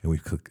 and we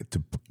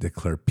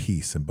declare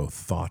peace in both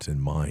thought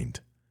and mind.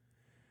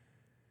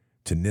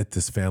 To knit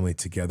this family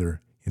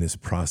together in this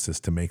process,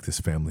 to make this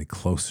family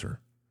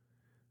closer,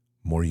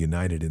 more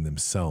united in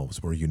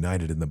themselves, more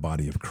united in the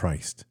body of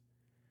Christ.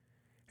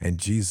 And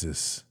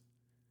Jesus,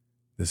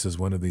 this is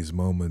one of these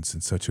moments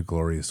in such a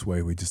glorious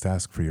way. We just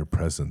ask for your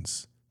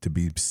presence to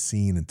be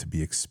seen and to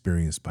be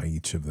experienced by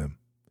each of them,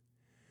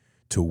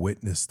 to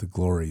witness the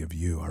glory of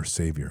you, our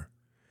Savior,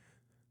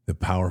 the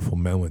powerful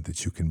moment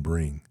that you can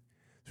bring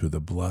through the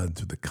blood,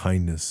 through the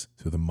kindness,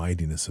 through the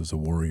mightiness as a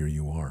warrior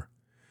you are,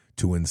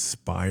 to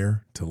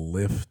inspire, to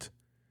lift,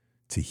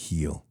 to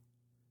heal,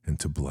 and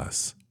to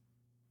bless.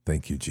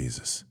 Thank you,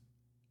 Jesus.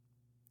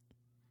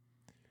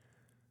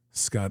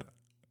 Scott,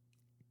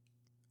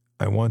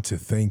 I want to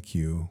thank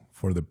you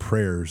for the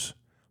prayers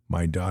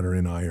my daughter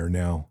and I are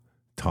now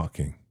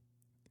talking.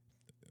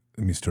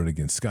 Let me start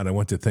again. Scott, I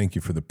want to thank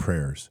you for the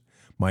prayers.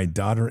 My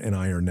daughter and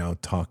I are now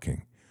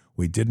talking.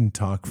 We didn't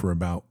talk for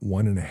about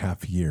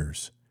 1.5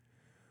 years.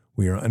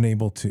 We are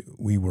unable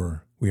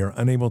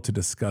to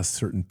discuss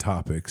certain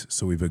topics,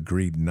 so we've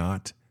agreed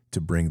not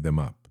to bring them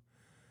up.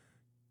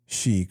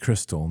 She,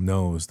 Crystal,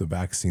 knows the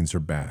vaccines are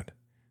bad.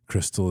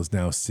 Crystal is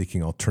now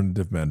seeking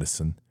alternative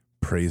medicine.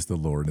 Praise the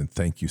Lord, and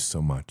thank you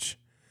so much.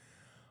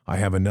 I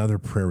have another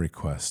prayer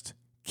request.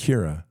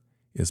 Kira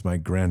is my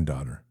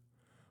granddaughter.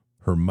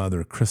 Her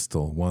mother,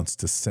 Crystal, wants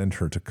to send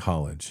her to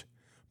college,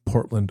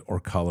 Portland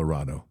or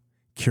Colorado.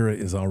 Kira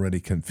is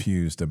already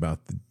confused about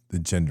the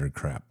gender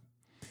crap.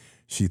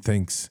 She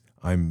thinks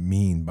I'm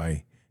mean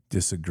by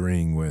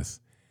disagreeing with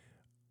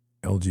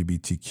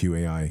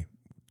LGBTQAI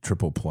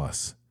triple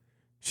plus.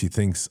 She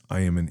thinks I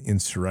am an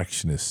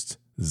insurrectionist,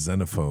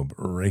 xenophobe,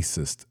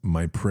 racist.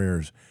 My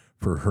prayers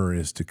for her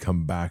is to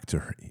come back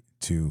to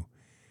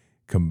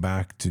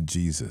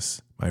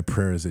Jesus. My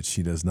prayer is that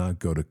she does not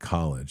go to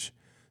college.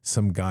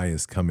 Some guy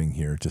is coming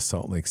here to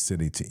Salt Lake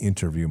City to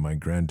interview my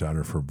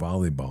granddaughter for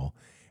volleyball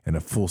and a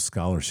full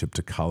scholarship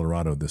to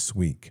Colorado this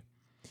week.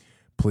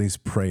 Please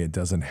pray it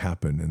doesn't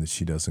happen and that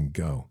she doesn't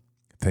go.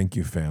 Thank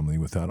you, family.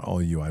 Without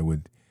all you, I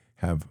would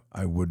have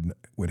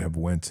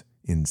went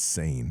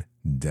insane.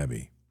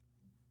 Debbie.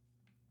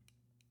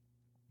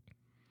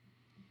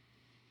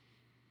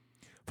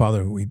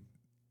 Father, we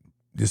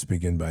just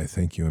begin by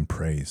thank you and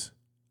praise.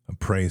 A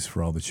praise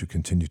for all that you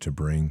continue to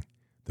bring,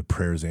 the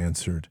prayers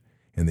answered,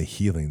 and the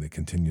healing that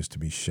continues to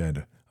be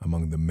shed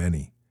among the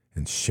many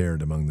and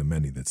shared among the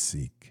many that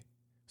seek.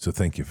 So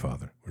thank you,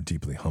 Father. We're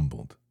deeply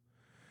humbled.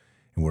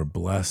 And we're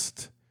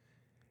blessed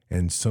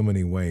in so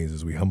many ways.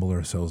 As we humble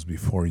ourselves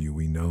before you,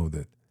 we know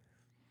that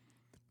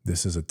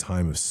this is a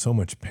time of so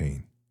much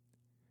pain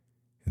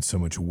and so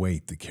much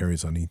weight that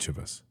carries on each of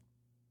us.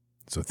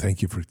 So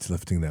thank you for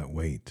lifting that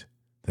weight.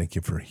 Thank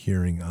you for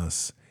hearing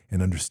us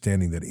and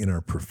understanding that in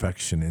our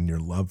perfection and your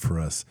love for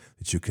us,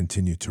 that you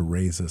continue to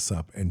raise us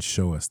up and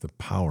show us the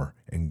power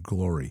and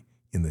glory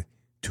in the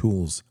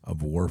tools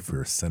of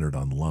warfare centered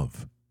on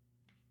love.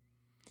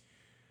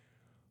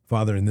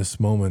 Father, in this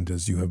moment,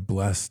 as you have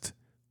blessed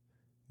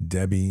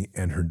Debbie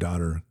and her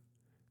daughter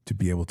to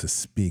be able to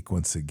speak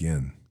once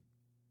again,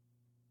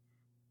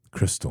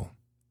 Crystal,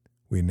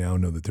 we now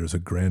know that there's a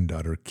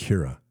granddaughter,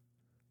 Kira,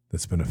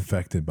 that's been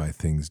affected by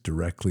things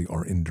directly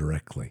or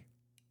indirectly.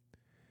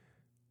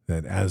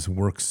 That as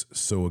works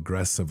so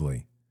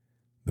aggressively,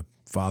 the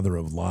father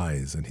of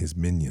lies and his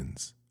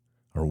minions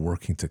are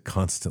working to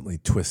constantly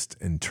twist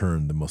and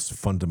turn the most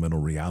fundamental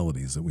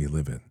realities that we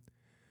live in.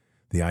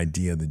 The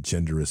idea that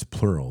gender is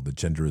plural, that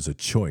gender is a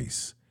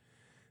choice,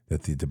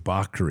 that the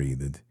debauchery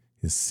that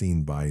is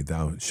seen by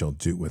thou shalt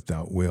do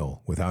without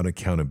will, without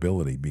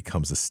accountability,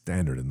 becomes a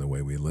standard in the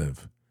way we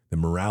live. The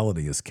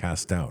morality is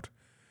cast out.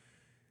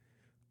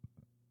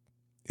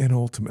 And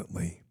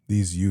ultimately,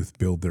 these youth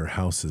build their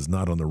houses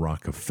not on the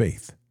rock of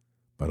faith,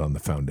 but on the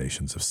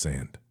foundations of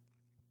sand.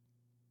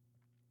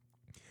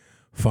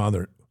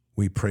 Father,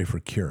 we pray for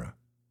Kira.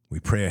 We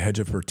pray a hedge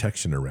of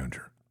protection around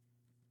her.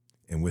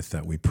 And with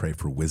that, we pray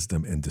for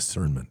wisdom and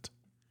discernment.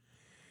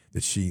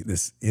 That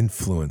this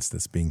influence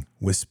that's being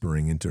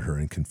whispering into her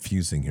and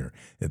confusing her,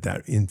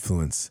 that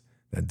influence,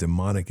 that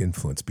demonic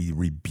influence be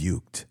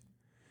rebuked.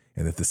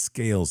 And that the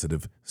scales that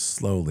have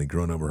slowly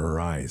grown over her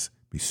eyes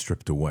be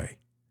stripped away.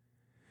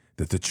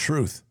 That the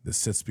truth that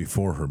sits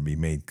before her be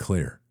made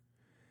clear.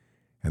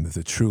 And that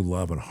the true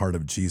love and heart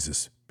of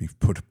Jesus be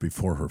put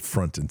before her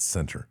front and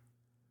center.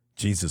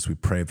 Jesus, we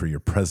pray for your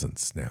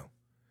presence now,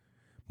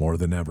 more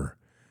than ever,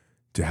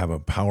 to have a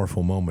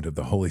powerful moment of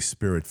the Holy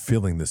Spirit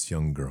filling this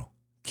young girl,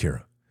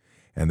 Kira,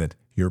 and that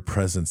your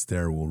presence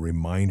there will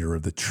remind her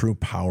of the true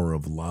power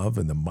of love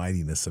and the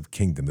mightiness of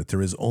kingdom, that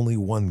there is only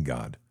one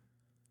God,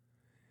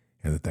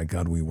 and that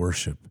God we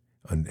worship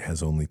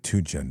has only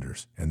two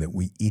genders, and that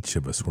we, each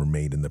of us, were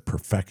made in the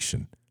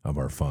perfection of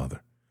our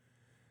Father.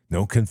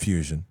 No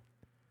confusion,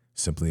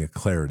 simply a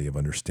clarity of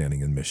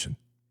understanding and mission.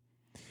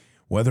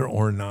 Whether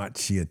or not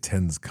she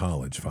attends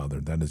college, Father,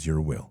 that is your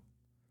will.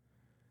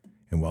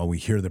 And while we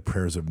hear the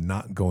prayers of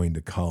not going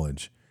to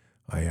college,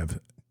 I have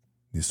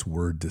this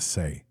word to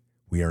say.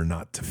 We are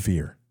not to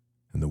fear.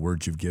 And the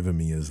word you've given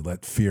me is,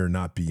 let fear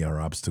not be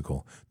our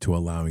obstacle to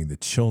allowing the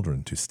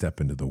children to step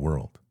into the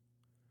world.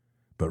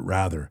 But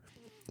rather,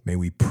 may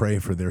we pray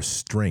for their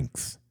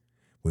strength.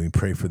 May we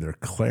pray for their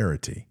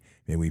clarity.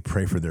 May we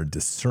pray for their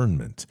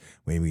discernment.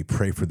 May we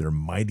pray for their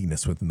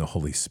mightiness within the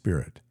Holy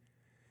Spirit.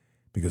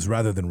 Because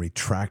rather than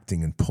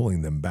retracting and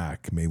pulling them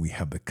back, may we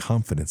have the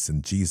confidence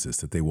in Jesus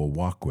that they will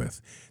walk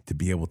with to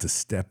be able to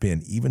step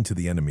in even to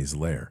the enemy's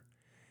lair.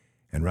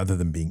 And rather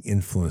than being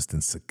influenced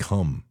and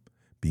succumb,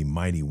 be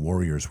mighty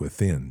warriors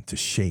within to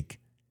shake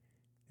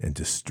and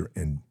to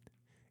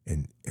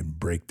and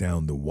break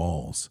down the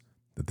walls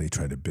that they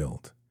try to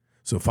build.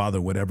 So,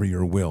 Father, whatever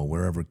your will,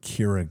 wherever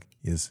Kira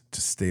is to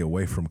stay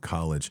away from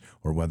college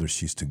or whether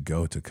she's to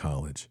go to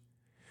college,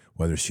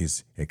 whether she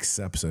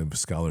accepts a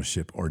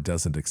scholarship or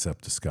doesn't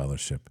accept a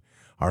scholarship,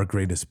 our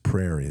greatest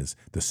prayer is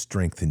the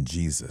strength in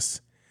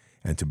Jesus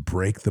and to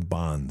break the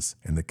bonds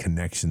and the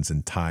connections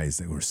and ties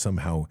that were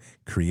somehow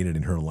created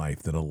in her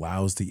life that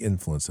allows the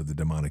influence of the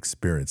demonic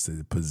spirits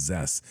that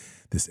possess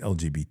this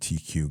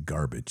LGBTQ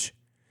garbage.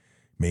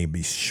 may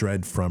be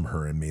shred from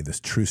her, and may the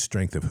true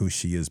strength of who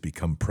she is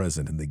become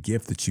present, and the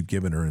gift that you've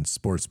given her in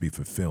sports be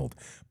fulfilled,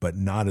 but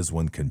not as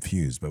one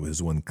confused, but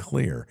as one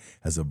clear,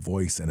 as a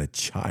voice and a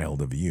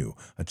child of you,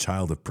 a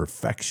child of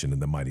perfection in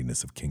the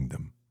mightiness of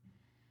kingdom.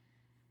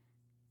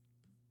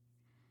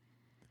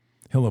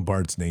 Hello,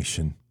 Bards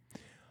Nation.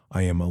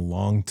 I am a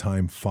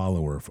longtime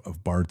follower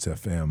of Bards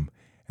FM,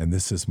 and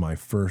this is my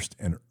first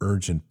and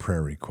urgent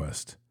prayer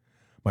request.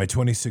 My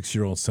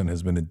 26-year-old son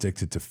has been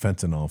addicted to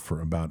fentanyl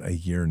for about a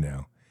year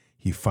now.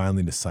 He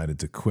finally decided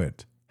to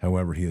quit.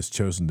 However, he has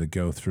chosen to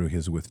go through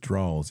his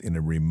withdrawals in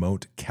a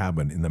remote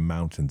cabin in the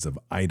mountains of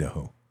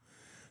Idaho.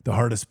 The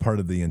hardest part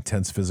of the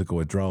intense physical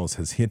withdrawals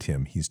has hit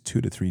him. He's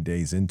 2 to 3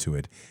 days into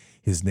it.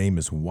 His name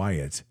is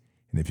Wyatt,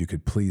 and if you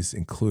could please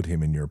include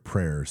him in your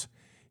prayers,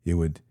 it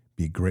would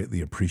be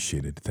greatly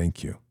appreciated.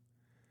 Thank you.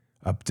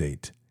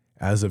 Update.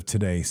 As of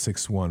today,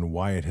 6/1,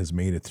 Wyatt has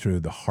made it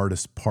through the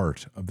hardest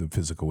part of the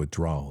physical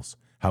withdrawals.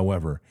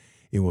 However,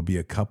 it will be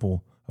a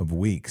couple of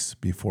weeks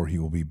before he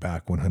will be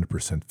back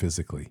 100%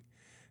 physically.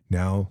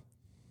 Now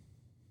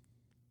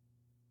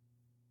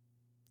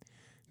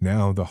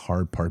the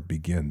hard part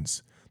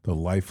begins, the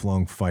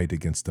lifelong fight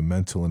against the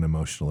mental and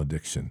emotional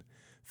addiction.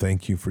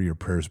 Thank you for your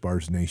prayers,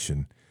 Bards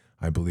Nation.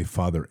 I believe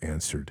Father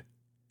answered.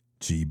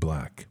 G.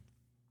 Black.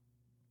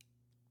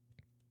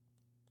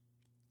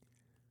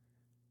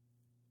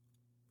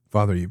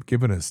 Father, you've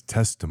given us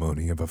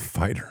testimony of a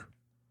fighter,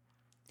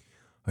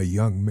 a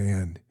young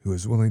man who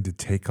is willing to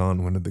take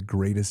on one of the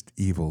greatest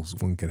evils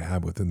one could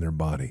have within their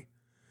body,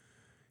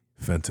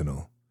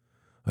 fentanyl,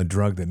 a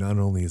drug that not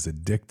only is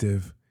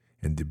addictive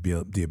and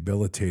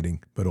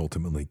debilitating, but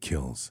ultimately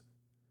kills.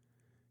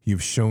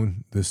 You've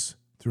shown this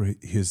through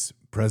his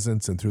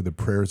presence and through the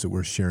prayers that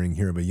we're sharing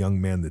here of a young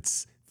man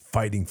that's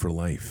fighting for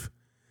life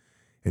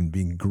and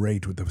being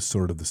great with the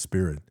sword of the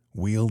Spirit,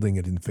 wielding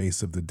it in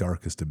face of the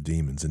darkest of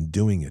demons and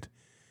doing it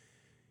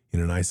in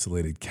an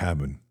isolated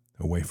cabin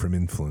away from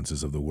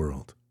influences of the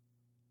world.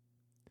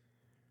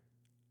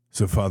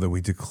 So, Father, we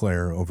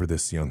declare over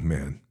this young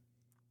man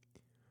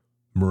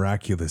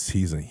miraculous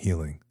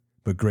healing,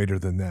 but greater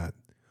than that,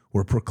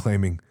 we're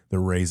proclaiming the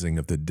raising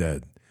of the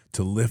dead,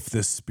 to lift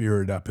this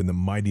spirit up in the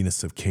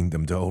mightiness of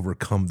kingdom, to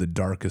overcome the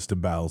darkest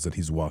of battles that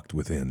he's walked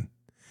within.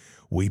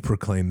 We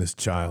proclaim this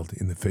child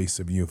in the face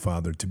of you,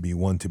 Father, to be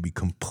one to be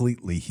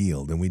completely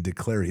healed, and we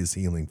declare his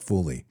healing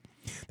fully,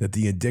 that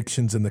the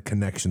addictions and the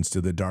connections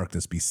to the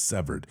darkness be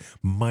severed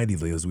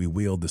mightily as we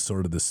wield the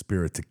sword of the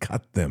Spirit to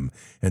cut them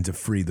and to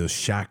free those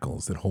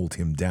shackles that hold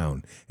him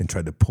down and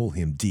try to pull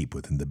him deep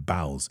within the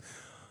bowels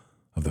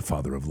of the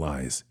father of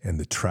lies and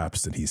the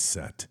traps that he's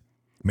set.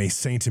 May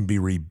Satan be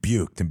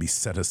rebuked and be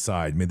set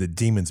aside. May the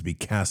demons be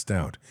cast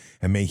out,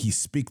 and may he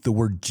speak the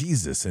word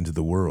Jesus into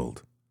the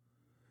world.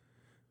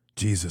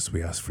 Jesus,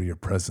 we ask for your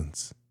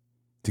presence,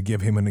 to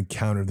give him an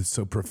encounter that's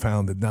so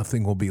profound that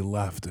nothing will be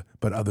left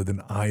but other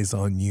than eyes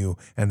on you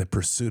and the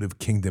pursuit of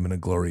kingdom in a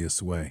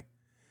glorious way.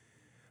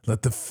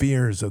 Let the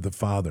fears of the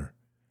father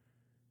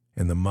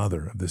and the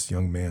mother of this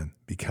young man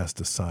be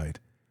cast aside.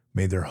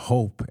 May their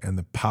hope and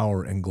the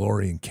power and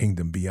glory and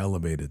kingdom be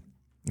elevated,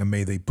 and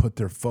may they put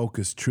their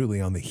focus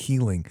truly on the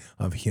healing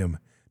of him,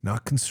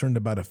 not concerned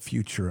about a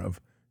future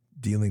of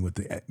dealing with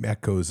the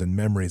echoes and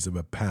memories of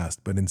a past,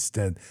 but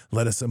instead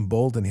let us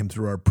embolden him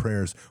through our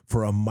prayers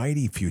for a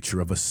mighty future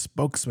of a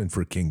spokesman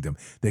for kingdom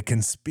that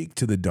can speak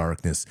to the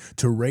darkness,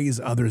 to raise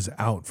others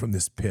out from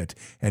this pit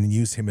and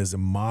use him as a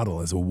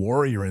model, as a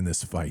warrior in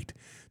this fight,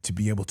 to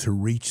be able to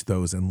reach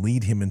those and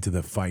lead him into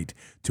the fight,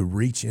 to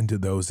reach into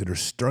those that are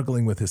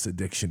struggling with this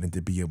addiction and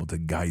to be able to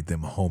guide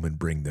them home and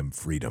bring them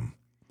freedom.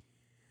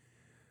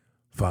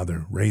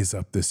 Father, raise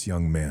up this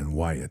young man,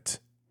 Wyatt.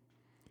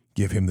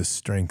 Give him the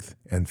strength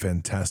and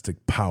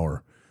fantastic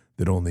power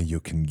that only you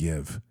can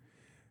give.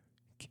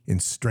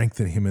 And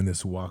strengthen him in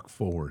this walk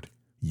forward.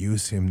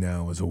 Use him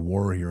now as a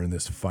warrior in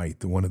this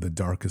fight, one of the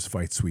darkest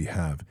fights we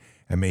have.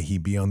 And may he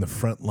be on the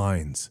front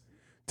lines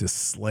to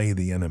slay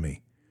the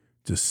enemy,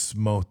 to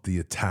smote the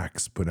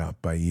attacks put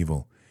out by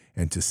evil,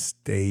 and to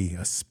stay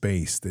a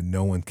space that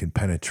no one can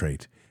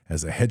penetrate.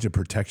 As a hedge of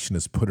protection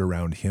is put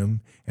around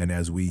him, and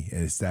as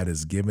that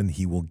is given,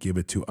 he will give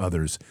it to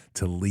others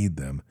to lead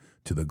them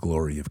to the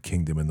glory of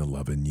kingdom and the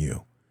love in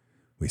you.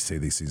 We say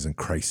these things in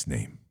Christ's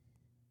name.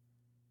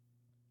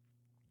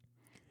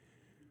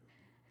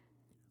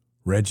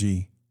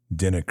 Reggie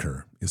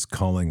Dineker is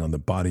calling on the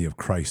body of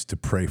Christ to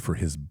pray for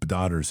his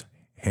daughters,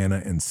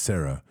 Hannah and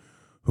Sarah,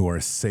 who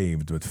are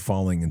saved but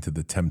falling into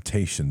the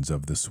temptations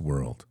of this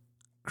world.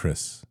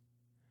 Chris.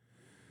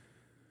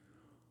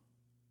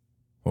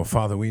 Well,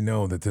 Father, we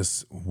know that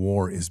this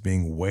war is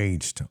being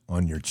waged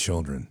on your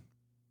children.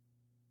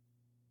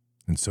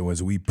 And so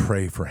as we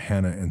pray for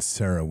Hannah and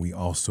Sarah, we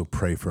also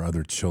pray for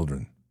other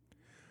children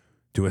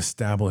to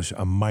establish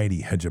a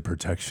mighty hedge of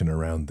protection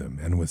around them.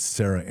 And with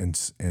Sarah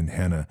and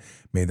Hannah,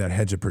 may that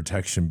hedge of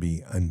protection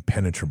be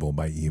impenetrable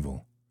by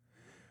evil.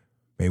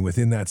 May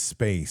within that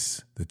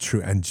space, the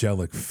true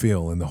angelic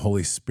fill and the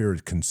Holy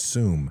Spirit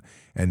consume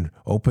and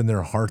open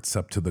their hearts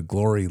up to the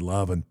glory,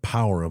 love, and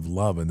power of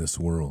love in this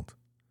world.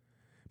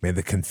 May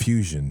the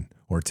confusion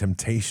or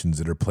temptations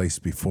that are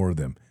placed before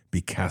them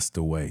be cast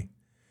away.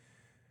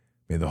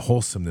 May the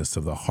wholesomeness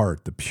of the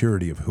heart, the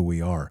purity of who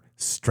we are,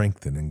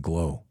 strengthen and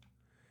glow.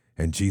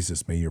 And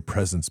Jesus, may your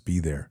presence be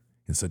there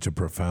in such a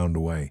profound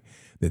way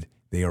that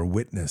they are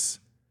witness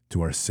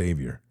to our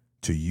Savior,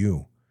 to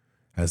you,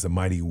 as the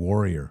mighty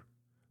warrior,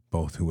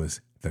 both who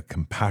has the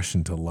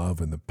compassion to love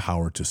and the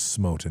power to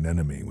smote an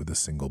enemy with a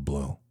single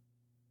blow.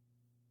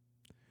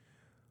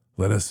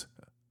 Let us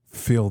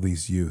fill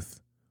these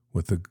youth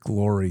with the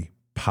glory,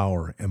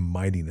 power, and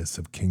mightiness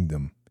of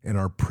kingdom. And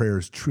our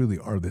prayers truly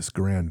are this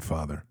grand,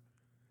 Father,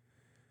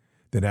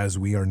 that as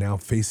we are now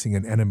facing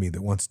an enemy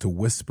that wants to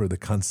whisper the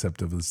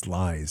concept of his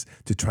lies,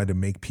 to try to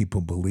make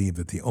people believe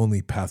that the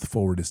only path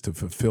forward is to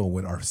fulfill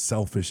what our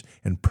selfish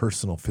and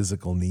personal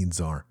physical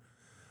needs are,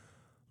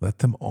 let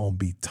them all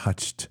be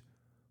touched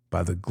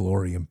by the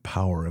glory and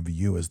power of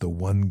you as the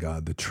one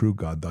God, the true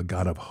God, the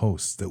God of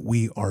hosts, that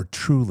we are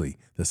truly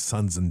the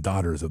sons and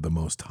daughters of the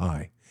Most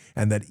High,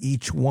 and that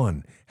each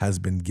one has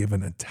been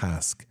given a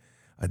task,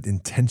 an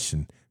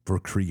intention for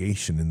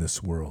creation in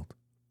this world.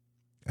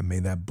 And may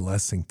that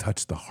blessing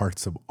touch the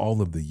hearts of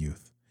all of the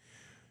youth,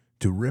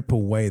 to rip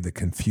away the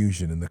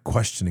confusion and the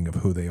questioning of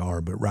who they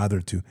are, but rather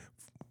to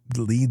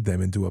lead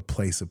them into a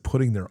place of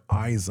putting their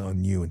eyes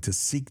on you and to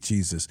seek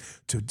Jesus,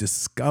 to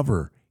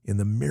discover in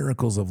the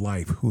miracles of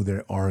life who they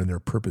are and their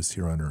purpose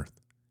here on earth.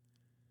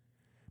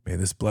 May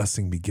this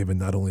blessing be given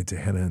not only to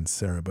Hannah and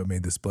Sarah, but may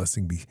this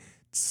blessing be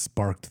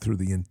sparked through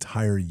the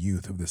entire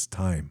youth of this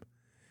time,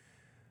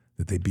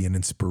 that they be an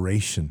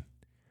inspiration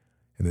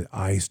and that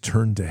eyes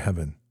turn to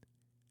heaven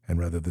and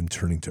rather than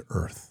turning to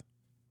earth.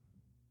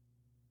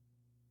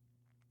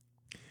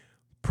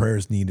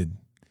 Prayers needed.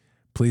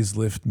 Please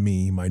lift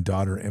me, my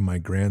daughter, and my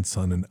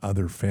grandson and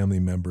other family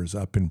members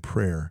up in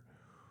prayer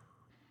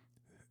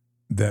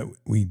that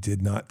we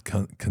did not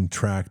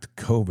contract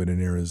COVID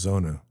in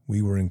Arizona.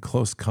 We were in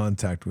close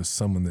contact with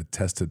someone that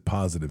tested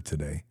positive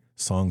today.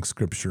 Song,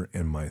 scripture,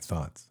 and my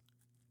thoughts.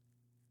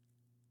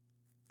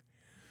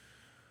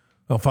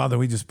 Well, Father,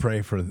 we just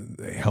pray for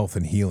health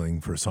and healing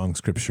for Song,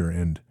 scripture,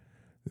 and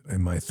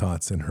my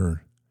thoughts and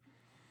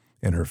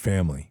her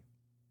family.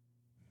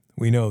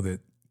 We know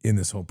that in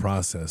this whole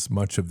process,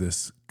 much of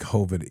this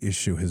COVID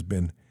issue has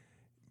been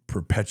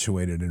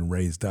perpetuated and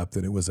raised up,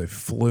 that it was a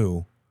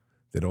flu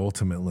that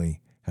ultimately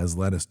has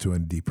led us to a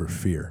deeper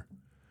fear.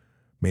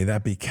 May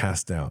that be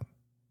cast out.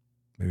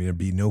 May there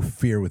be no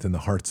fear within the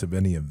hearts of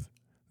any of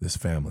this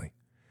family.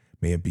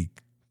 May it be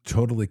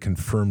totally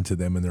confirmed to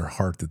them in their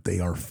heart that they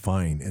are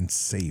fine and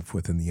safe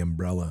within the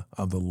umbrella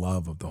of the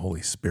love of the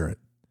Holy Spirit.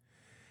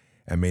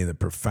 And may the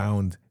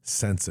profound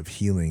sense of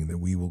healing that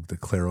we will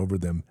declare over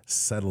them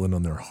settle in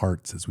on their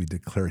hearts as we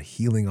declare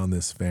healing on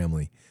this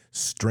family,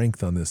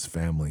 strength on this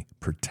family,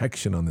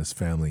 protection on this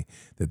family,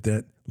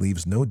 that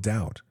leaves no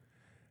doubt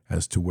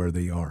as to where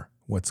they are,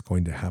 what's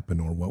going to happen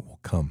or what will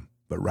come,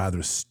 but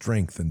rather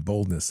strength and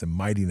boldness and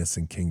mightiness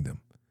and kingdom.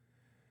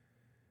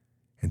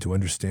 And to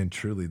understand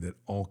truly that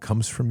all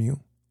comes from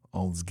you,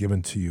 all is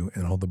given to you,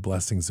 and all the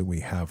blessings that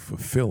we have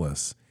fulfill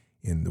us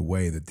in the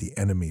way that the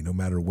enemy, no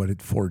matter what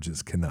it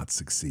forges, cannot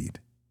succeed.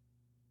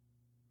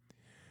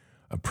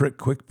 A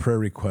quick prayer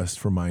request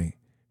for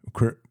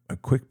a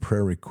quick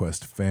prayer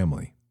request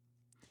family.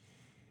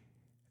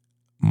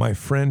 My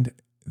friend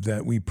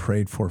that we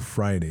prayed for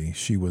Friday,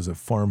 she was a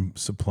farm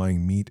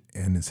supplying meat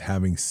and is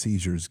having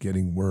seizures,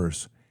 getting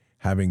worse,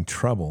 having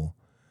trouble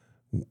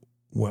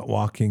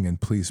walking, and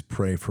please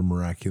pray for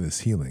miraculous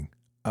healing.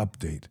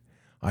 Update.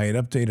 I had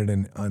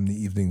updated on the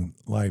evening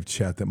live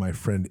chat that my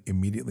friend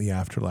immediately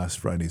after last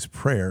Friday's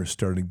prayer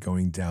started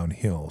going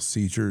downhill.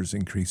 Seizures,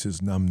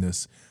 increases,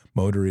 numbness,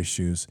 motor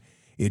issues.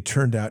 It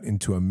turned out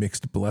into a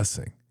mixed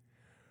blessing.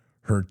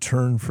 Her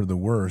turn for the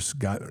worse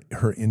got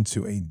her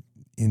into a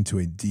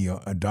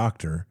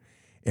doctor,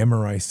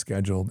 MRI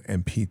scheduled,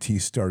 and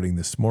PT starting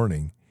this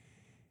morning,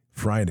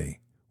 Friday.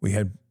 We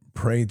had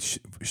prayed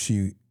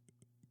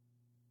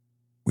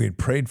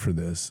for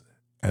this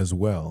as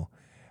well.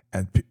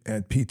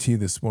 At PT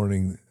this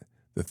morning,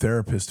 the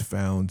therapist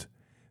found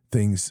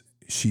things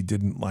she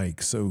didn't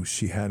like, so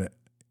she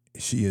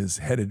is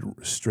headed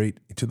straight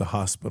to the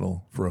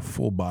hospital for a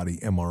full body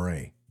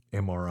MRI.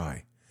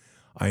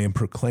 I am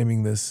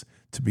proclaiming this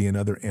to be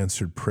another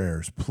answered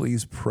prayers.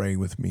 Please pray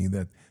with me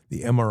that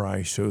the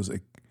MRI shows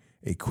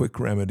a quick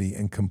remedy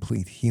and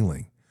complete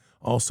healing.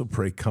 Also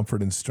pray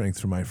comfort and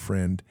strength for my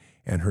friend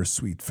and her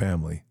sweet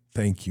family.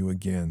 Thank you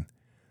again.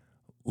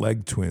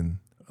 Leg Twin,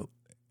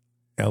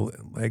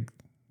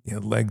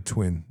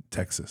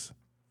 Texas.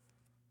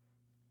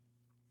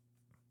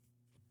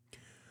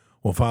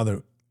 Well,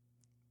 Father,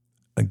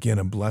 again,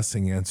 a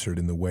blessing answered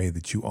in the way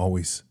that you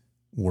always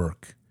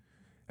work.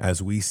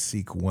 As we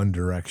seek one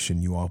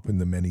direction, you open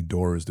the many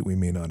doors that we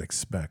may not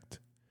expect.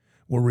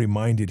 We're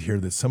reminded here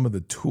that some of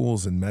the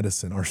tools in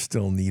medicine are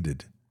still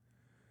needed,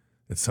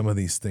 that some of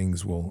these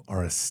things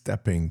are a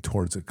stepping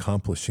towards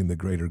accomplishing the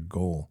greater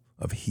goal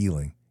of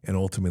healing and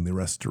ultimately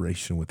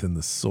restoration within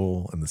the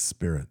soul and the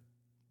spirit.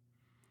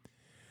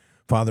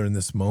 Father, in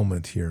this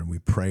moment here, we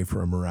pray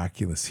for a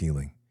miraculous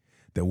healing.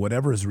 that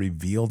whatever is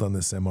revealed on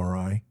this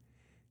MRI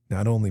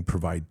not only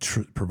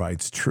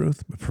provides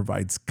truth, but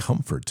provides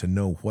comfort to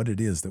know what it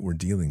is that we're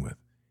dealing with.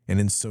 And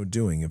in so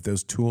doing, if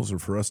those tools are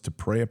for us to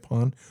pray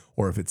upon,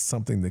 or if it's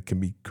something that can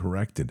be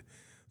corrected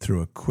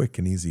through a quick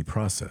and easy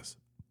process,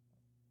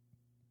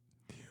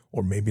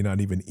 or maybe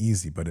not even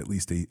easy, but at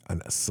least a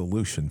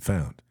solution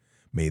found,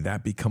 may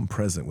that become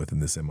present within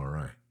this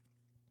MRI.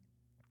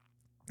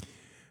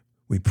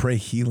 We pray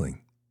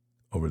healing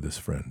over this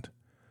friend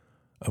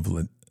of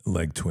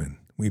leg twin.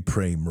 We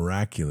pray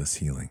miraculous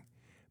healing,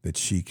 that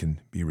she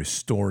can be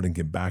restored and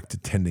get back to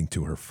tending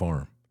to her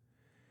farm.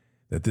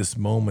 That this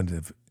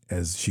moment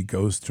as she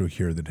goes through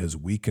here that has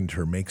weakened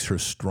her makes her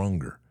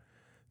stronger.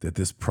 That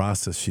this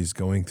process she's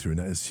going through, and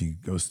as she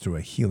goes through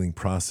a healing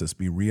process,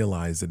 be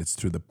realized that it's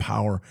through the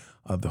power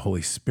of the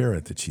Holy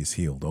Spirit that she's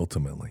healed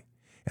ultimately.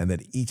 And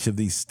that each of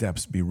these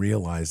steps be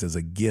realized as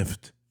a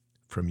gift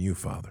from you,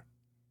 Father.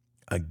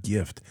 A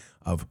gift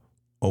of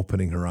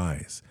opening her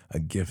eyes, a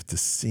gift to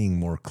seeing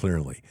more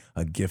clearly,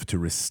 a gift to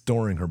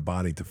restoring her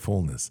body to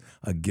fullness,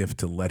 a gift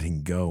to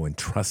letting go and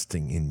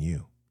trusting in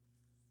you.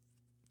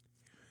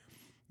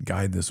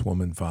 Guide this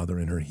woman, Father,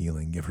 in her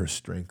healing. Give her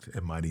strength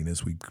and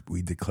mightiness.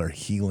 We declare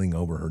healing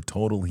over her,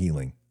 total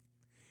healing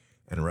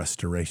and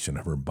restoration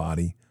of her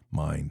body,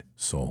 mind,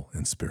 soul,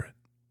 and spirit.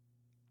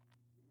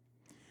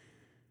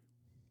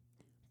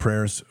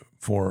 Prayers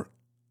for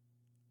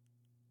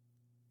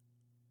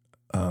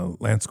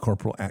Lance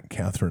Corporal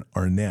Catherine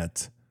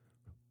Arnett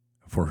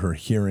for her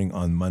hearing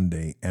on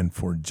Monday and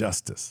for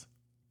justice.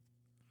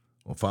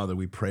 Well, Father,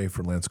 we pray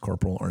for Lance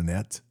Corporal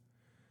Arnett.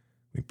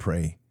 We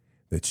pray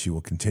that she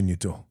will continue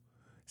to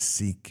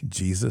seek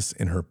Jesus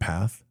in her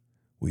path.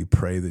 We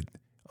pray that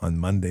on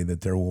Monday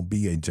that there will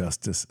be a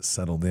justice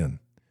settled in,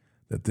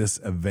 that this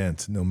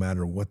event, no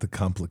matter what the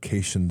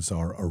complications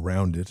are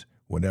around it,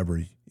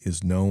 whatever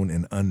is known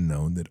and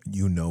unknown, that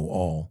you know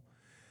all,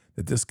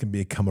 that this can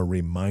become a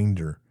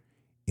reminder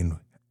in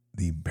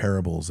the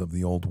parables of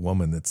the old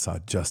woman that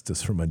sought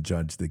justice from a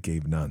judge that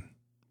gave none.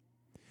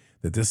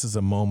 That this is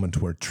a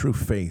moment where true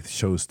faith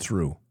shows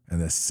through and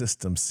the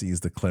system sees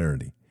the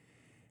clarity.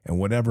 And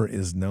whatever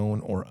is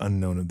known or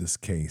unknown of this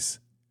case,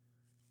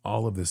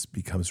 all of this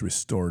becomes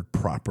restored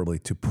properly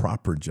to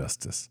proper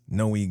justice.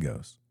 No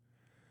egos,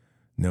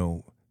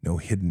 no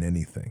hidden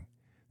anything.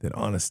 That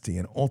honesty,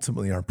 and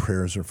ultimately our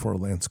prayers are for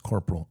Lance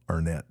Corporal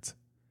Arnett,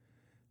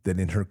 that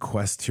in her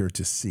quest here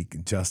to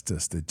seek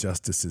justice, that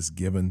justice is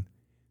given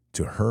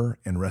to her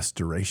and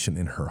restoration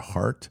in her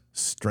heart.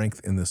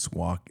 Strength in this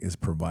walk is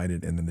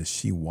provided, and then as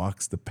she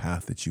walks the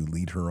path that you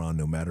lead her on,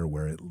 no matter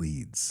where it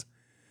leads.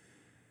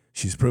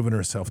 She's proven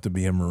herself to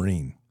be a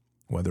Marine,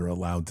 whether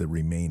allowed to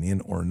remain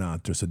in or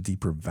not. There's a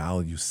deeper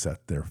value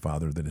set there,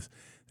 Father, that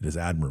is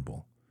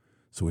admirable.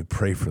 So we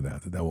pray for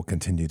that will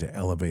continue to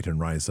elevate and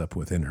rise up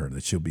within her,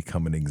 that she'll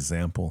become an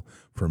example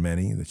for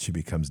many, that she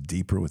becomes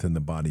deeper within the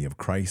body of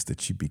Christ,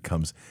 that she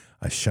becomes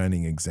a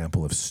shining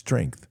example of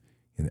strength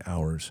in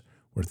hours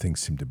where things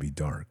seem to be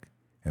dark.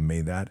 And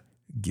may that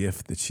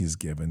gift that she's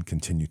given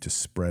continue to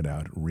spread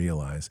out,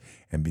 realize,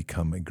 and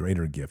become a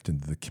greater gift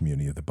into the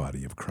community of the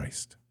body of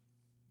Christ.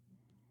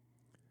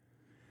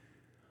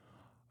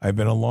 I've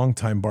been a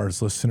long-time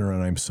Bars listener,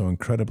 and I'm so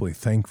incredibly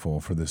thankful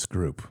for this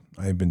group.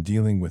 I've been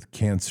dealing with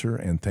cancer,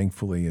 and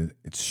thankfully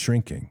it's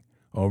shrinking.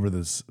 Over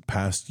this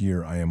past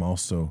year, I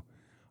also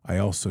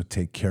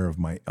take care of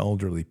my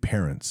elderly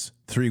parents.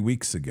 3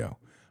 weeks ago,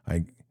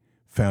 I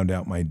found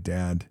my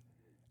dad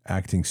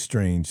acting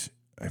strange,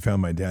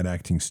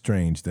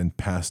 then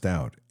passed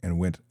out and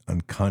went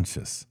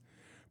unconscious.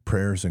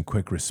 Prayers and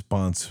quick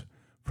response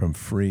from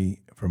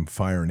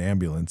fire and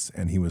ambulance,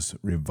 and he was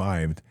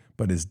revived,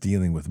 but is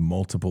dealing with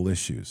multiple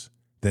issues.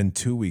 Then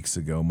 2 weeks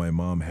ago, my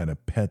mom had a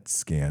PET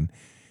scan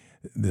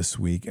this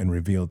week and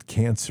revealed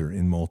cancer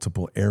in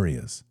multiple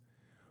areas.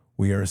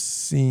 We are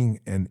seeing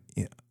an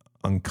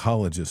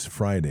oncologist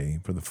Friday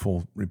for the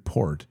full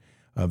report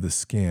of the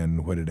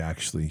scan, what it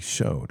actually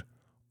showed.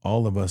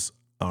 All of us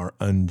are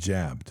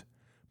unjabbed.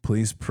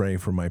 Please pray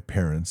for my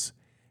parents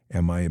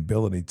and my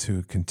ability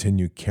to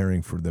continue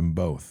caring for them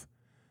both.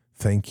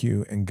 Thank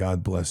you, and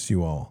God bless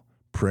you all.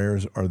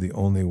 Prayers are the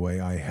only way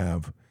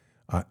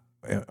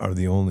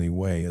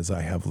as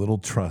I have little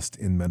trust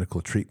in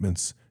medical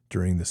treatments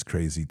during this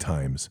crazy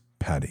times.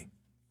 Patty.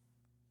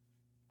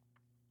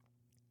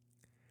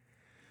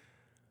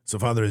 So,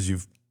 Father, as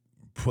you've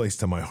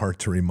placed on my heart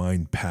to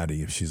remind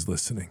Patty, if she's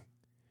listening,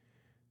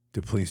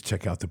 to please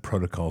check out the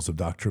protocols of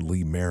Dr.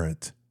 Lee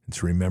Merritt, and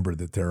to remember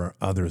that there are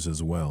others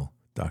as well,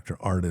 Dr.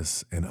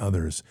 Artis and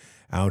others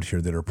out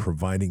here that are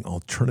providing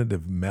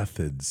alternative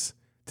methods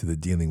to the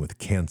dealing with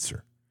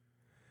cancer.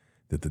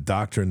 That the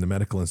doctor and the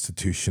medical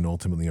institution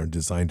ultimately are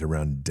designed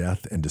around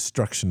death and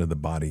destruction of the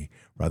body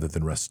rather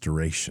than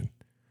restoration.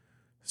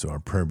 So our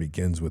prayer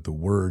begins with the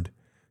word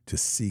to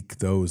seek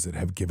those that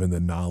have given the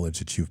knowledge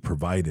that you've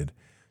provided,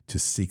 to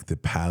seek the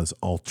paths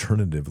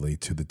alternatively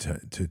to the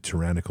to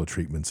tyrannical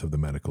treatments of the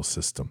medical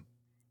system.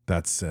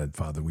 That said,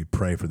 Father, we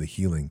pray for the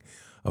healing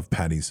of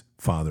Patty's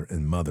father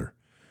and mother,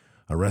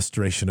 a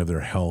restoration of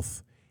their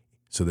health,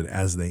 so that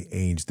as they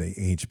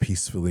age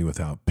peacefully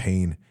without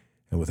pain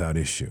and without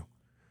issue.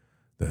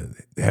 The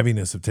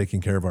heaviness of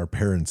taking care of our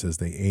parents as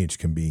they age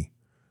can be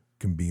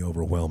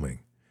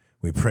overwhelming.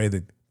 We pray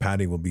that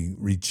Patty will be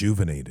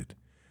rejuvenated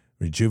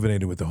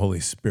with the Holy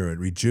Spirit,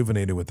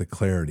 rejuvenated with the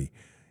clarity,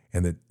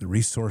 and that the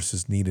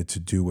resources needed to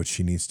do what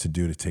she needs to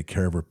do to take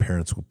care of her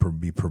parents will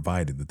be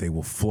provided, that they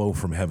will flow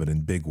from heaven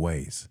in big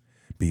ways,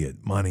 be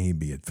it money,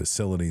 be it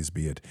facilities,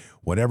 be it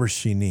whatever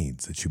she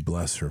needs, that you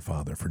bless her,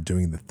 Father, for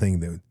doing the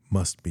thing that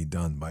must be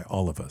done by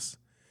all of us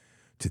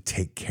to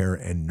take care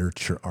and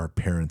nurture our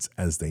parents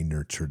as they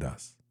nurtured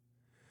us.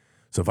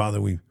 So, Father,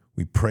 we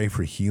pray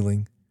for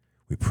healing.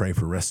 We pray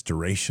for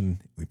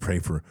restoration. We pray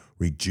for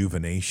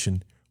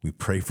rejuvenation. We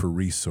pray for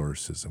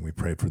resources, and we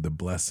pray for the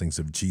blessings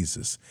of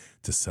Jesus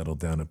to settle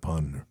down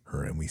upon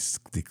her. And we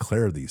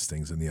declare these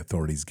things in the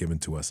authorities given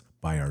to us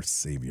by our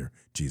Savior,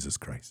 Jesus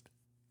Christ.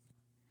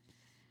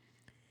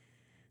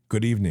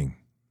 Good evening,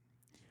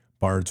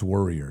 Bard's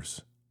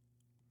Warriors.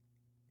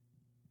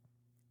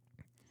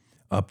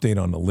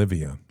 Update on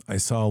Olivia. I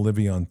saw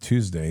Olivia on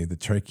Tuesday. The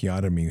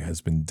tracheotomy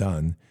has been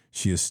done.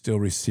 She is still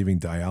receiving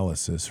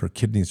dialysis. Her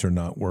kidneys are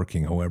not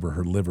working. However,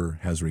 her liver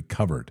has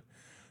recovered.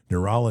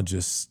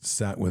 Neurologists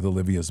sat with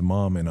Olivia's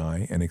mom and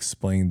I and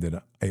explained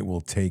that it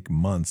will take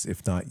months,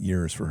 if not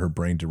years, for her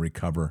brain to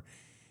recover,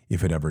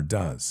 if it ever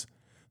does.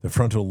 The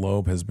frontal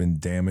lobe has been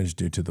damaged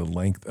due to the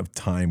length of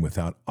time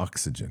without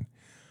oxygen.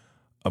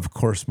 Of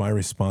course, my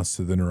response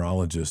to the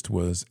neurologist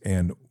was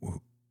and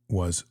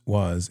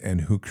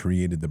who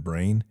created the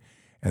brain,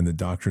 and the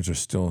doctors are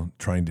still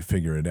trying to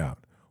figure it out.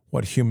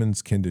 What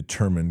humans can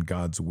determine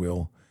God's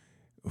will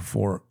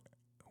for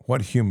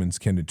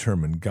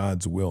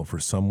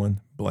someone?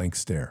 Blank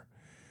stare.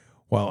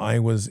 While I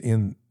was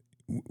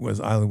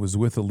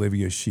with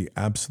Olivia, she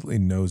absolutely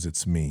knows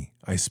it's me.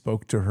 I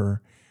spoke to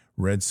her,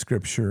 read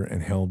scripture,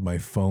 and held my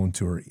phone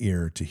to her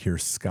ear to hear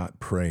Scott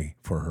pray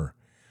for her.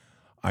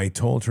 I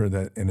told her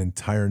that an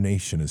entire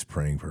nation is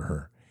praying for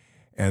her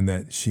and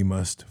that she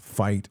must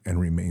fight and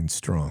remain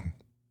strong.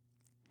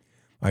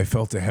 I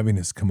felt a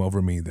heaviness come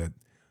over me that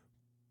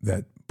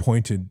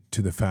pointed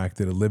to the fact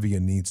that Olivia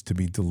needs to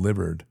be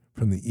delivered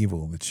from the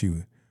evil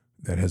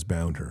that has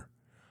bound her.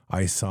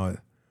 I saw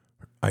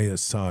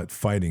it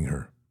fighting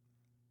her.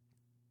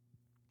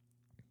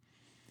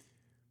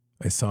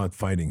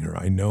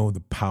 I know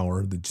the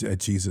power that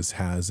Jesus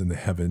has in the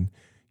heaven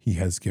he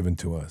has given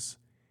to us.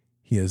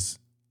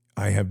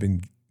 I have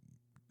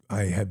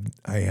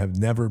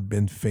never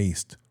been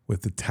faced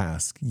with the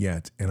task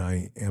yet, and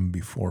I am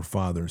before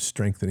Father,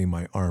 strengthening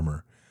my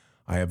armor.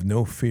 I have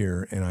no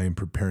fear, and I am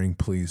preparing.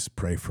 Please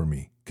pray for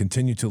me.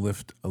 Continue to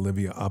lift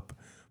Olivia up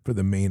for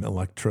the main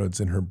electrodes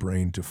in her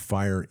brain to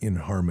fire in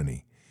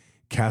harmony.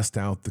 Cast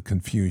out the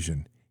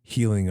confusion,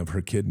 healing of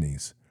her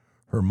kidneys.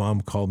 Her mom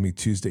called me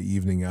Tuesday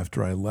evening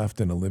after I left,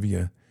 and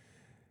Olivia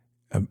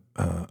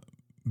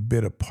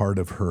bit a part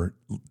of her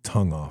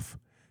tongue off.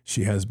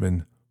 She has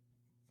been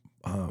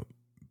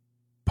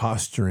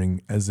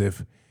posturing as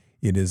if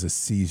it is a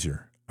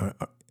seizure,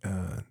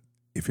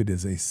 if it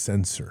is a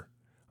sensor.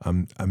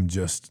 I'm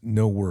just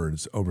no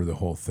words over the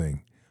whole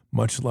thing.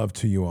 Much love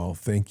to you all.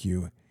 Thank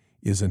you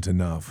isn't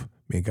enough.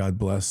 May God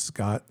bless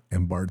Scott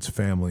and Bart's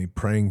family,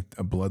 praying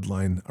a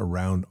bloodline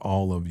around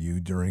all of you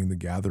during the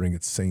gathering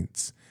at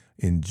Saints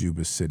in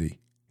Yuba City,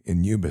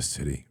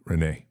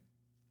 Renee.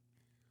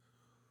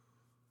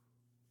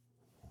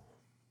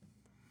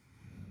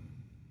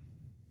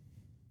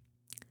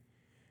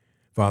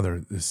 Father,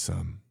 this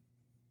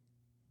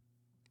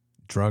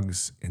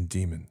drugs and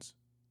demons,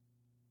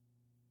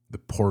 the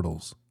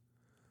portals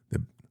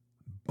that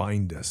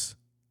bind us,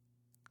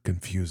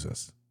 confuse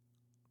us,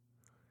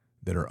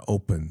 that are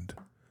opened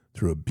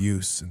through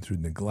abuse and through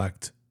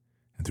neglect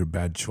and through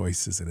bad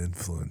choices and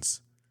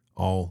influence,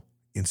 all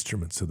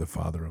instruments of the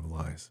father of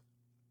lies.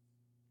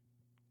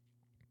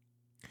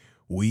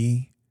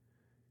 We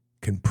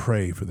can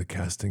pray for the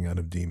casting out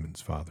of demons,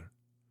 Father,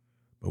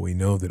 but we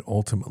know that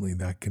ultimately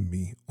that can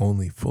be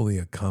only fully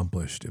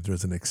accomplished if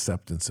there's an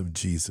acceptance of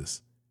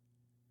Jesus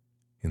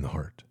in the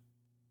heart.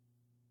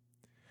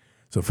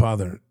 So,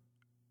 Father,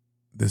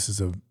 this is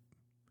a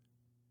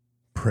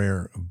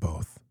prayer of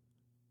both.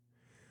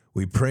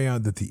 We pray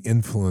out that the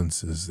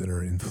influences that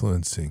are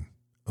influencing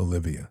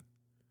Olivia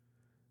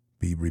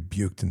be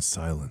rebuked and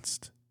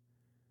silenced,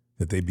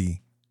 that they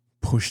be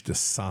pushed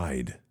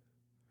aside,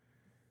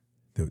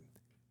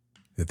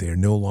 that they are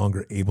no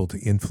longer able to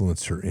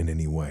influence her in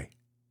any way.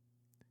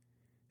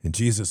 And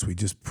Jesus, we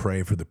just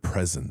pray for the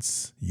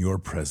presence, your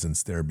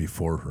presence there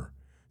before her,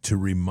 to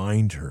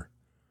remind her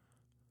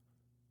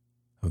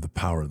of the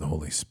power of the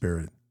Holy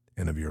Spirit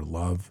and of your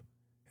love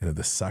and of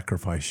the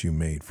sacrifice you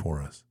made for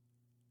us.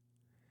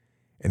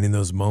 And in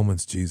those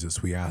moments,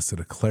 Jesus, we ask that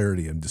a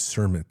clarity and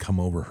discernment come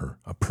over her,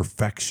 a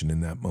perfection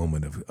in that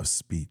moment of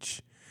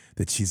speech,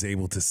 that she's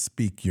able to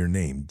speak your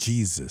name,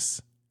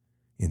 Jesus,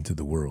 into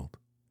the world.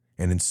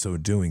 And in so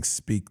doing,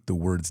 speak the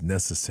words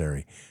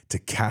necessary to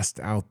cast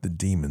out the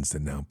demons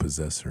that now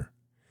possess her.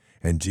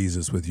 And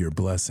Jesus, with your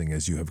blessing,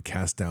 as you have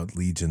cast out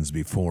legions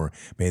before,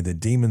 may the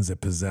demons that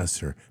possess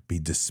her be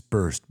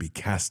dispersed, be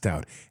cast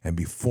out, and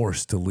be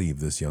forced to leave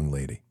this young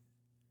lady.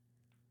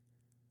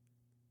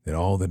 That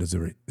all that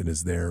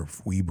is there,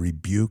 we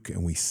rebuke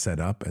and we set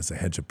up as a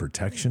hedge of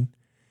protection.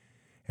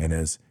 And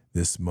as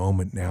this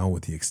moment now,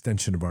 with the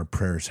extension of our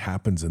prayers,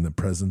 happens in the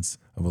presence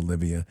of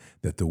Olivia,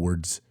 that the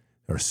words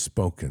are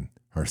spoken,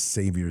 our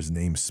Savior's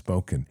name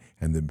spoken,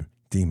 and the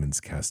demons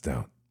cast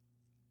out.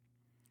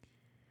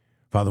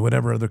 Father,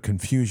 whatever other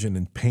confusion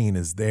and pain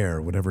is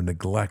there, whatever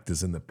neglect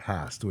is in the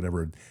past,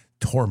 whatever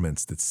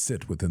torments that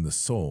sit within the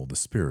soul, the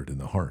spirit, and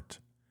the heart,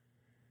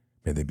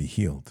 may they be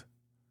healed.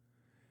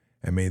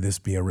 And may this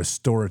be a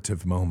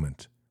restorative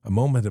moment, a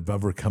moment of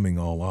overcoming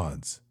all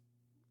odds.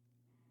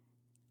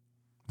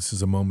 This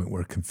is a moment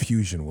where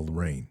confusion will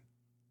reign,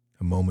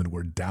 a moment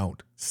where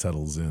doubt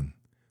settles in.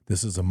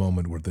 This is a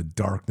moment where the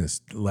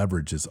darkness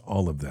leverages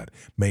all of that.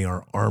 May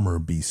our armor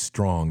be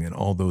strong and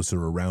all those who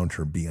are around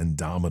her be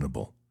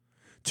indomitable,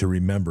 to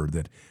remember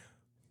that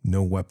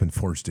no weapon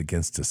forged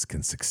against us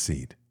can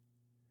succeed.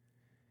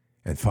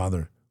 And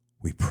Father,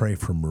 we pray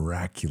for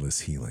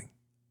miraculous healing.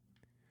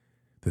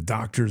 The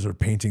doctors are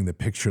painting the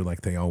picture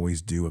like they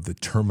always do of the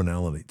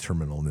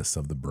terminalness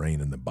of the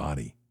brain and the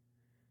body.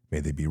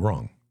 May they be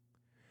wrong.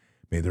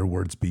 May their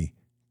words be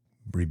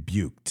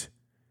rebuked,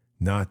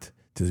 not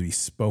to be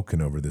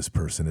spoken over this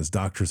person. As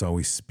doctors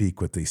always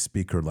speak, what they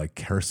speak are like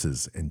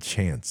curses and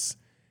chants,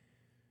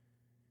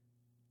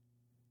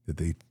 that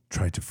they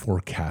try to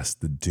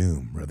forecast the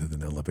doom rather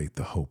than elevate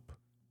the hope.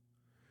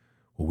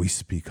 Well, we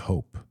speak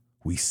hope.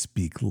 We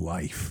speak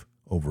life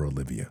over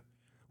Olivia.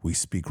 We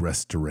speak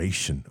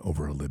restoration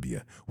over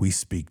Olivia. We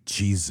speak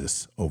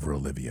Jesus over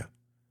Olivia.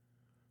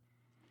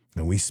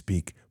 And we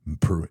speak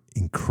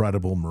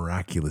incredible,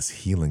 miraculous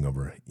healing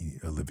over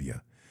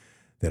Olivia,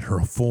 that her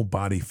full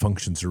body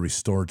functions are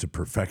restored to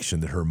perfection,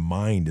 that her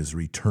mind is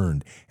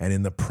returned, and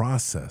in the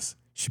process,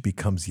 she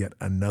becomes yet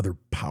another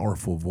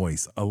powerful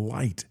voice, a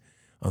light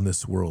on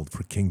this world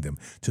for kingdom,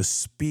 to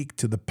speak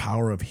to the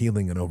power of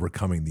healing and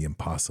overcoming the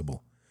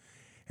impossible.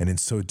 And in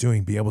so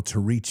doing, be able to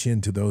reach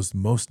into those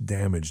most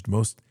damaged,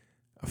 most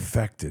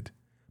affected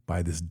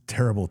by this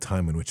terrible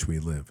time in which we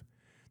live,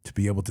 to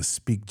be able to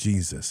speak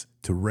Jesus,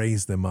 to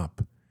raise them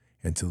up,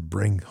 and to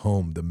bring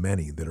home the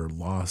many that are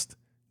lost,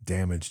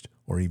 damaged,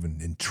 or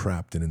even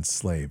entrapped and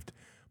enslaved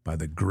by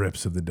the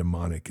grips of the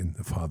demonic and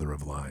the father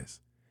of lies.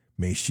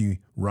 May she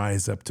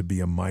rise up to be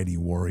a mighty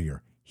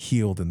warrior,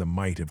 healed in the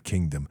might of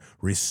kingdom,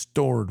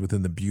 restored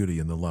within the beauty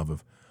and the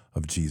love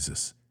of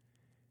Jesus.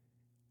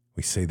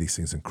 We say these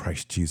things in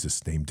Christ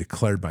Jesus' name,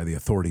 declared by the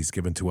authorities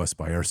given to us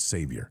by our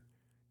Savior,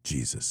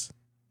 Jesus.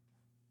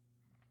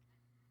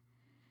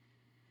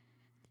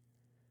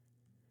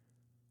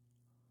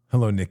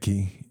 Hello,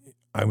 Nikki.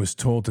 I was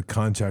told to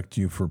contact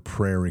you for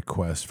prayer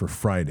requests for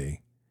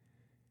Friday.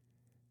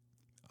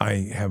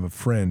 I have a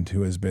friend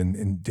who has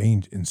been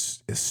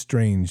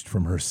estranged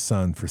from her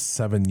son for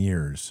 7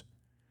 years.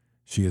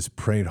 She has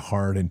prayed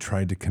hard and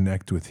tried to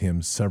connect with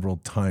him several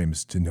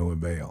times to no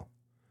avail.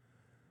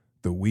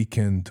 This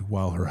weekend,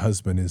 while her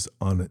husband is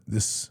on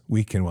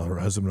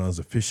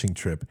a fishing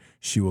trip,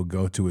 she will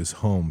go to his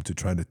home to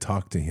try to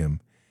talk to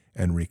him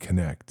and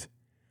reconnect.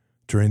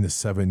 During the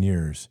 7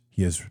 years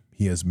he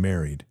has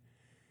married,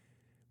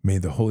 may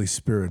the Holy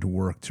Spirit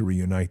work to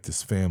reunite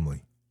this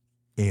family.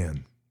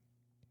 And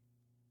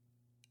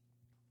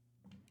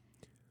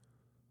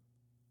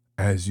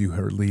as you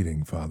are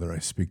leading, Father, I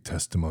speak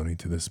testimony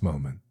to this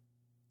moment.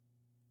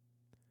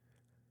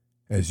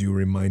 As you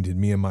reminded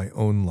me in my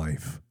own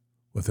life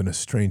with an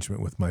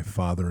estrangement with my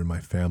father and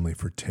my family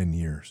for 10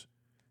 years,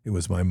 it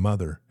was my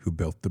mother who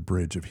built the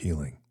bridge of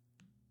healing.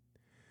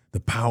 The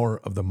power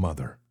of the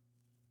mother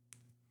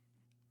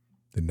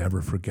that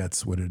never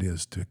forgets what it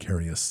is to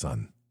carry a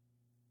son.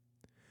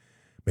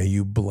 May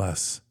you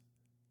bless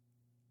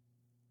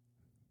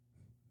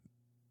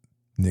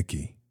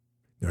Nikki.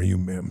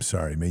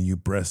 May you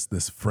bless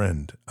this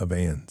friend of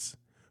Anne's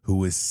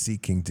who is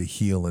seeking to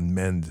heal and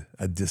mend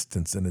a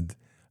distance and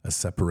a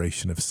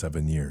separation of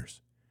 7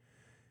 years.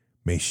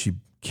 May she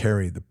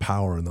carry the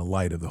power and the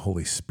light of the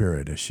Holy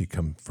Spirit as she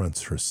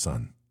confronts her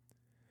son.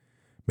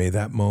 May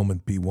that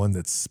moment be one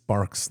that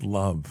sparks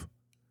love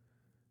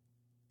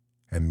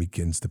and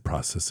begins the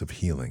process of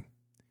healing.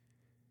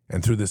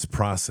 And through this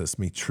process,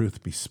 may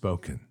truth be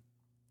spoken,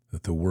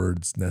 that the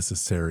words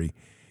necessary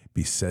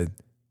be said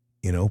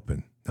in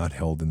open, not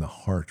held in the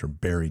heart or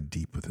buried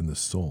deep within the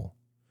soul.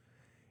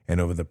 And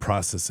over the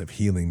process of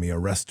healing, may a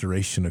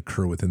restoration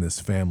occur within this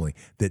family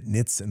that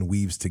knits and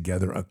weaves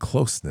together a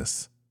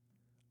closeness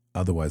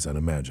otherwise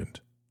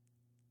unimagined.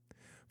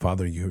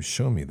 Father, you have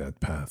shown me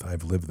that path.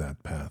 I've lived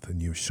that path,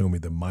 and you have shown me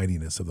the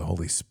mightiness of the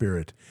Holy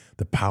Spirit,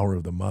 the power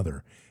of the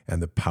mother,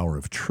 and the power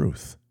of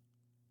truth.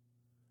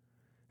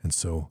 And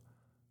so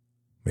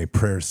may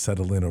prayers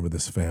settle in over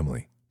this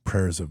family,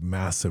 prayers of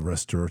massive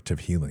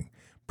restorative healing,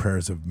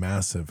 prayers of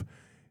massive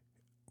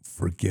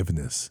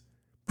forgiveness,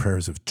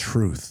 prayers of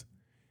truth,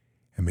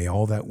 And may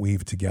all that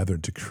weave together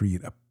to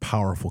create a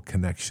powerful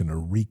connection, a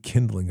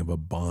rekindling of a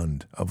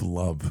bond of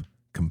love,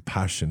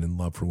 compassion, and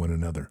love for one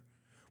another.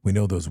 We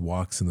know those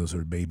walks and those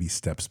are baby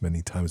steps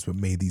many times, but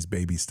may these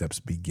baby steps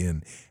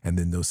begin, and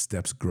then those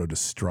steps grow to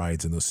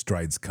strides, and those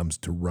strides comes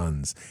to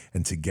runs.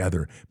 And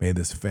together, may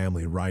this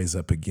family rise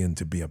up again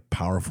to be a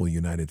powerful,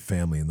 united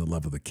family in the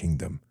love of the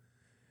kingdom.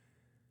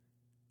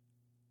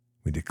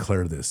 We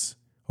declare this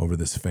over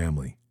this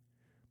family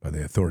by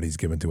the authorities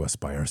given to us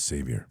by our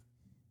Savior.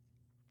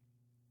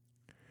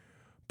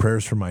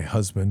 Prayers for my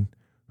husband,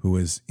 who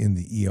is in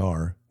the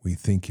ER. We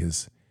think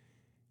his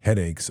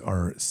headaches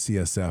are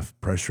CSF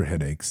pressure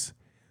headaches.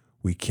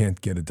 We can't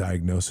get a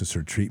diagnosis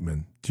or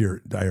treatment.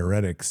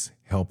 Diuretics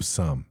help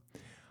some.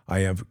 I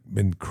have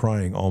been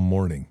crying all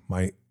morning.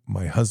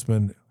 My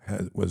husband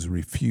was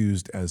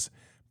refused as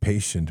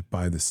patient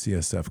by the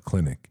CSF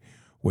clinic,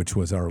 which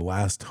was our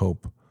last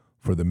hope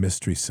for the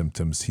mystery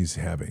symptoms he's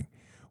having,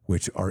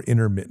 which are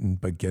intermittent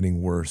but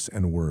getting worse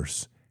and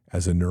worse,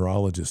 as a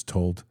neurologist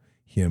told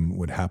him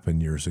would happen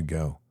years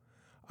ago.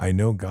 I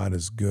know God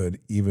is good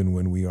even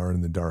when we are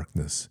in the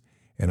darkness,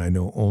 and I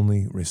know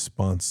only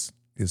response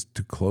is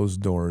to close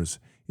doors,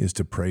 is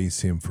to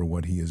praise him for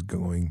what he is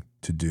going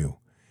to do.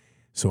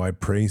 So I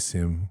praise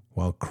him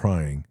while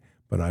crying,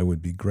 but I would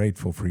be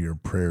grateful for your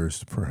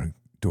prayers for a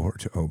door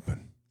to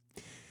open,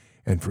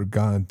 and for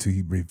God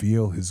to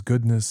reveal his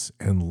goodness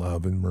and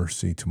love and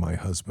mercy to my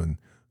husband,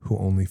 who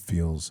only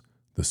feels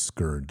the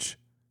scourge.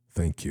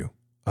 Thank you.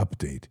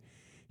 Update.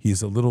 He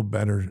is a little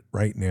better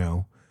right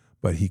now,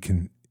 but he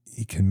can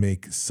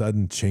make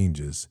sudden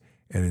changes,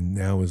 and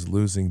now is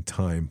losing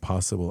time,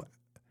 possible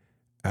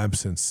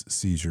absence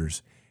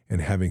seizures, and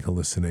having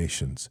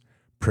hallucinations.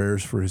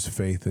 Prayers for his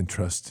faith and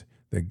trust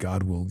that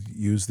God will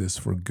use this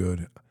for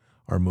good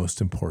are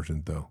most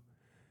important, though.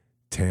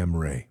 Tam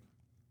Ray.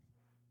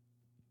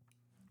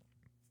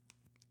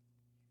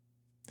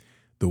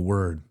 The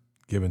word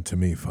given to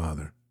me,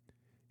 Father,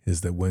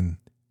 is that when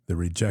the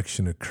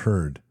rejection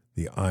occurred,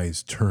 the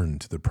eyes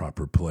turned to the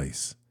proper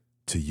place,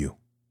 to you.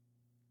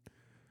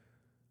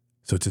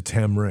 So to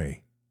Tam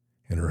Ray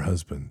and her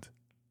husband,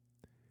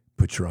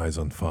 put your eyes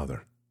on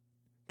Father.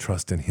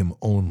 Trust in him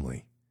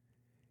only,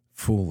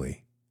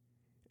 fully,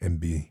 and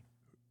be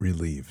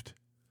relieved.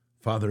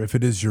 Father, if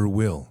it is your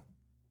will,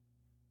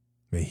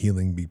 may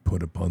healing be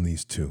put upon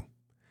these two.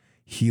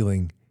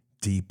 Healing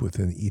deep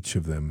within each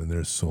of them in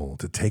their soul,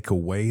 to take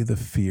away the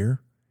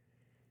fear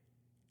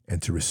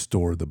and to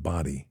restore the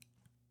body.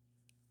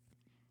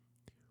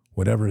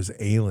 Whatever is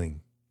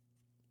ailing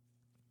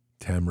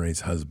Tam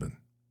Ray's husband,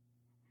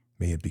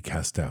 may it be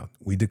cast out.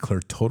 We declare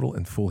total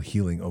and full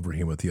healing over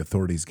him with the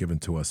authorities given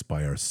to us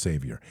by our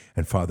Savior.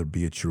 And Father,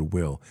 be it your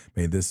will,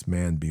 may this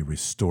man be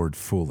restored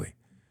fully.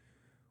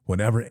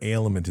 Whatever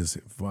ailment is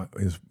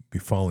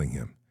befalling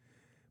him,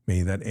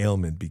 may that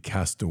ailment be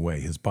cast away,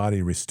 his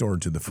body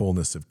restored to the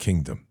fullness of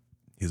kingdom,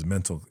 his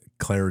mental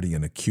clarity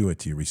and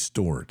acuity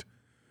restored,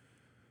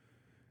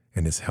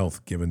 and his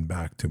health given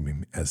back to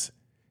him as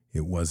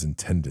it was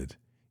intended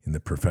in the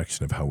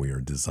perfection of how we are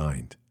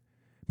designed.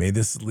 May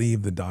this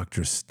leave the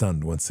doctors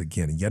stunned once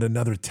again, yet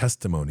another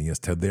testimony as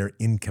to their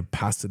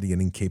incapacity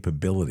and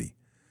incapability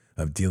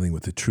of dealing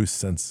with the true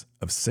sense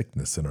of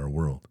sickness in our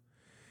world.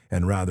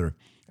 And rather,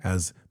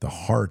 as the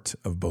heart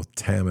of both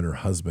Tam and her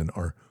husband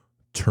are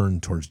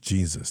turned towards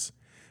Jesus,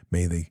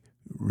 may they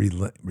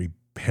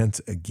repent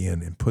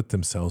again and put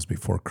themselves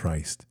before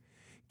Christ,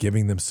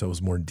 giving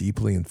themselves more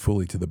deeply and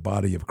fully to the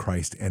body of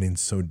Christ, and in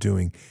so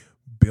doing,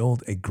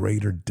 build a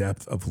greater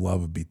depth of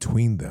love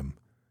between them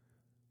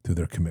through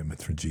their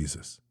commitment for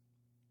Jesus.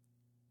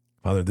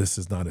 Father, this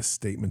is not a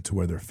statement to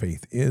where their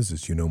faith is,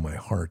 as you know my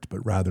heart,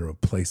 but rather a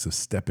place of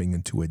stepping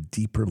into a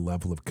deeper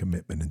level of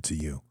commitment into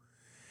you.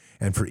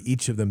 And for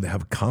each of them to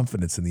have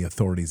confidence in the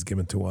authorities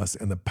given to us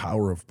and the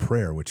power of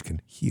prayer, which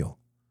can heal.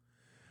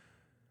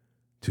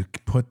 To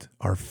put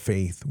our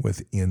faith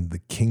within the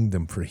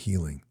kingdom for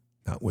healing,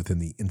 not within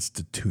the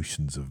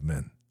institutions of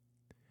men.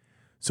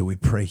 So we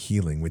pray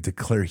healing, we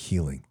declare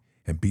healing,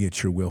 and be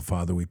it your will,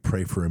 Father, we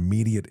pray for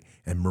immediate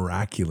and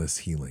miraculous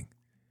healing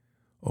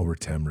over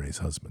Tam Ray's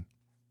husband.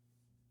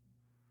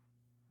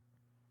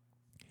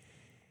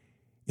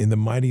 In the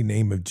mighty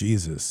name of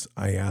Jesus,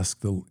 I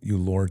ask you,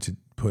 Lord, to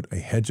put a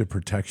hedge of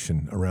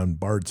protection around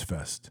Bard's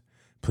Fest.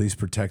 Please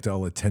protect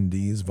all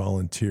attendees,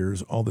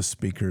 volunteers, all the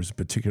speakers,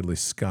 particularly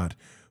Scott,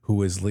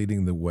 who is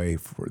leading the way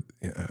for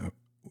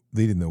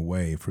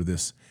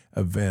this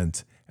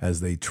event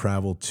as they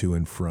travel to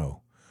and fro.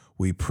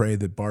 We pray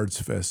that Bard's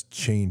Fest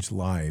change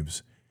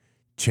lives,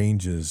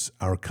 changes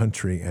our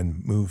country,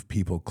 and move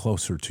people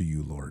closer to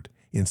you, Lord,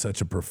 in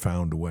such a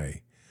profound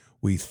way.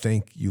 We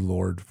thank you,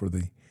 Lord, for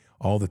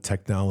all the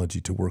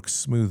technology to work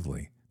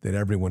smoothly, that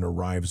everyone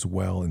arrives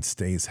well and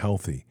stays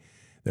healthy.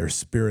 Their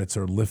spirits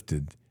are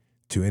lifted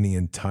to an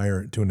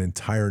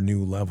entire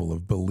new level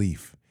of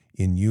belief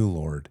in you,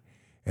 Lord,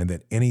 and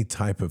that any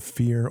type of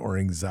fear or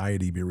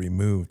anxiety be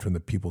removed from the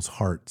people's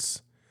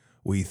hearts.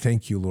 We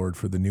thank you, Lord,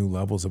 for the new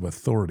levels of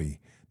authority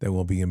that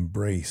will be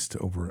embraced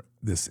over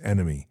this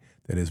enemy,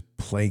 that is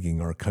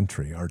plaguing our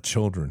country, our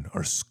children,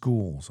 our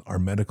schools, our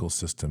medical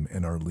system,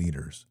 and our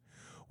leaders.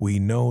 We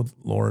know,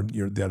 Lord,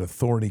 that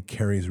authority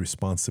carries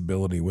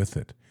responsibility with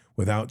it.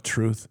 Without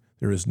truth,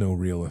 there is no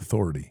real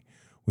authority.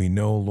 We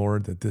know,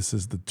 Lord, that this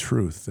is the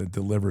truth that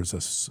delivers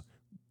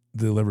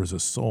a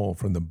soul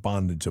from the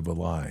bondage of a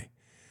lie.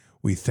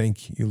 We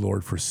thank you,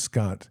 Lord, for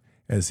Scott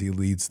as he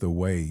leads the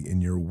way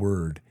in your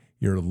word,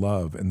 your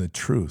love, and the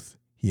truth.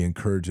 He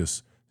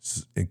encourages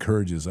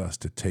us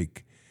to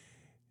take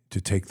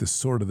the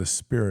sword of the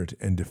Spirit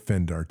and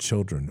defend our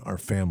children, our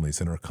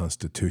families, and our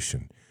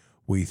Constitution.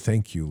 We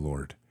thank you,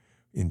 Lord.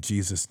 In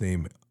Jesus'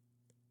 name,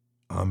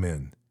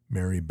 amen.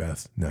 Mary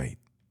Beth Knight.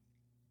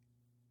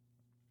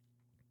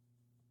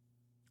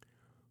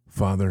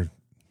 Father,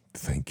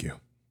 thank you.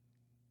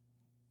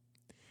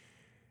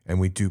 And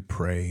we do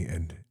pray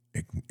and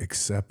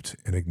accept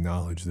and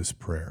acknowledge this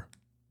prayer,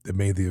 that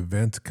may the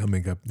event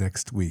coming up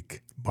next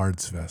week,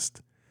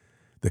 Bardsfest,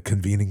 the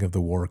convening of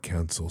the war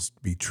councils,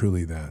 be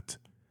truly that,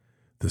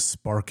 the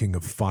sparking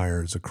of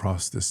fires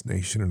across this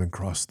nation and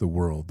across the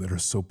world that are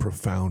so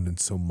profound and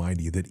so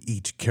mighty that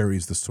each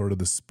carries the sword of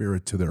the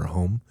Spirit to their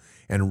home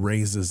and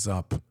raises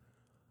up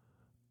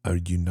a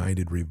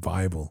united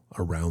revival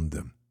around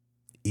them.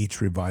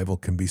 Each revival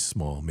can be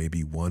small,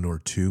 maybe one or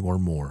two or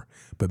more,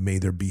 but may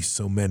there be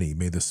so many,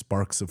 may the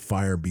sparks of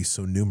fire be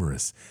so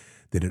numerous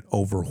that it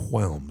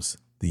overwhelms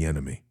the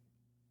enemy.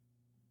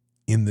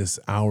 In this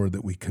hour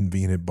that we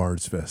convene at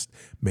Bardsfest,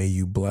 may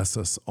you bless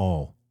us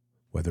all,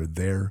 whether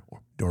there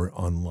or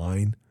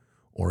online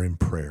or in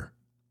prayer.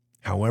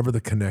 However the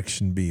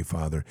connection be,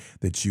 Father,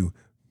 that you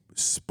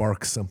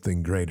spark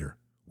something greater.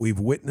 We've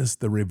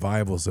witnessed the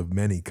revivals of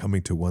many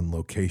coming to one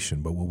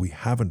location, but what we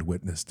haven't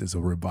witnessed is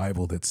a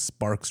revival that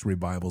sparks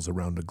revivals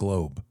around the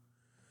globe.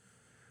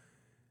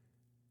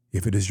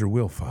 If it is your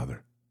will,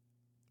 Father,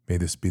 may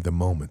this be the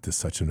moment that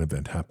such an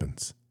event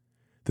happens.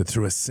 That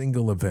through a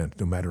single event,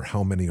 no matter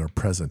how many are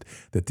present,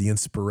 that the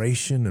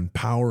inspiration and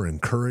power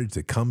and courage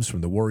that comes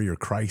from the warrior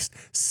Christ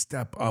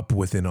step up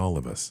within all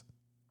of us.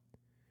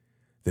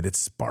 That it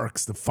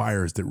sparks the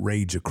fires that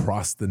rage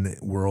across the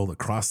world,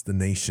 across the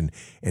nation,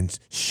 and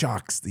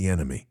shocks the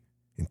enemy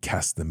and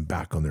casts them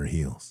back on their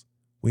heels.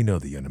 We know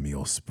the enemy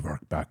will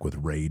spark back with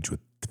rage, with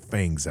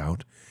fangs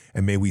out,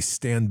 and may we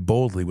stand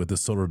boldly with the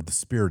sword of the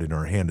Spirit in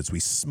our hand as we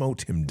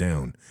smote him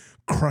down,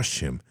 crush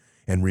him,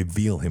 and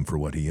reveal him for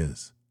what he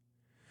is.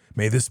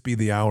 May this be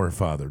the hour,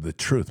 Father, the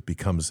truth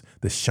becomes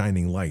the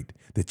shining light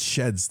that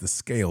sheds the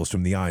scales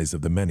from the eyes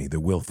of the many that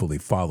willfully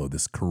follow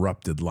this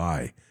corrupted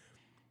lie.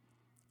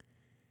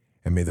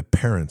 And may the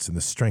parents and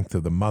the strength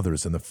of the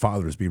mothers and the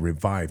fathers be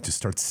revived to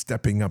start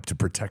stepping up to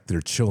protect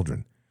their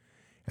children.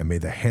 And may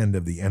the hand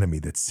of the enemy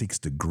that seeks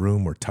to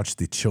groom or touch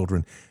the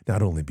children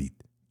not only be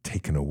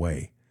taken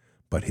away,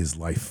 but his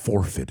life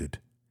forfeited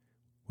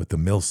with the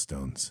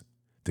millstones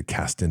to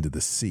cast into the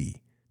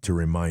sea to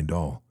remind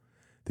all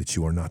that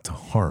you are not to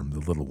harm the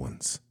little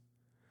ones.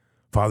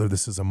 Father,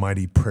 this is a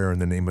mighty prayer in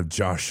the name of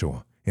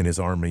Joshua and his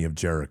army of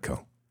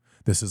Jericho.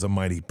 This is a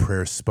mighty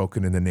prayer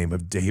spoken in the name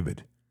of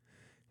David.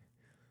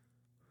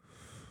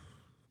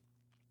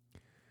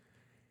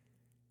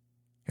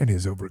 And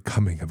his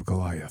overcoming of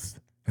Goliath.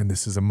 And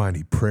this is a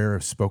mighty prayer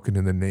spoken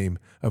in the name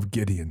of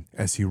Gideon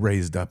as he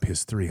raised up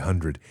his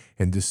 300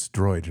 and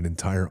destroyed an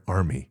entire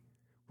army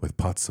with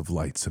pots of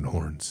lights and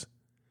horns.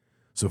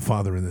 So,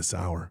 Father, in this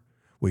hour,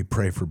 we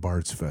pray for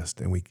Bardsfest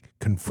and we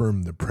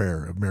confirm the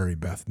prayer of Mary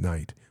Beth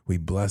Knight. We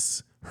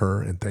bless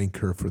her and thank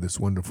her for this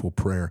wonderful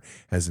prayer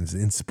as an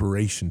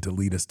inspiration to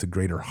lead us to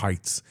greater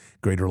heights,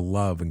 greater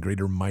love, and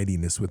greater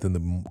mightiness within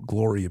the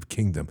glory of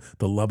kingdom,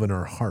 the love in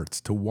our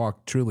hearts, to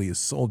walk truly as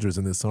soldiers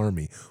in this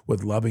army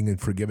with loving and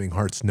forgiving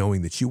hearts,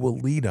 knowing that you will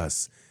lead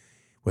us,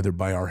 whether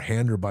by our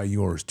hand or by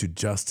yours, to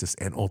justice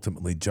and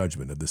ultimately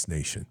judgment of this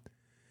nation.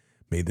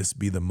 May this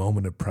be the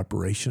moment of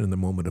preparation and the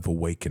moment of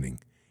awakening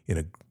in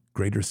a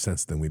greater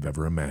sense than we've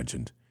ever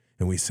imagined.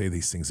 And we say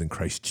these things in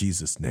Christ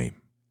Jesus' name.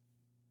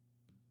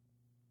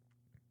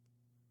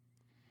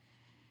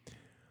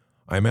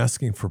 I'm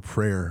asking for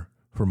prayer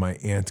for my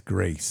Aunt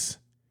Grace.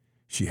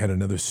 She had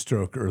another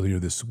stroke earlier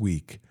this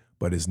week,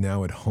 but is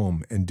now at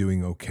home and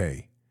doing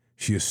okay.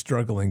 She is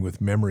struggling with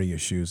memory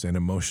issues and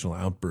emotional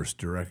outbursts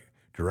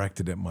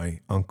directed at my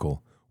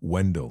uncle,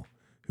 Wendell,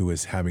 who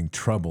is having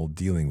trouble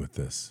dealing with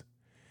this.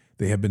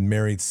 They have been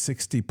married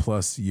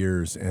 60-plus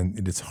years, and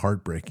it is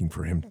heartbreaking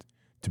for him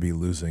to be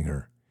losing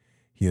her.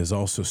 He is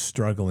also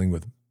struggling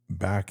with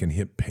back and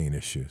hip pain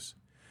issues.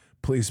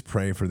 Please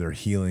pray for their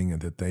healing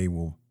and that they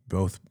will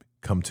both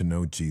come to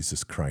know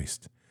Jesus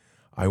Christ.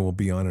 I will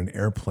be on an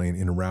airplane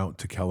en route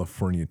to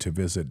California to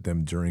visit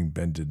them during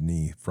Bended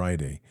Knee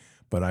Friday,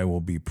 but I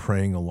will be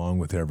praying along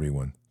with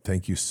everyone.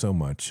 Thank you so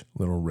much,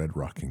 Little Red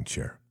Rocking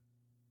Chair.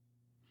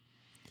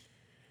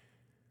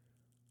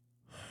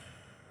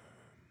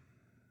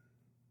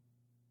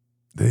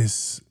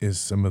 This is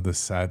some of the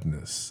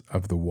sadness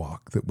of the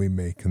walk that we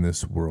make in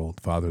this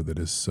world, Father, that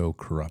is so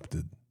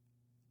corrupted.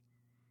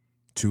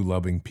 Two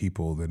loving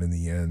people that in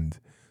the end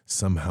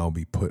somehow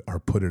are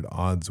put at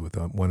odds with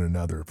one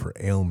another for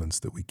ailments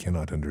that we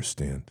cannot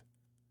understand.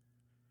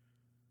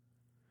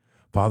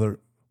 Father,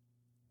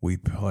 we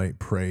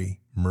pray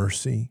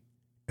mercy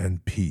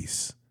and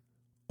peace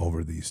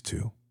over these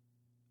two.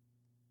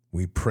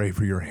 We pray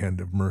for your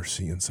hand of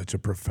mercy in such a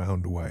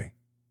profound way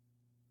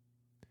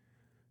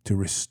to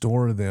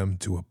restore them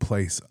to a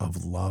place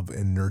of love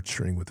and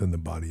nurturing within the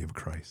body of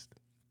Christ.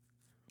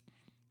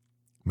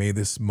 May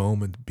this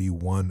moment be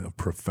one of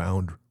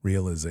profound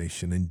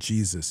realization. And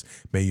Jesus,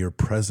 may your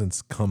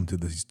presence come to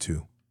these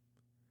two,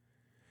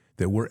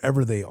 that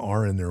wherever they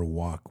are in their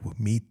walk,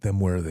 meet them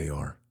where they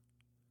are.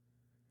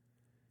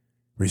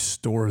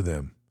 Restore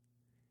them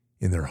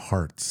in their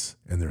hearts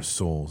and their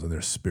souls and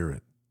their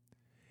spirit,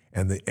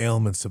 and the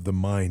ailments of the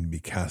mind be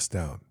cast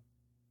out.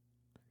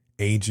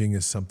 Aging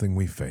is something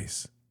we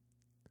face,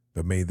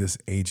 but may this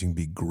aging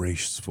be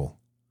graceful.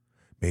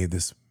 May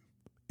this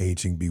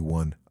aging be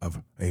one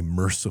of a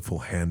merciful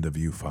hand of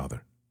you,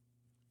 Father.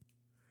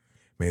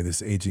 May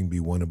this aging be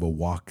one of a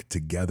walk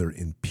together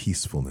in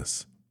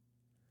peacefulness.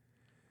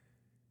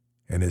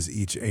 And as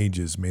each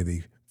ages, may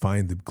they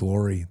find the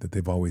glory that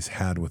they've always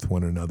had with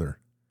one another,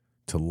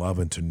 to love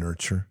and to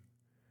nurture,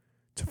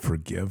 to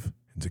forgive,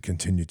 and to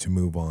continue to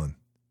move on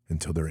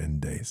until their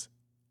end days.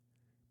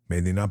 May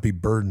they not be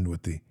burdened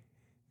with the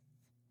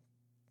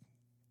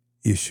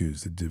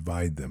issues that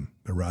divide them,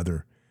 but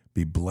rather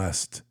be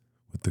blessed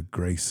with the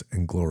grace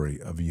and glory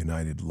of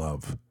united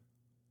love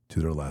to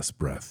their last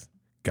breath.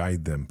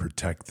 Guide them,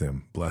 protect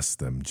them, bless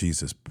them.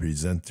 Jesus,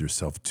 present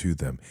yourself to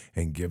them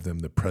and give them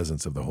the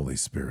presence of the Holy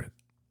Spirit.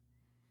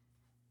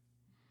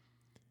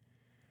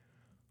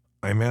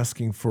 I'm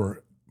asking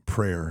for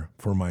prayer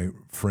for my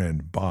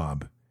friend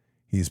Bob.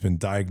 He's been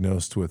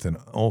diagnosed with an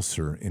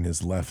ulcer in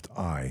his left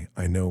eye.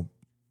 I know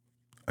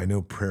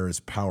prayer is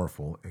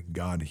powerful and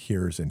God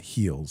hears and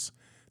heals.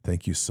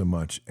 Thank you so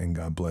much, and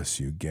God bless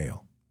you,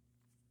 Gail.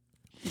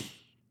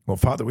 Well,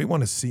 Father, we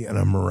want to see a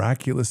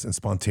miraculous and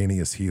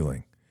spontaneous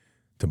healing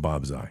to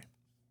Bob's eye.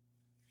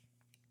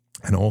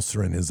 An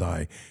ulcer in his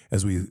eye,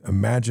 as we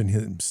imagine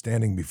him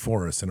standing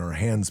before us and our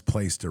hands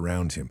placed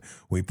around him,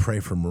 we pray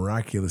for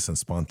miraculous and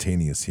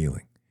spontaneous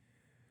healing.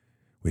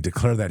 We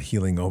declare that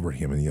healing over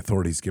him and the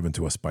authorities given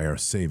to us by our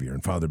Savior.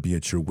 And Father, be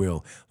it your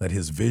will, let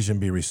his vision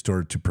be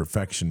restored to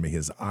perfection. May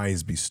his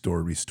eyes be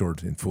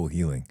restored in full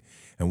healing.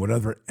 And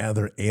whatever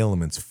other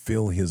ailments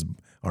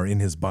are in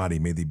his body,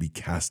 may they be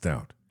cast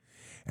out.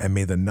 And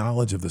may the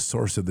knowledge of the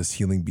source of this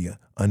healing be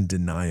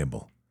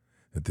undeniable,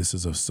 that this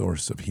is a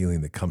source of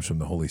healing that comes from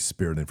the Holy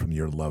Spirit and from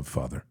your love,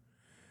 Father.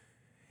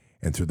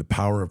 And through the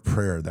power of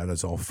prayer, that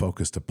is all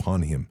focused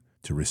upon him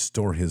to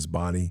restore his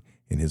body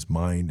and his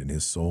mind and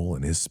his soul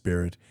and his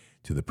spirit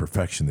to the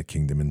perfection the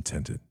kingdom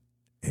intended.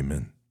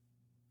 Amen.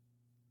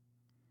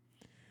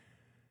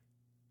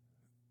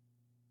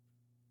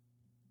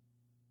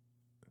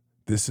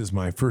 This is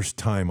my first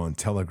time on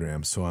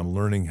Telegram, so I'm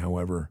learning.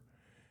 However,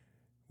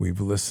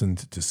 we've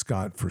listened to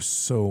Scott for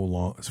so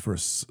long,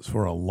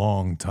 for a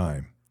long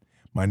time.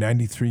 My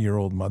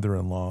 93-year-old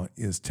mother-in-law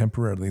is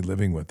temporarily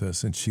living with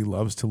us, and she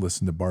loves to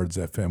listen to Bards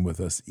FM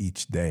with us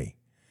each day.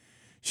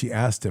 She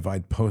asked if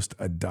I'd post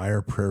a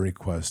dire prayer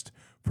request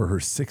for her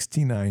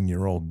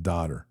 69-year-old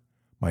daughter,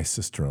 my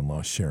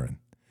sister-in-law, Sharon,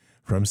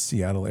 from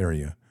Seattle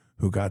area,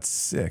 who got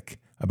sick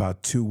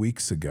about 2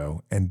 weeks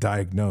ago and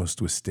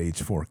diagnosed with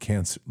stage 4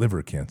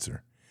 liver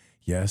cancer.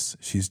 Yes,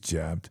 she's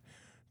jabbed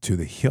to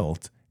the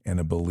hilt and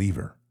a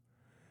believer.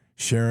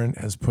 Sharon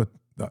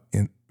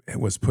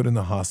was put in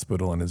the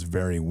hospital and is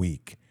very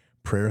weak.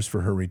 Prayers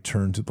for her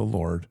return to the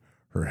Lord,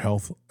 her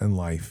health and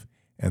life,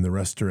 and the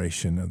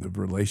restoration of the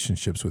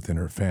relationships within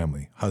her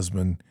family,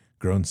 husband,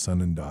 grown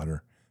son, and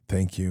daughter.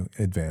 Thank you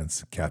in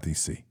advance, Kathy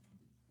C.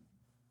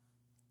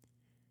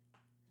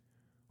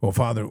 Well,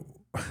 Father,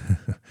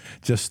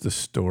 just the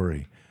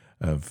story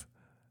of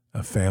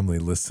a family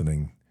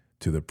listening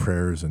to the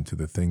prayers and to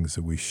the things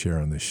that we share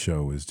on this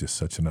show is just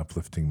such an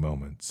uplifting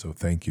moment. So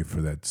thank you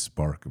for that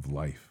spark of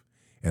life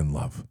and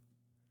love.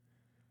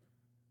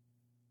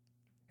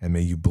 And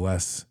may you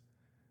bless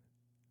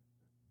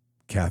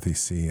Kathy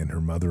C. and her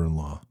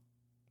mother-in-law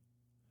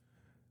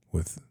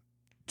with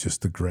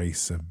just the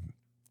grace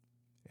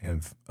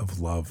of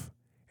love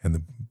and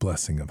the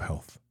blessing of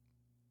health.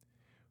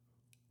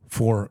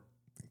 For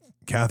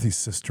Kathy's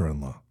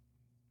sister-in-law,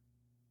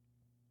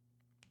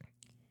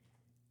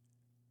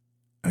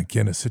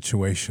 again, a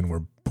situation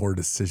where poor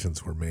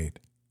decisions were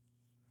made.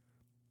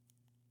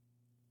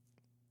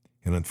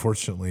 And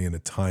unfortunately, in a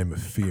time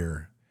of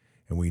fear,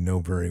 and we know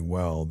very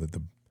well that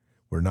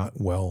we're not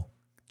well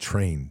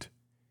trained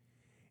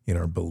in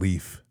our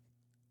belief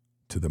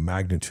to the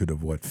magnitude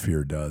of what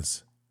fear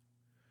does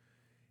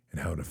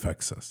and how it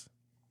affects us.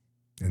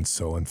 And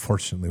so,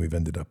 unfortunately, we've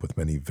ended up with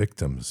many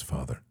victims,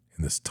 Father,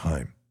 in this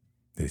time.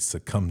 They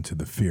succumbed to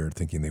the fear,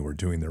 thinking they were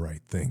doing the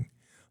right thing,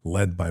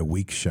 led by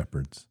weak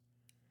shepherds,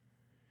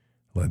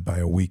 led by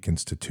a weak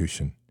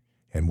institution,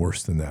 and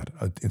worse than that,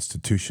 an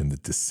institution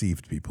that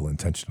deceived people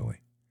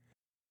intentionally.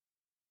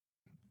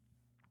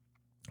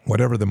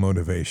 Whatever the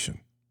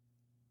motivation,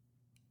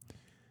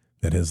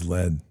 that has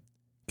led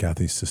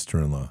Kathy's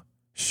sister-in-law,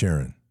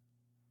 Sharon,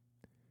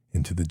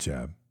 into the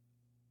jab.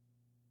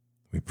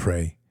 We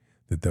pray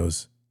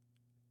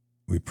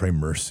we pray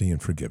mercy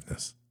and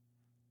forgiveness.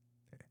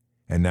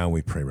 And now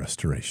we pray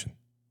restoration.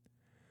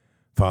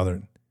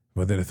 Father,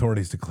 with the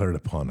authorities declared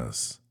upon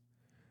us,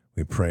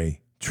 we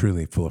pray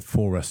truly for a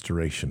full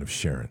restoration of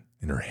Sharon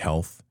in her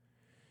health,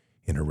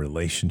 in her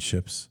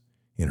relationships,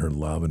 in her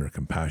love and her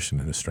compassion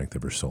and the strength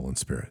of her soul and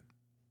spirit.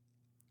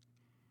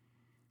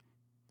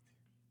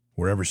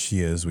 Wherever she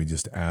is, we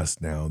just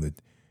ask now that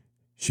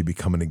she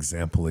become an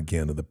example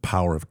again of the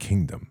power of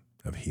kingdom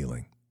of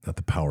healing, not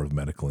the power of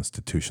medical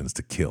institutions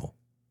to kill.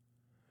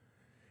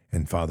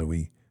 And Father,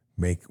 we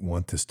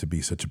want this to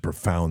be such a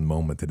profound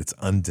moment that it's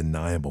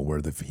undeniable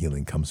where the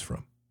healing comes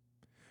from.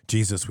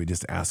 Jesus, we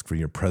just ask for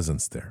your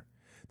presence there.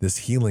 This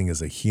healing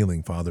is a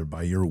healing, Father,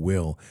 by your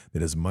will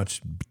that is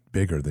much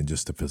bigger than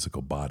just a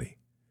physical body.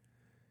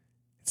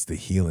 It's the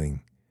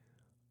healing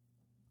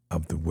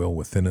of the will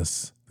within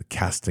us, the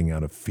casting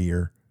out of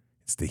fear.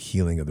 It's the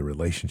healing of the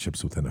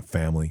relationships within a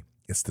family.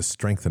 It's the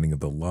strengthening of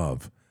the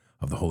love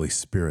of the Holy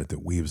Spirit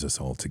that weaves us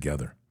all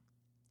together.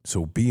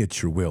 So be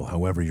it your will,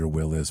 however your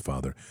will is,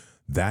 Father,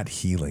 that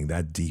healing,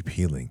 that deep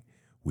healing,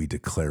 we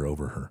declare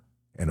over her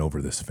and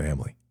over this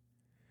family.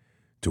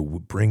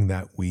 To bring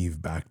that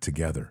weave back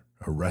together,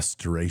 a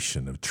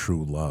restoration of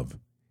true love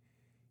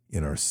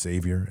in our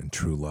Savior and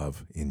true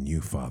love in you,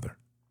 Father.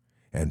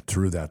 And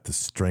through that, the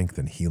strength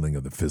and healing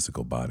of the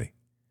physical body.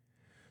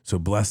 So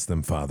bless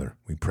them, Father.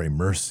 We pray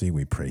mercy,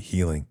 we pray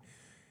healing,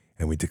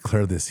 and we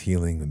declare this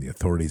healing and the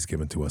authorities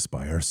given to us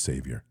by our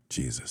Savior,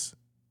 Jesus.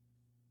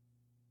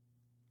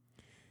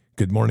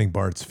 Good morning,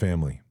 Bart's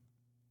family.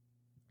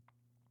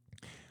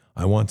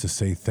 I want to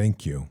say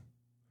thank you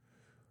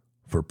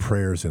for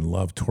prayers and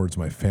love towards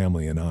my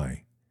family and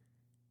I.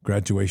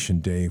 Graduation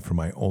day for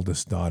my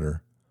oldest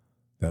daughter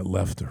that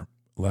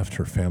left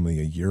her family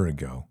a year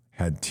ago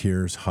had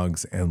tears,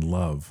 hugs, and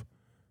love.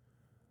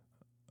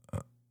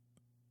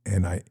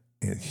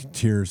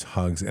 Tears,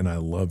 hugs, and I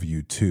love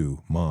you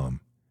too,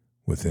 Mom,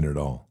 within it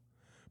all.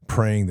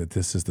 Praying that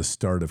this is the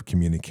start of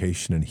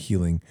communication and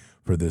healing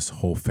for this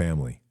whole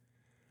family.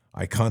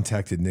 I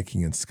contacted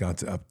Nikki and Scott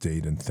to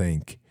update and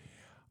thank.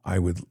 I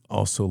would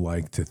also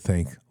like to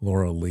thank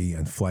Laura Lee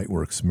and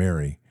Flightworks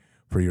Mary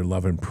for your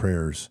love and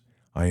prayers.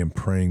 I am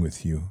praying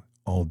with you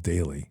all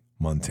daily,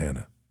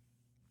 Montana.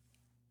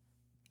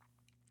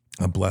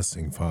 A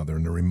blessing, Father,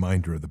 and a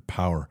reminder of the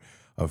power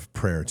of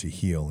prayer to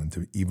heal and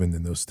to even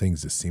in those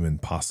things that seem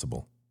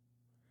impossible.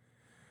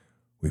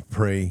 We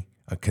pray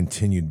a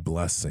continued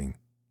blessing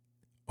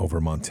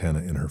over Montana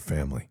and her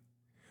family.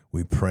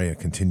 We pray a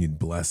continued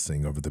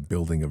blessing over the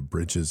building of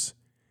bridges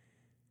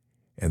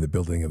and the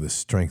building of the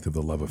strength of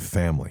the love of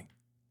family.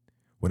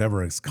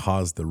 Whatever has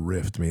caused the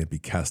rift, may it be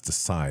cast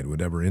aside.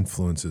 Whatever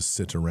influences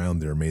sit around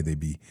there, may they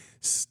be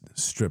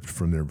stripped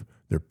from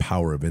their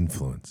power of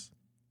influence.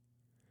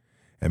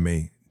 And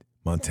may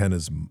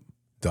Montana's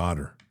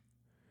daughter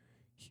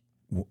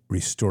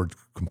restored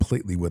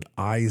completely with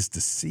eyes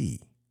to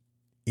see,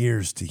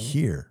 ears to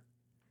hear,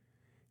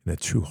 and a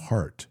true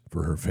heart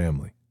for her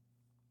family.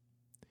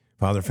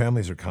 Father,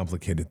 families are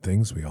complicated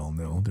things. We all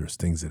know there's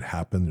things that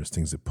happen. There's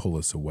things that pull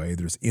us away.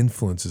 There's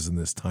influences in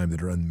this time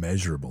that are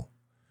unmeasurable.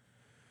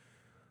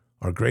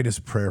 Our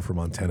greatest prayer for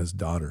Montana's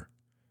daughter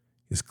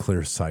is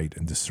clear sight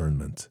and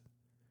discernment,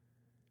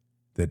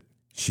 that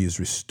she is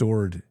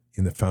restored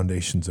in the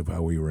foundations of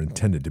how we were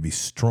intended, to be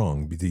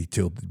strong, be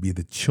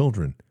the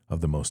children of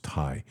the Most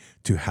High,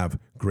 to have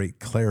great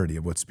clarity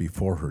of what's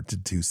before her,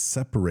 to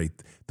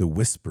separate the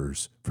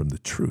whispers from the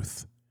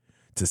truth,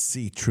 to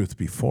see truth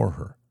before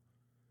her,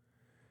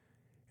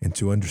 and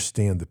to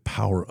understand the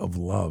power of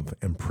love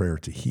and prayer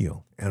to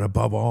heal. And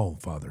above all,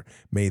 Father,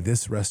 may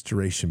this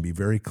restoration be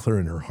very clear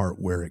in her heart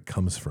where it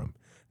comes from,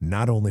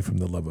 not only from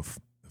the love of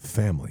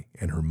family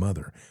and her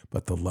mother,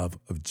 but the love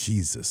of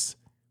Jesus,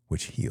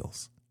 which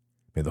heals.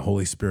 May the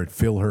Holy Spirit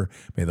fill her.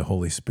 May the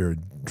Holy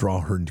Spirit draw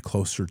her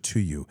closer to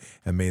you.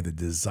 And may the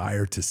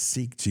desire to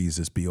seek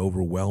Jesus be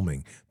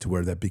overwhelming to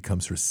where that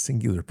becomes her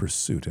singular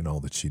pursuit in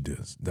all that she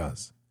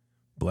does.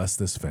 Bless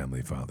this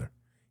family, Father,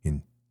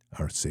 in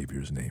our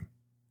Savior's name.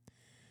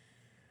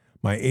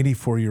 My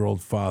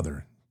 84-year-old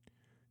father,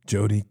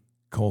 Jody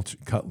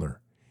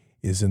Cutler,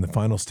 is in the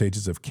final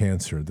stages of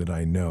cancer that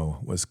I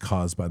know was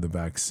caused by the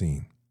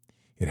vaccine.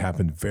 It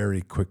happened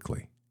very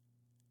quickly.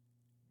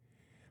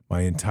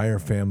 My entire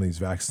family is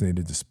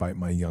vaccinated despite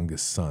my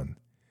youngest son,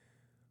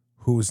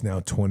 who is now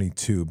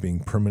 22, being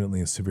permanently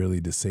and severely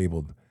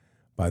disabled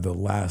by the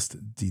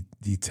last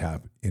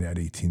DTaP at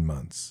 18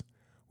 months.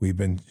 We've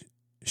been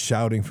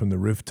shouting from the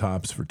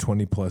rooftops for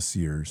 20 plus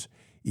years,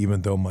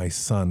 even though my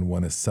son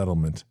won a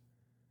settlement.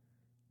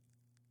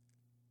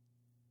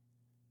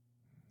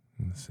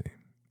 Let's see.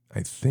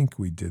 I think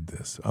we did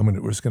this.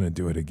 We're just going to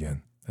do it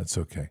again. That's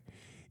okay.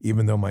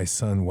 Even though my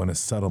son won a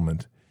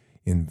settlement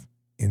in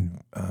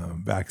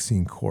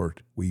vaccine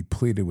court, we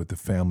pleaded with the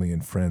family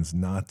and friends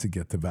not to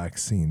get the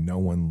vaccine. No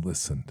one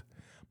listened.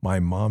 My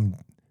mom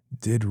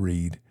did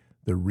read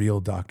the real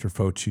Dr.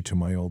 Fauci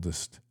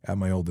at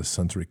my oldest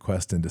son's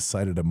request and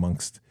decided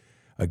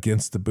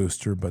against the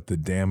booster, but the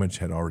damage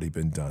had already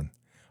been done.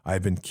 I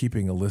have been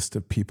keeping a list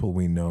of people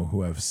we know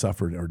who have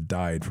suffered or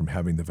died from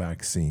having the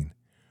vaccine,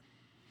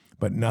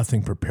 but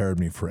nothing prepared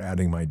me for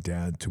adding my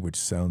dad, to which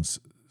sounds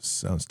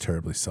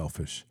terribly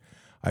selfish.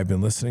 I've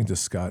been listening to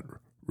Scott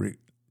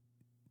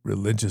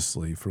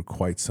religiously for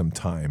quite some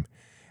time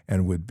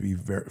and would be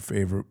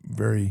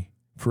very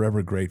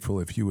forever grateful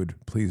if you would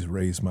please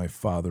raise my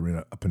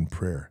father up in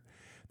prayer,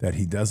 that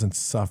he doesn't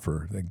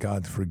suffer, that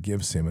God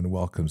forgives him and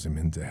welcomes him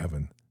into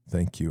heaven.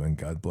 Thank you and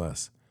God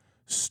bless.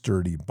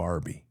 Sturdy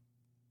Barbie.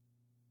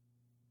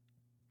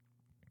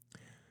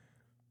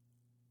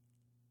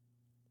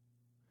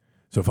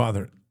 So,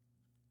 Father,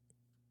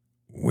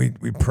 we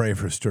pray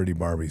for Sturdy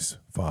Barbie's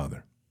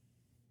father,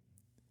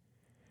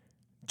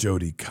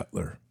 Jody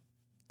Cutler.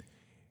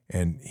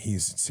 And he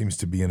seems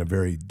to be in a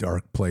very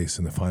dark place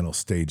in the final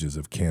stages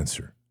of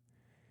cancer.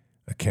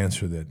 A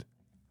cancer that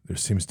there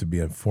seems to be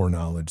a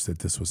foreknowledge that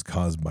this was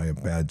caused by a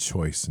bad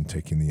choice in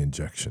taking the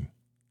injection.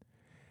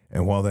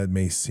 And while that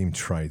may seem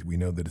trite, we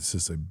know that this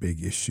is a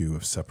big issue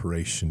of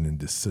separation and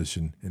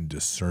decision and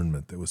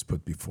discernment that was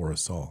put before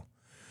us all.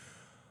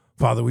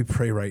 Father, we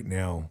pray right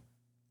now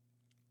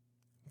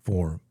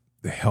for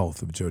the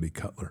health of Jody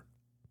Cutler.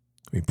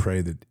 We pray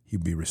that he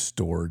be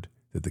restored,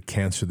 that the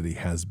cancer that he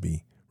has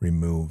be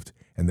removed,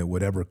 and that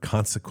whatever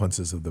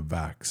consequences of the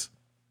vax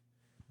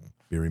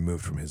be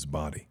removed from his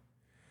body.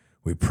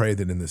 We pray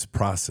that in this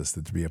process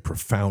that there be a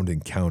profound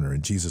encounter.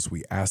 And Jesus,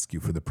 we ask you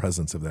for the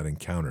presence of that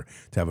encounter,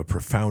 to have a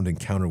profound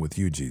encounter with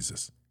you,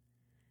 Jesus.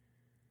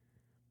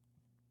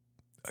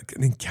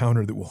 An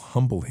encounter that will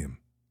humble him,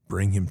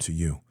 bring him to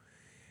you,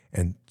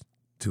 and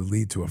to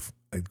lead to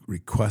a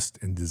request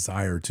and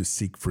desire to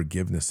seek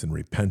forgiveness and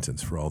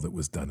repentance for all that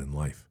was done in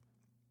life.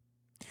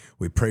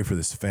 We pray for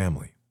this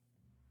family,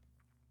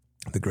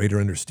 the greater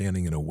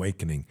understanding and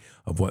awakening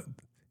of what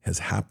has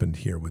happened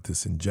here with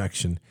this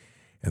injection,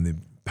 and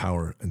the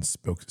power and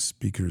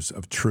speakers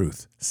of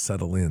truth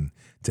settle in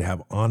to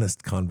have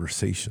honest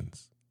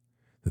conversations,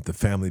 that the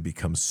family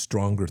becomes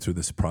stronger through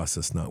this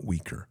process, not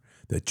weaker,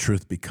 that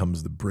truth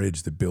becomes the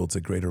bridge that builds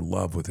a greater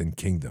love within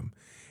kingdom,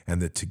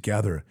 and that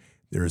together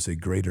there is a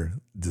greater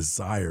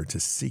desire to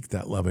seek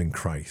that love in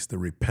Christ, the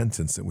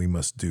repentance that we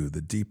must do, the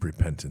deep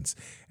repentance,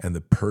 and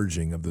the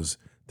purging of those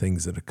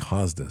things that have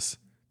caused us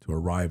to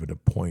arrive at a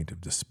point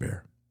of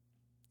despair.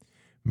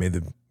 May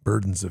the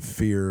burdens of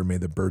fear, may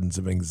the burdens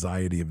of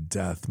anxiety, of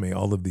death, may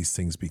all of these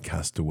things be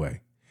cast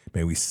away.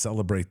 May we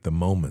celebrate the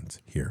moment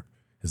here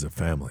as a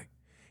family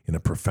in a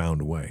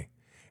profound way.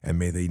 And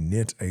may they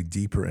knit a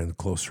deeper and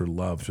closer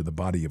love to the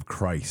body of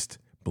Christ,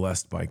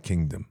 blessed by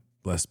kingdom,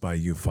 blessed by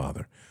you,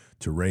 Father,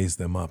 to raise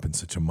them up in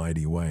such a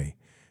mighty way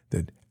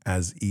that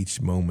as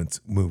each moment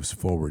moves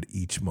forward,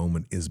 each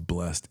moment is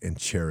blessed and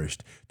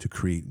cherished to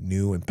create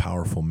new and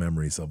powerful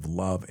memories of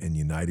love and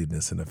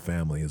unitedness in a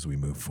family as we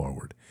move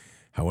forward.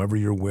 However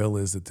your will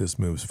is that this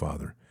moves,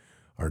 Father,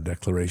 our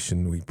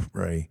declaration, we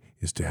pray,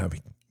 is to have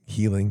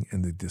healing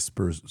and the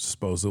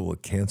disposal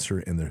of cancer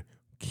and the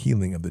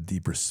healing of the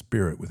deeper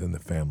spirit within the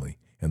family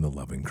and the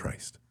loving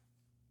Christ.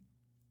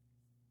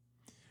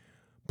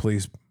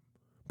 Please,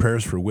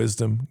 prayers for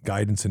wisdom,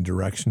 guidance, and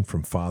direction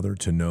from Father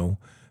to know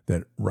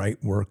that right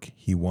work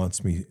he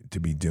wants me to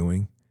be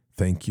doing.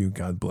 Thank you.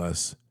 God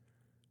bless.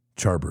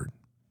 Charbird.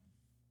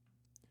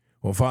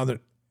 Well, Father,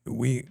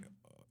 we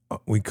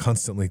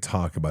constantly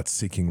talk about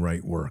seeking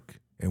right work,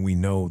 and we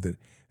know that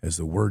as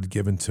the word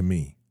given to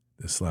me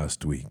this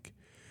last week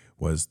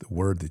was the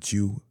word that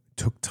you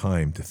took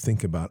time to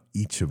think about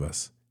each of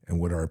us and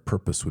what our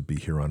purpose would be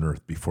here on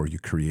earth before you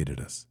created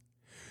us.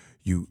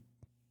 You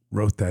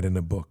wrote that in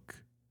a book,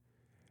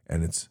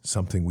 and it's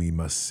something we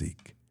must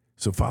seek.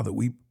 So, Father,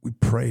 we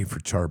pray for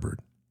Charbird.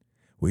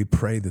 We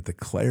pray that the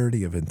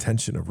clarity of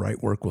intention of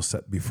right work will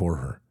set before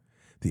her,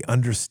 the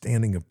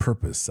understanding of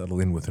purpose settle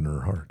in within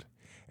her heart,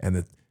 and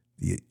that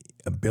the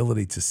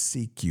ability to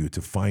seek you,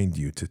 to find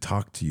you, to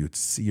talk to you, to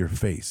see your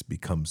face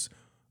becomes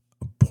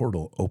a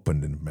portal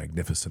opened in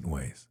magnificent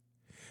ways.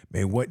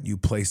 May what you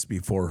place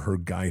before her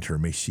guide her.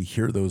 May she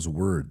hear those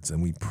words,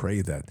 and we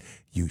pray that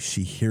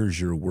she hears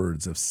your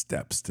words of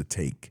steps to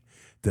take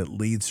that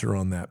leads her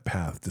on that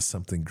path to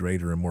something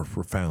greater and more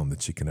profound than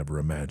she can ever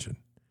imagine.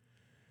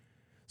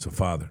 So,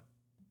 Father,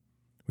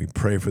 we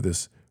pray for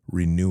this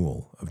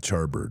renewal of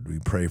Charbird. We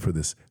pray for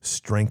this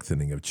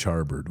strengthening of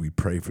Charbird. We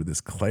pray for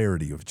this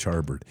clarity of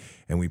Charbird.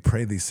 And we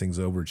pray these things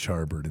over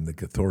Charbird and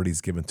the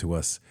authorities given to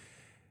us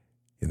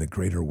in the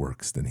greater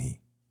works than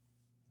he.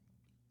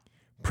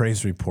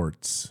 Praise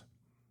reports.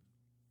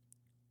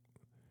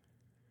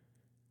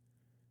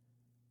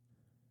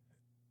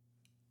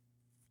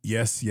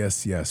 Yes,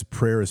 yes, yes.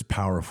 Prayer is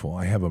powerful.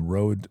 I have a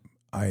road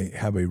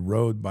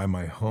by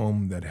my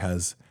home that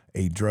has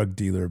a drug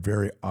dealer,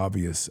 very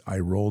obvious. I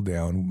roll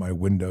down my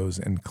windows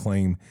and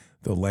claim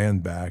the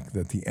land back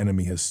that the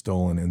enemy has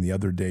stolen. And the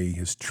other day,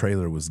 his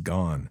trailer was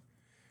gone.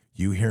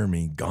 You hear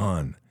me?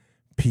 Gone.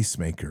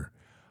 Peacemaker.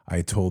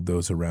 I told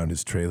those around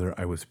his trailer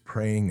I was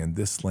praying and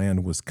this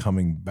land was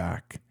coming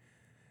back.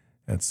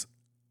 That's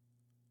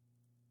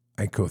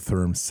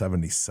Icotherm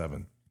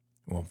 77.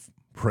 Well,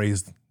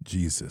 praise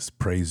Jesus,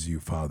 praise you,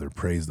 Father,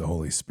 praise the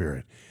Holy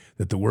Spirit,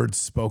 that the words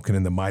spoken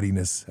in the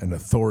mightiness and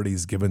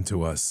authorities given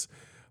to us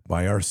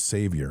by our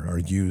Savior are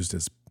used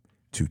as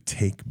to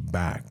take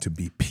back, to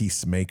be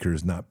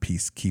peacemakers, not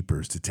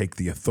peacekeepers, to take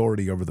the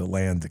authority over the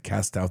land, to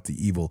cast out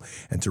the evil,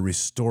 and to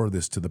restore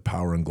this to the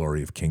power and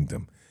glory of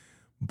kingdom.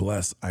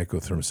 Bless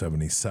Icotherm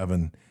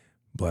 77,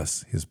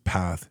 bless his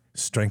path,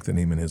 strengthen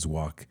him in his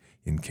walk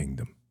in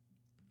kingdom.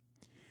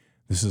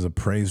 This is a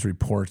praise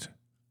report.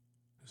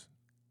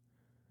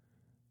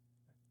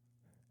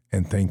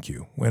 And thank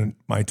you. When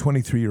my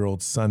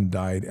 23-year-old son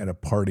died at a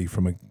party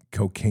from a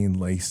cocaine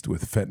laced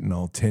with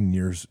fentanyl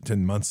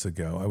 10 months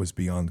ago, I was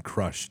beyond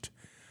crushed.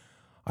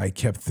 I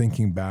kept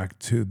thinking back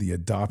to the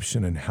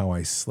adoption and how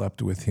I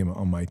slept with him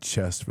on my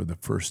chest for the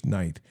first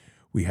night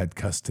we had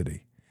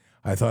custody.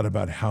 I thought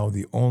about how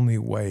the only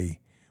way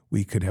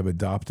we could have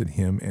adopted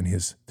him and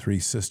his 3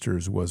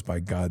 sisters was by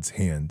God's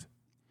hand.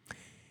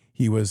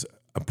 He was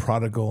a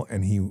prodigal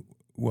and he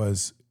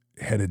was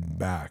headed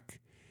back.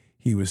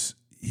 He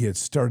had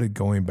started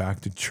going back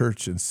to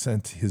church and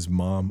sent his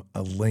mom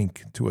a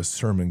link to a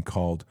sermon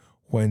called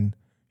When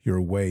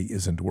Your Way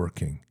Isn't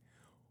Working.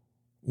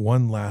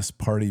 One last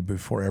party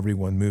before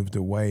everyone moved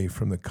away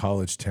from the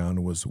college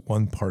town was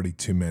one party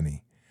too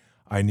many.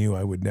 I knew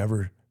I would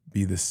never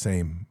be the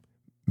same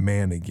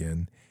man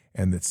again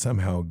and that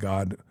somehow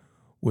God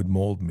would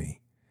mold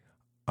me.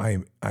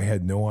 I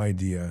had no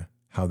idea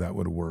how that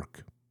would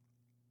work,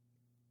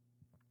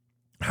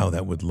 how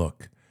that would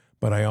look.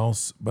 But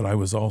I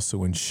was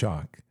also in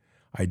shock.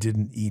 I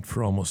didn't eat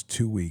for almost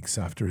 2 weeks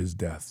after his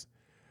death.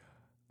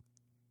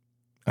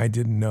 I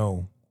didn't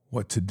know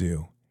what to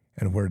do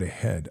and where to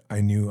head. I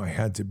knew I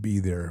had to be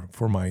there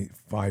for my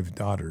 5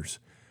 daughters,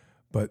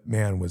 but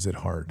man, was it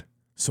hard.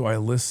 So I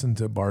listened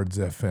to Bards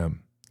FM.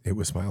 It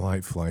was my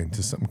lifeline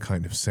to some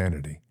kind of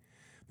sanity.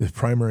 The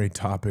primary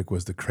topic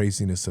was the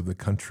craziness of the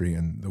country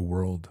and the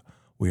world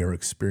we are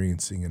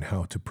experiencing and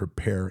how to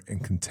prepare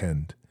and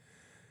contend.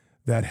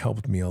 That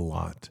helped me a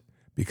lot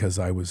because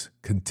I was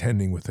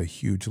contending with a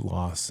huge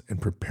loss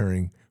and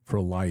preparing for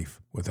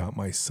life without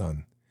my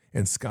son.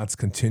 And Scott's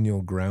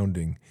continual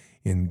grounding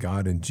in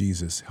God and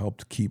Jesus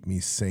helped keep me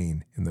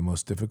sane in the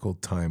most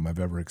difficult time I've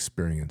ever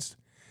experienced.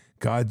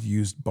 God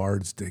used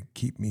Bards to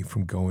keep me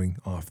from going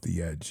off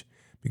the edge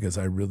because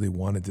I really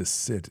wanted to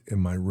sit in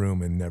my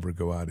room and never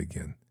go out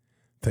again.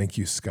 Thank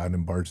you, Scott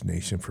and Bards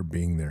Nation, for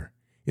being there.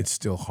 It's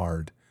still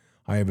hard.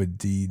 I have a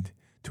deed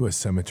to a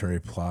cemetery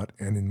plot,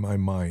 and in my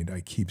mind, I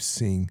keep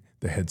seeing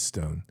the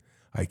headstone.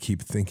 I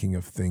keep thinking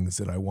of things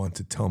that I want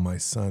to tell my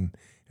son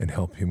and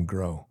help him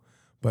grow.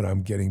 But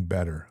I'm getting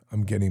better.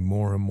 I'm getting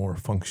more and more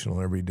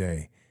functional every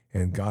day,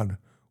 and God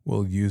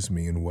will use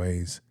me in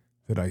ways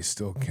that I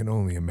still can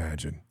only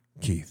imagine.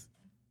 Keith.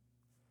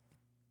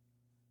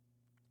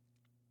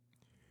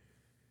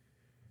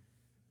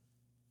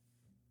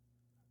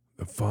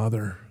 The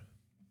father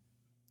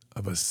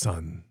of a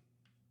son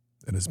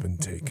that has been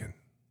taken.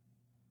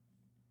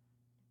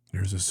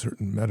 There's a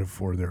certain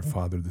metaphor there,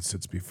 Father, that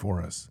sits before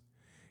us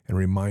and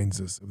reminds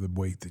us of the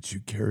weight that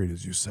you carried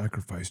as you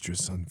sacrificed your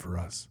son for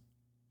us.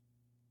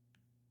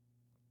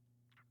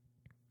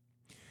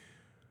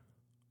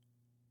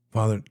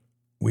 Father,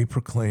 we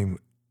proclaim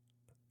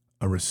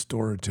a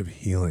restorative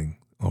healing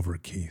over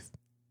Keith.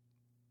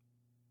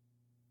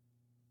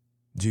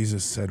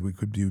 Jesus said we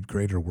could do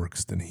greater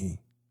works than he.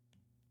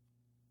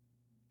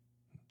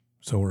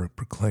 So we're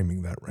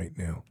proclaiming that right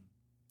now.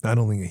 Not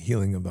only a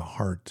healing of the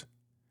heart,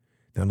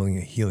 not only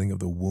a healing of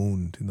the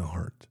wound in the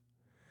heart,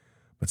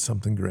 but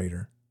something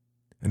greater,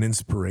 an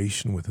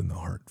inspiration within the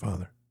heart,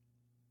 Father,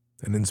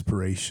 an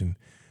inspiration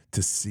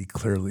to see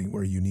clearly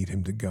where you need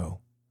him to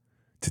go,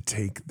 to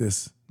take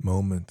this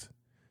moment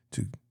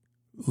to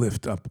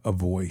lift up a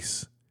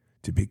voice,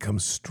 to become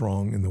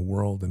strong in the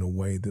world in a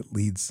way that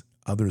leads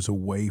others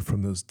away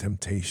from those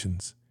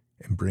temptations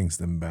and brings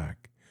them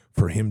back,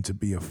 for him to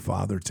be a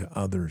father to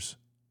others,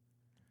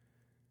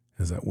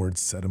 as that word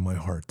said in my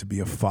heart, to be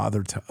a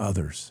father to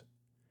others,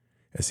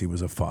 as he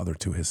was a father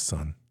to his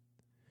son,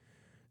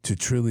 to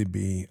truly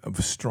be of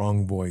a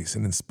strong voice,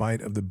 and in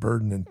spite of the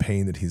burden and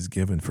pain that he's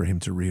given, for him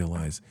to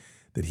realize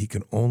that he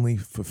can only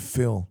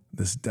fulfill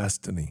this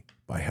destiny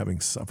by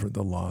having suffered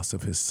the loss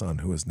of his son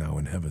who is now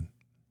in heaven.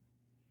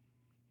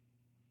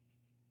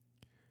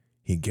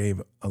 He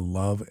gave a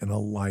love and a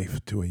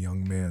life to a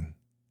young man.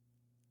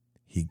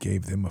 He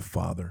gave him a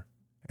father,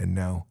 and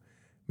now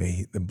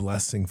may the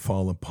blessing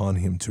fall upon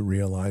him to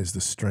realize the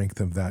strength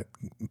of that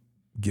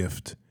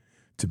gift,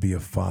 to be a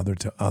father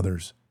to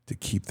others, to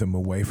keep them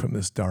away from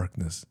this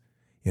darkness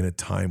in a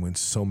time when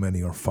so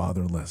many are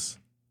fatherless.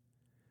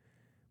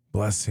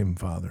 Bless him,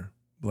 Father.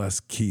 Bless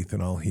Keith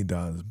and all he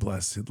does.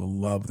 Bless the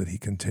love that he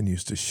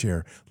continues to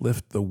share.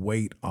 Lift the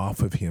weight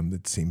off of him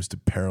that seems to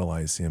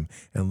paralyze him,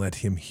 and let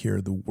him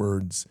hear the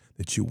words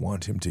that you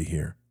want him to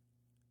hear,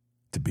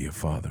 to be a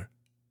father,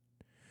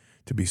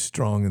 to be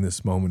strong in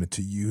this moment and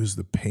to use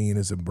the pain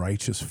as a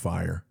righteous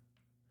fire,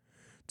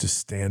 to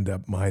stand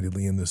up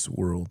mightily in this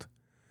world,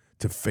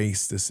 to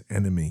face this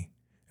enemy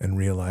and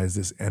realize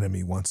this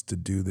enemy wants to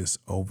do this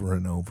over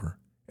and over.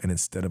 And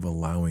instead of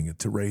allowing it,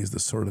 to raise the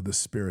sword of the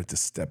Spirit, to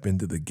step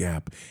into the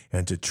gap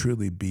and to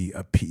truly be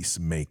a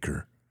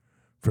peacemaker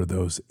for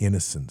those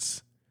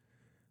innocents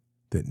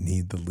that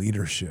need the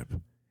leadership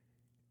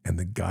and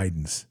the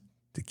guidance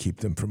to keep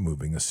them from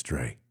moving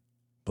astray.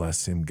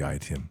 Bless him,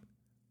 guide him,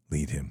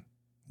 lead him.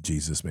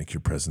 Jesus, make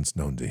your presence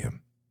known to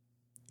him.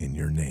 In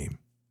your name,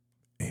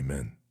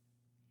 amen.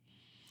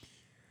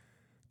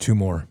 Two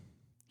more.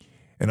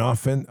 An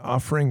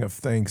offering of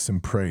thanks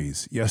and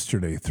praise.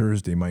 Yesterday,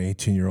 Thursday, my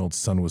 18-year-old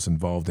son was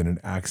involved in an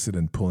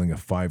accident pulling a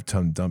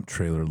 5-ton dump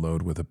trailer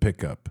load with a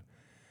pickup.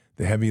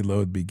 The heavy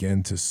load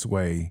began to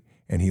sway,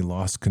 and he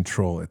lost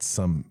control at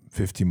some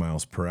 50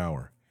 miles per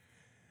hour.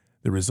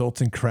 The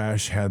resulting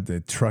crash had the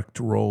truck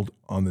rolled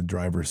on the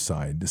driver's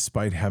side.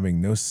 Despite having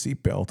no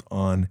seatbelt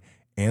on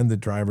and the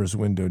driver's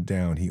window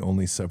down, he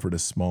only suffered a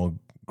small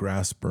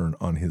grass burn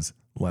on his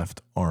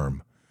left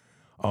arm.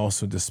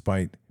 Also,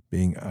 despite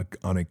being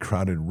on a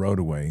crowded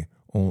roadway,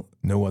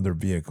 no other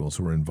vehicles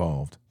were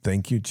involved.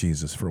 Thank you,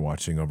 Jesus, for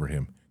watching over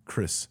him.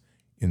 Chris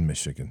in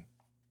Michigan.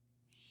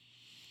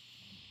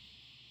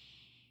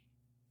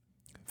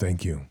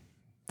 Thank you,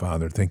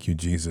 Father. Thank you,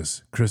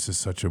 Jesus. Chris is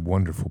such a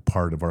wonderful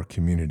part of our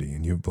community,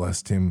 and you've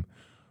blessed him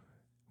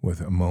with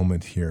a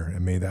moment here.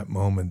 And may that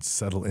moment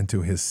settle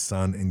into his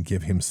son and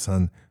give him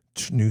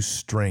new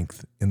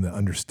strength in the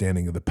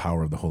understanding of the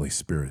power of the Holy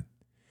Spirit.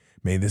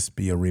 May this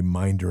be a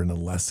reminder and a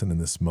lesson in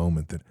this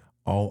moment that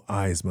all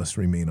eyes must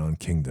remain on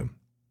kingdom.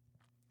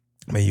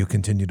 May you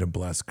continue to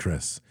bless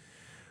Chris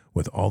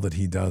with all that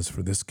he does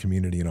for this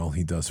community and all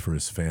he does for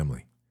his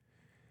family.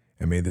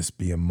 And may this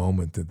be a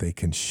moment that they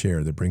can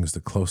share that brings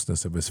the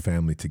closeness of his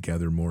family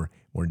together more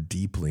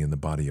deeply in the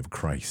body of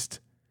Christ,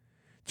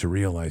 to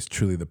realize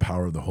truly the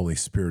power of the Holy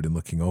Spirit in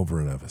looking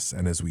over us.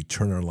 And as we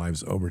turn our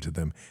lives over to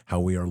them, how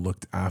we are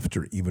looked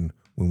after even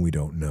when we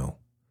don't know.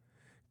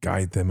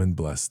 Guide them and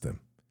bless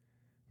them.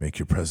 Make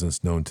your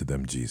presence known to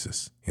them,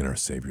 Jesus, in our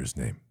Savior's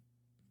name.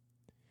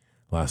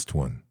 Last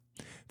one.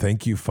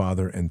 Thank you,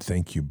 Father, and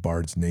thank you,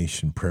 Bard's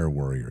Nation prayer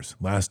warriors.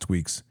 Last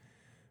week's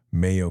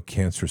Mayo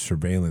cancer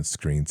surveillance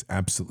screens,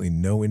 absolutely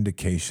no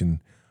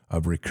indication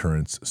of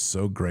recurrence.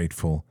 So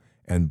grateful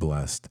and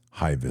blessed.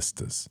 High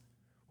vistas.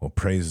 Well,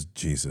 praise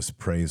Jesus,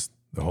 praise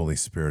the Holy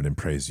Spirit, and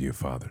praise you,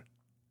 Father.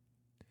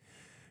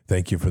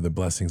 Thank you for the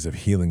blessings of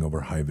healing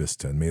over High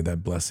Vista, and may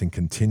that blessing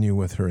continue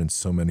with her in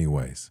so many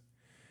ways.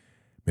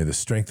 May the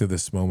strength of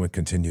this moment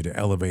continue to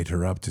elevate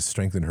her up, to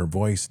strengthen her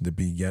voice, and to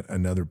be yet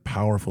another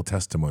powerful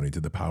testimony to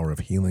the power of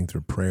healing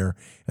through prayer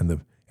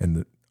and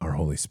our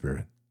Holy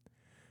Spirit.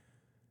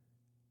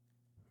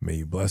 May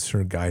you bless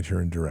her, guide her,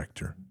 and direct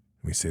her.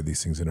 We say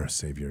these things in our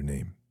Savior's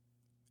name.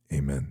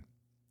 Amen.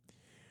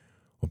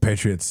 Well,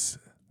 Patriots,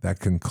 that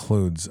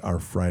concludes our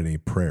Friday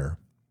prayer.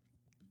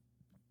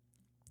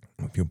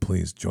 If you'll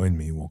please join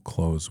me, we'll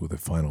close with a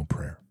final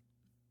prayer.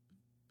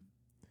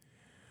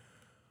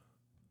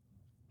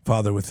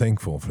 Father, we're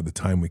thankful for the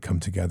time we come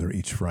together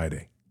each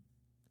Friday.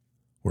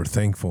 We're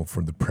thankful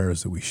for the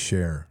prayers that we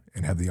share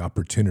and have the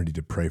opportunity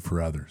to pray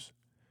for others.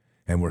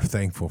 And we're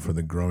thankful for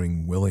the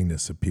growing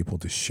willingness of people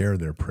to share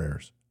their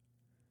prayers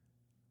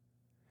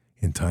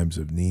in times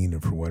of need or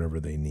for whatever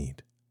they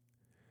need.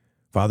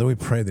 Father, we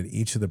pray that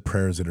each of the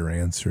prayers that are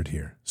answered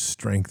here,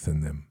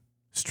 strengthen them,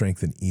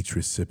 strengthen each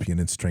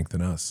recipient, and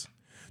strengthen us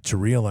to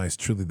realize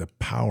truly the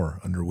power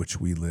under which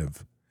we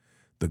live,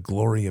 the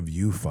glory of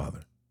you,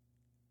 Father,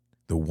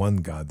 the one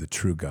God, the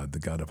true God, the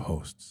God of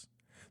hosts,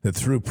 that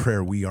through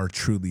prayer we are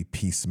truly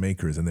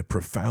peacemakers and that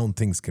profound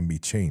things can be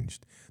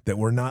changed, that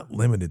we're not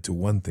limited to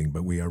one thing,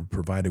 but we are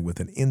provided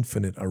with an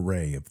infinite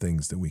array of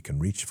things that we can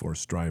reach for,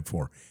 strive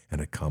for,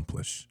 and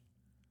accomplish.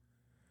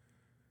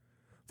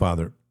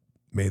 Father,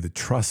 may the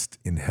trust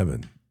in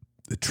heaven,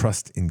 the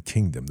trust in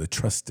kingdom, the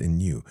trust in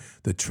you,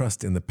 the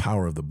trust in the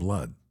power of the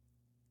blood,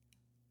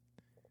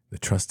 the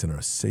trust in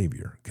our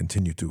Savior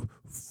continue to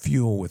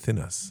fuel within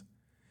us,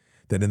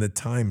 that in the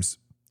times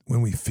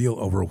when we feel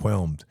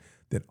overwhelmed,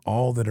 that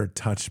all that are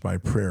touched by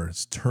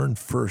prayers turn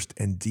first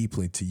and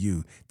deeply to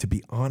you, to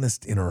be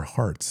honest in our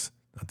hearts,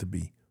 not to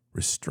be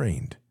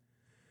restrained,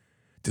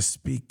 to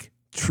speak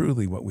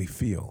truly what we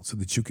feel so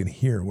that you can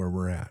hear where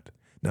we're at,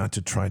 not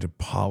to try to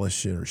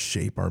polish it or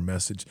shape our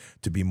message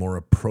to be more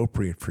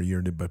appropriate for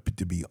you, but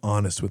to be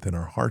honest within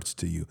our hearts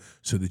to you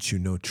so that you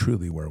know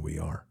truly where we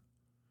are.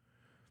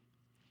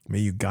 May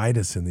you guide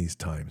us in these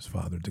times,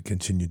 Father, to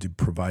continue to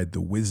provide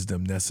the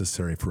wisdom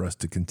necessary for us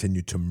to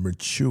continue to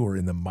mature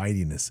in the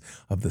mightiness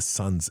of the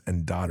sons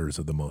and daughters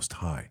of the Most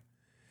High.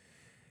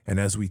 And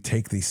as we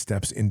take these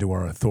steps into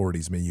our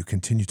authorities, may you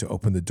continue to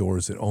open the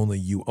doors that only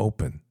you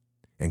open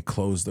and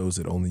close those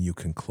that only you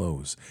can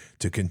close,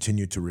 to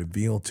continue to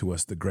reveal to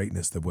us the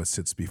greatness of what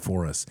sits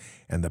before us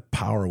and the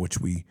power which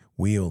we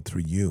wield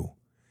through you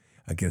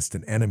against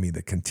an enemy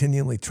that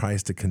continually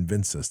tries to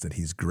convince us that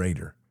he's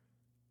greater.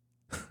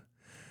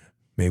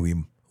 May we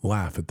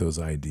laugh at those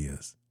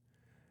ideas.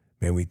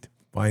 May we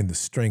find the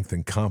strength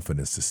and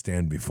confidence to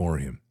stand before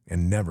him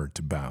and never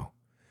to bow.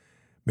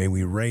 May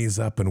we raise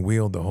up and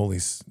wield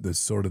the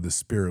sword of the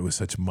Spirit with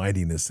such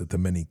mightiness that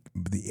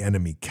the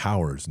enemy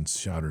cowers and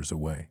shudders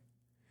away.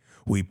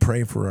 We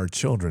pray for our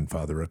children,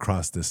 Father,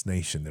 across this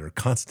nation that are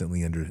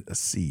constantly under a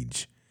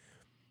siege.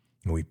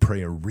 And we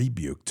pray a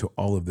rebuke to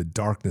all of the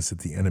darkness that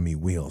the enemy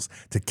wields,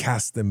 to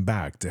cast them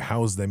back, to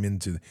house them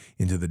into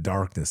the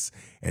darkness,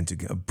 and to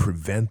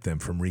prevent them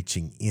from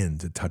reaching in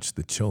to touch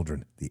the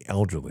children, the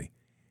elderly,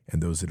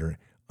 and those that are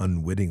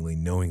unwittingly,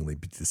 knowingly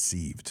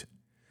deceived.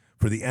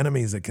 For the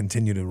enemies that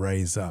continue to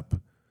rise up,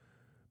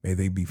 may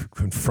they be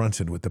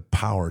confronted with the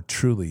power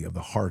truly of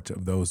the heart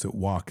of those that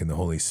walk in the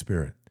Holy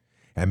Spirit.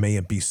 And may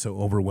it be so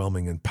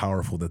overwhelming and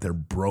powerful that they're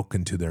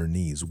broken to their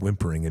knees,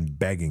 whimpering and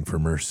begging for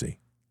mercy.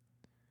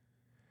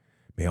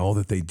 May all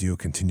that they do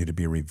continue to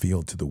be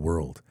revealed to the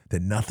world,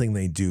 that nothing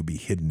they do be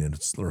hidden and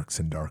lurks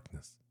in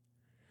darkness.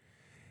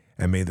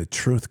 And may the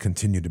truth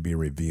continue to be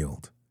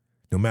revealed.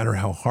 No matter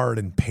how hard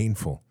and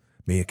painful,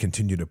 may it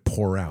continue to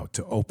pour out,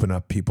 to open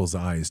up people's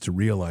eyes, to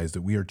realize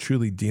that we are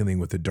truly dealing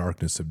with the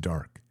darkness of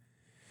dark.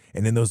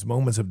 And in those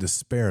moments of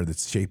despair that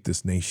shape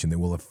this nation, that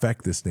will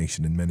affect this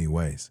nation in many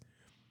ways,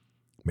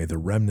 may the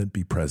remnant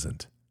be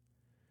present.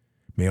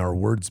 May our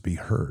words be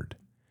heard.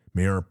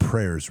 May our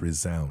prayers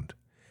resound.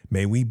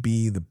 May we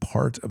be the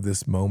part of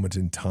this moment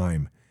in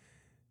time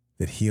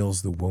that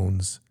heals the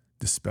wounds,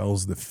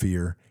 dispels the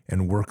fear,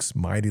 and works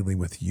mightily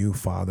with you,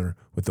 Father,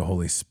 with the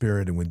Holy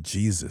Spirit, and with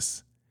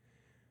Jesus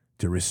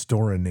to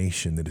restore a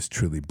nation that is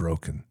truly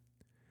broken,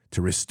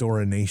 to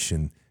restore a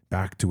nation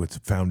back to its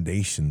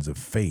foundations of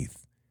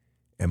faith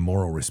and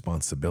moral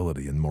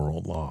responsibility and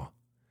moral law.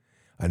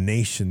 A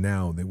nation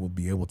now that will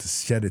be able to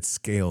shed its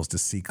scales to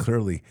see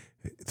clearly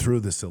through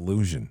this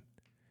illusion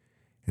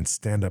and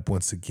stand up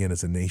once again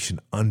as a nation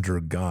under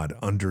God,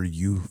 under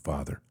you,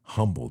 Father,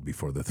 humbled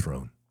before the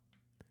throne.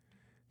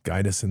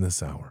 Guide us in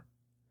this hour.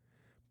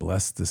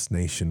 Bless this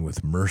nation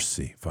with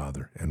mercy,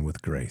 Father, and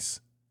with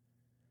grace.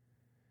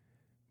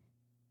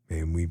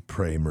 May we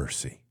pray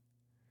mercy.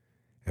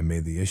 And may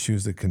the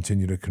issues that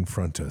continue to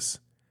confront us,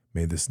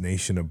 may this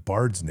nation of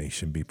Bard's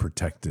nation be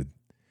protected,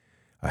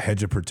 a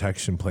hedge of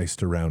protection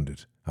placed around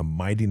it, a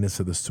mightiness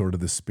of the sword of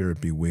the Spirit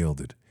be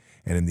wielded.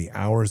 And in the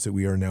hours that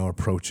we are now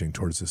approaching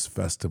towards this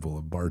festival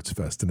of Bard's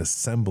Fest, an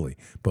assembly,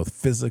 both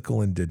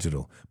physical and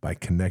digital, by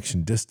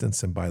connection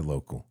distance and by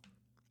local,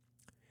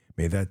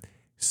 may that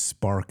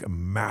spark a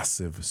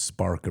massive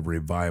spark of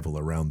revival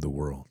around the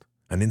world,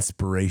 an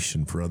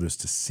inspiration for others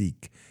to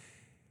seek,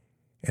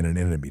 and an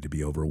enemy to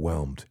be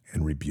overwhelmed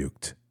and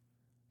rebuked.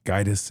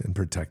 Guide us and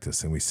protect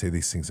us, and we say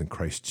these things in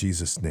Christ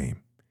Jesus'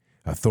 name.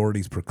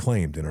 Authorities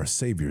proclaimed in our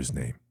Savior's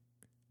name.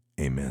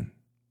 Amen.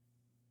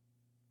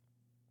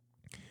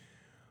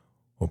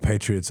 Well,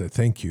 Patriots, I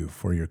thank you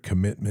for your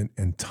commitment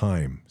and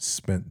time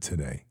spent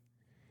today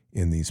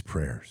in these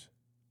prayers.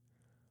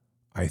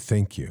 I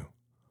thank you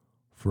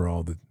for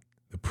all the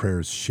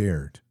prayers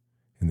shared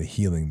and the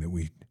healing that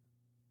we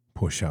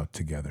push out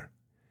together.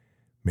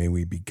 May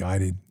we be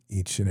guided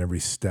each and every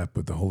step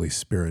with the Holy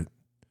Spirit.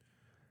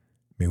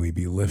 May we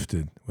be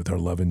lifted with our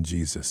love in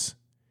Jesus.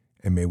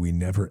 And may we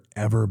never,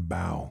 ever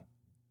bow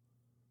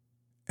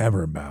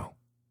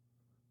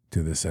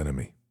to this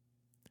enemy.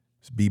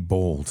 Just be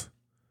bold.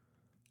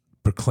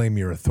 Proclaim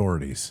your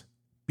authorities.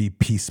 Be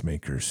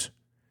peacemakers.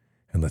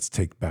 And let's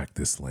take back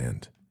this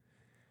land.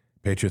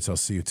 Patriots, I'll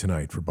see you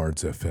tonight for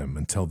Bards FM.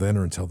 Until then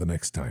or until the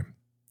next time,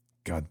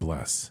 God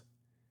bless.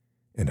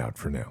 And out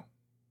for now.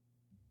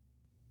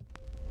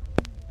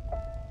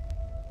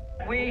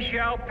 We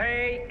shall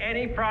pay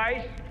any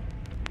price,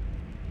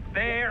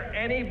 bear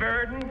any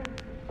burden,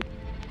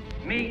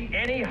 meet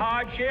any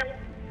hardship,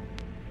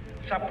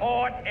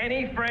 support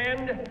any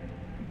friend,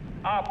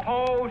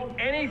 oppose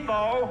any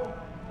foe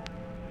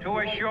to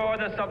assure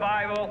the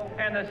survival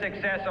and the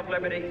success of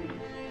liberty.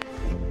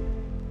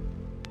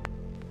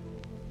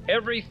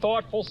 Every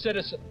thoughtful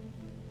citizen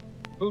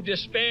who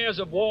despairs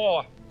of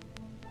war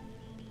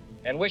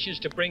and wishes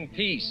to bring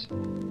peace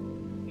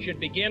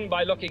should begin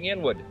by looking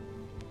inward,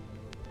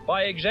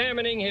 by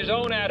examining his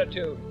own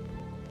attitude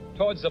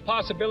towards the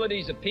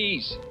possibilities of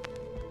peace.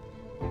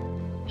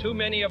 Too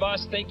many of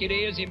us think it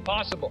is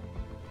impossible.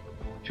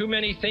 Too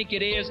many think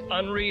it is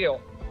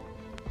unreal.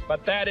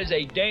 But that is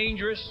a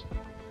dangerous,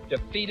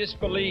 defeatist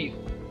belief.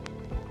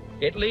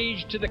 It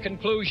leads to the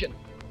conclusion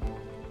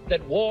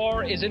that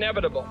war is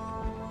inevitable,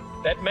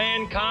 that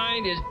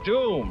mankind is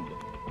doomed,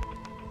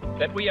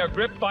 that we are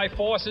gripped by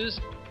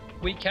forces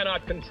we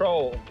cannot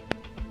control.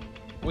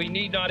 We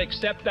need not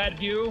accept that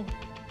view.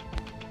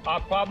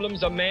 Our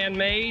problems are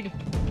man-made,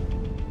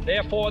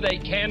 therefore they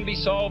can be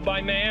solved by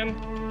man,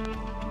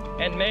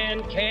 and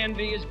man can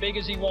be as big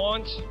as he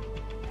wants.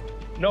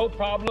 No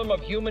problem of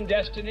human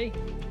destiny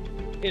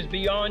is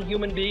beyond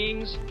human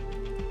beings.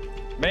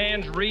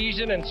 Man's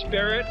reason and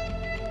spirit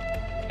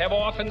have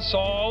often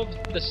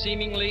solved the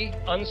seemingly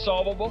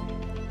unsolvable,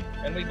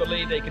 and we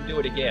believe they can do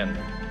it again.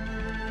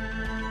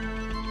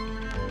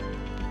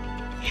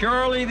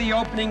 Surely the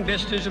opening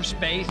vistas of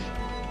space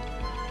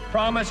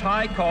promise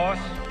high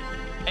costs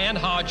and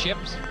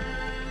hardships,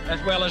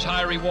 as well as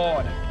high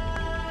reward.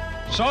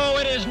 So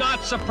it is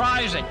not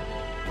surprising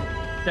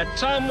that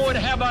some would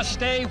have us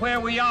stay where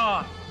we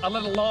are a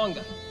little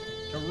longer,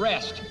 to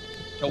rest,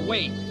 to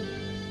wait.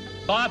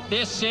 But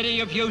this city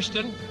of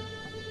Houston,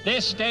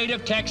 this state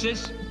of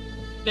Texas,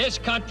 this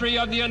country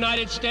of the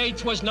United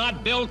States was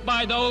not built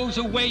by those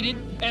who waited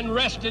and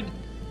rested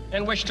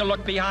and wished to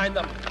look behind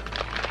them.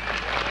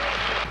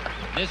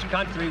 This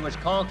country was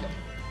conquered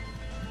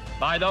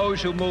by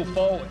those who move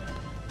forward,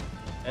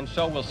 and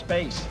so will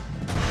space.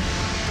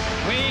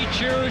 We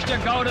choose to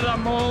go to the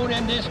moon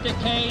in this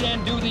decade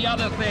and do the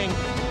other thing,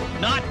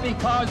 not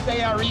because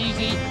they are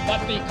easy,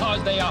 but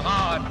because they are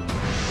hard.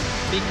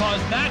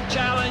 Because that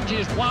challenge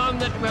is one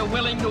that we're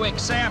willing to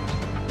accept.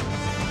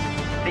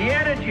 The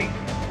energy,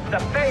 the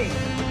faith,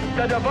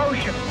 the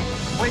devotion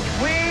which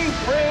we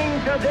bring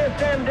to this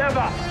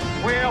endeavor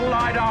will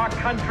light our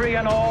country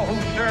and all who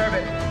serve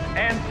it.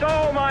 And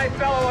so, my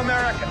fellow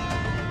Americans,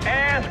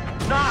 ask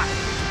not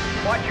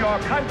what your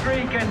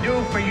country can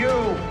do for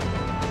you,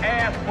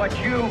 ask what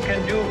you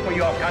can do for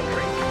your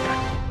country.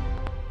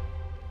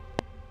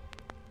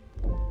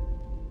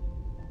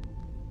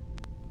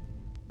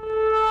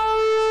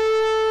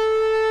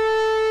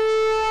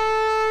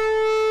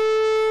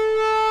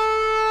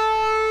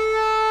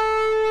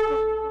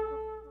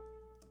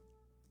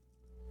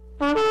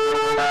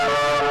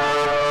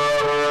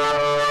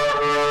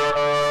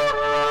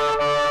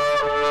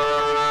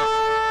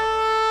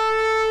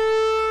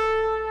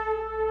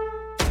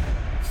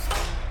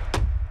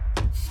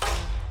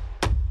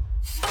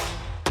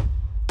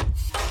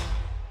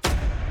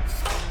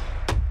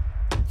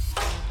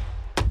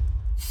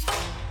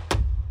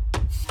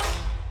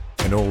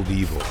 An old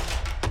evil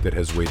that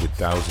has waited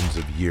thousands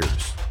of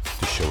years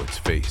to show its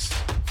face.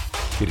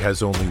 It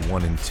has only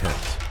one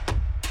intent: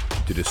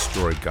 to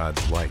destroy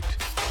God's light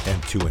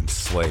and to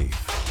enslave.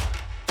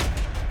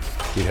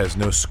 It has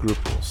no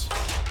scruples.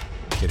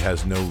 It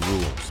has no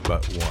rules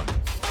but one: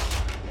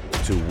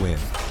 to win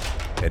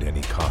at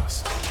any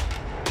cost.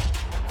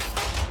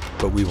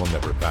 But we will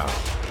never bow,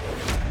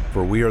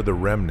 for we are the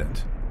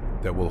remnant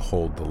that will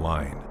hold the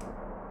line.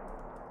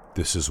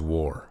 This is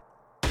war.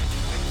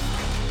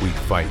 We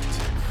fight.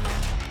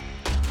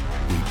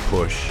 We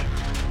push.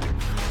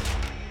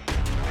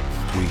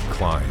 We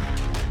climb.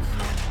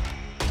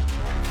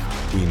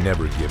 We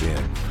never give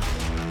in.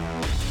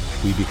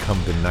 We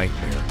become the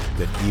nightmare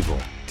that evil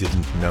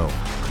didn't know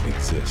could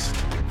exist.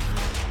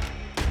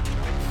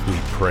 We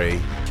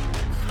pray.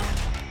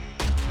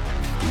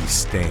 We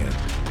stand.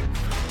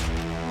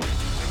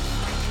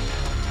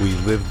 We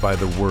live by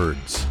the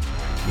words,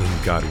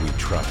 "In God we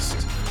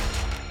trust."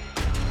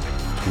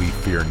 We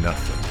fear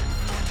nothing.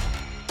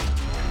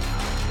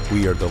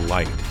 We are the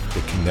light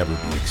that can never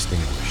be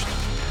extinguished.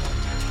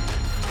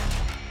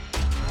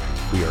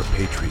 We are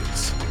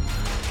patriots.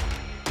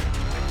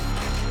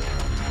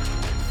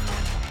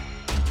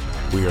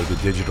 We are the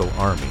digital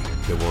army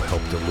that will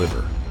help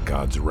deliver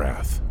God's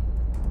wrath.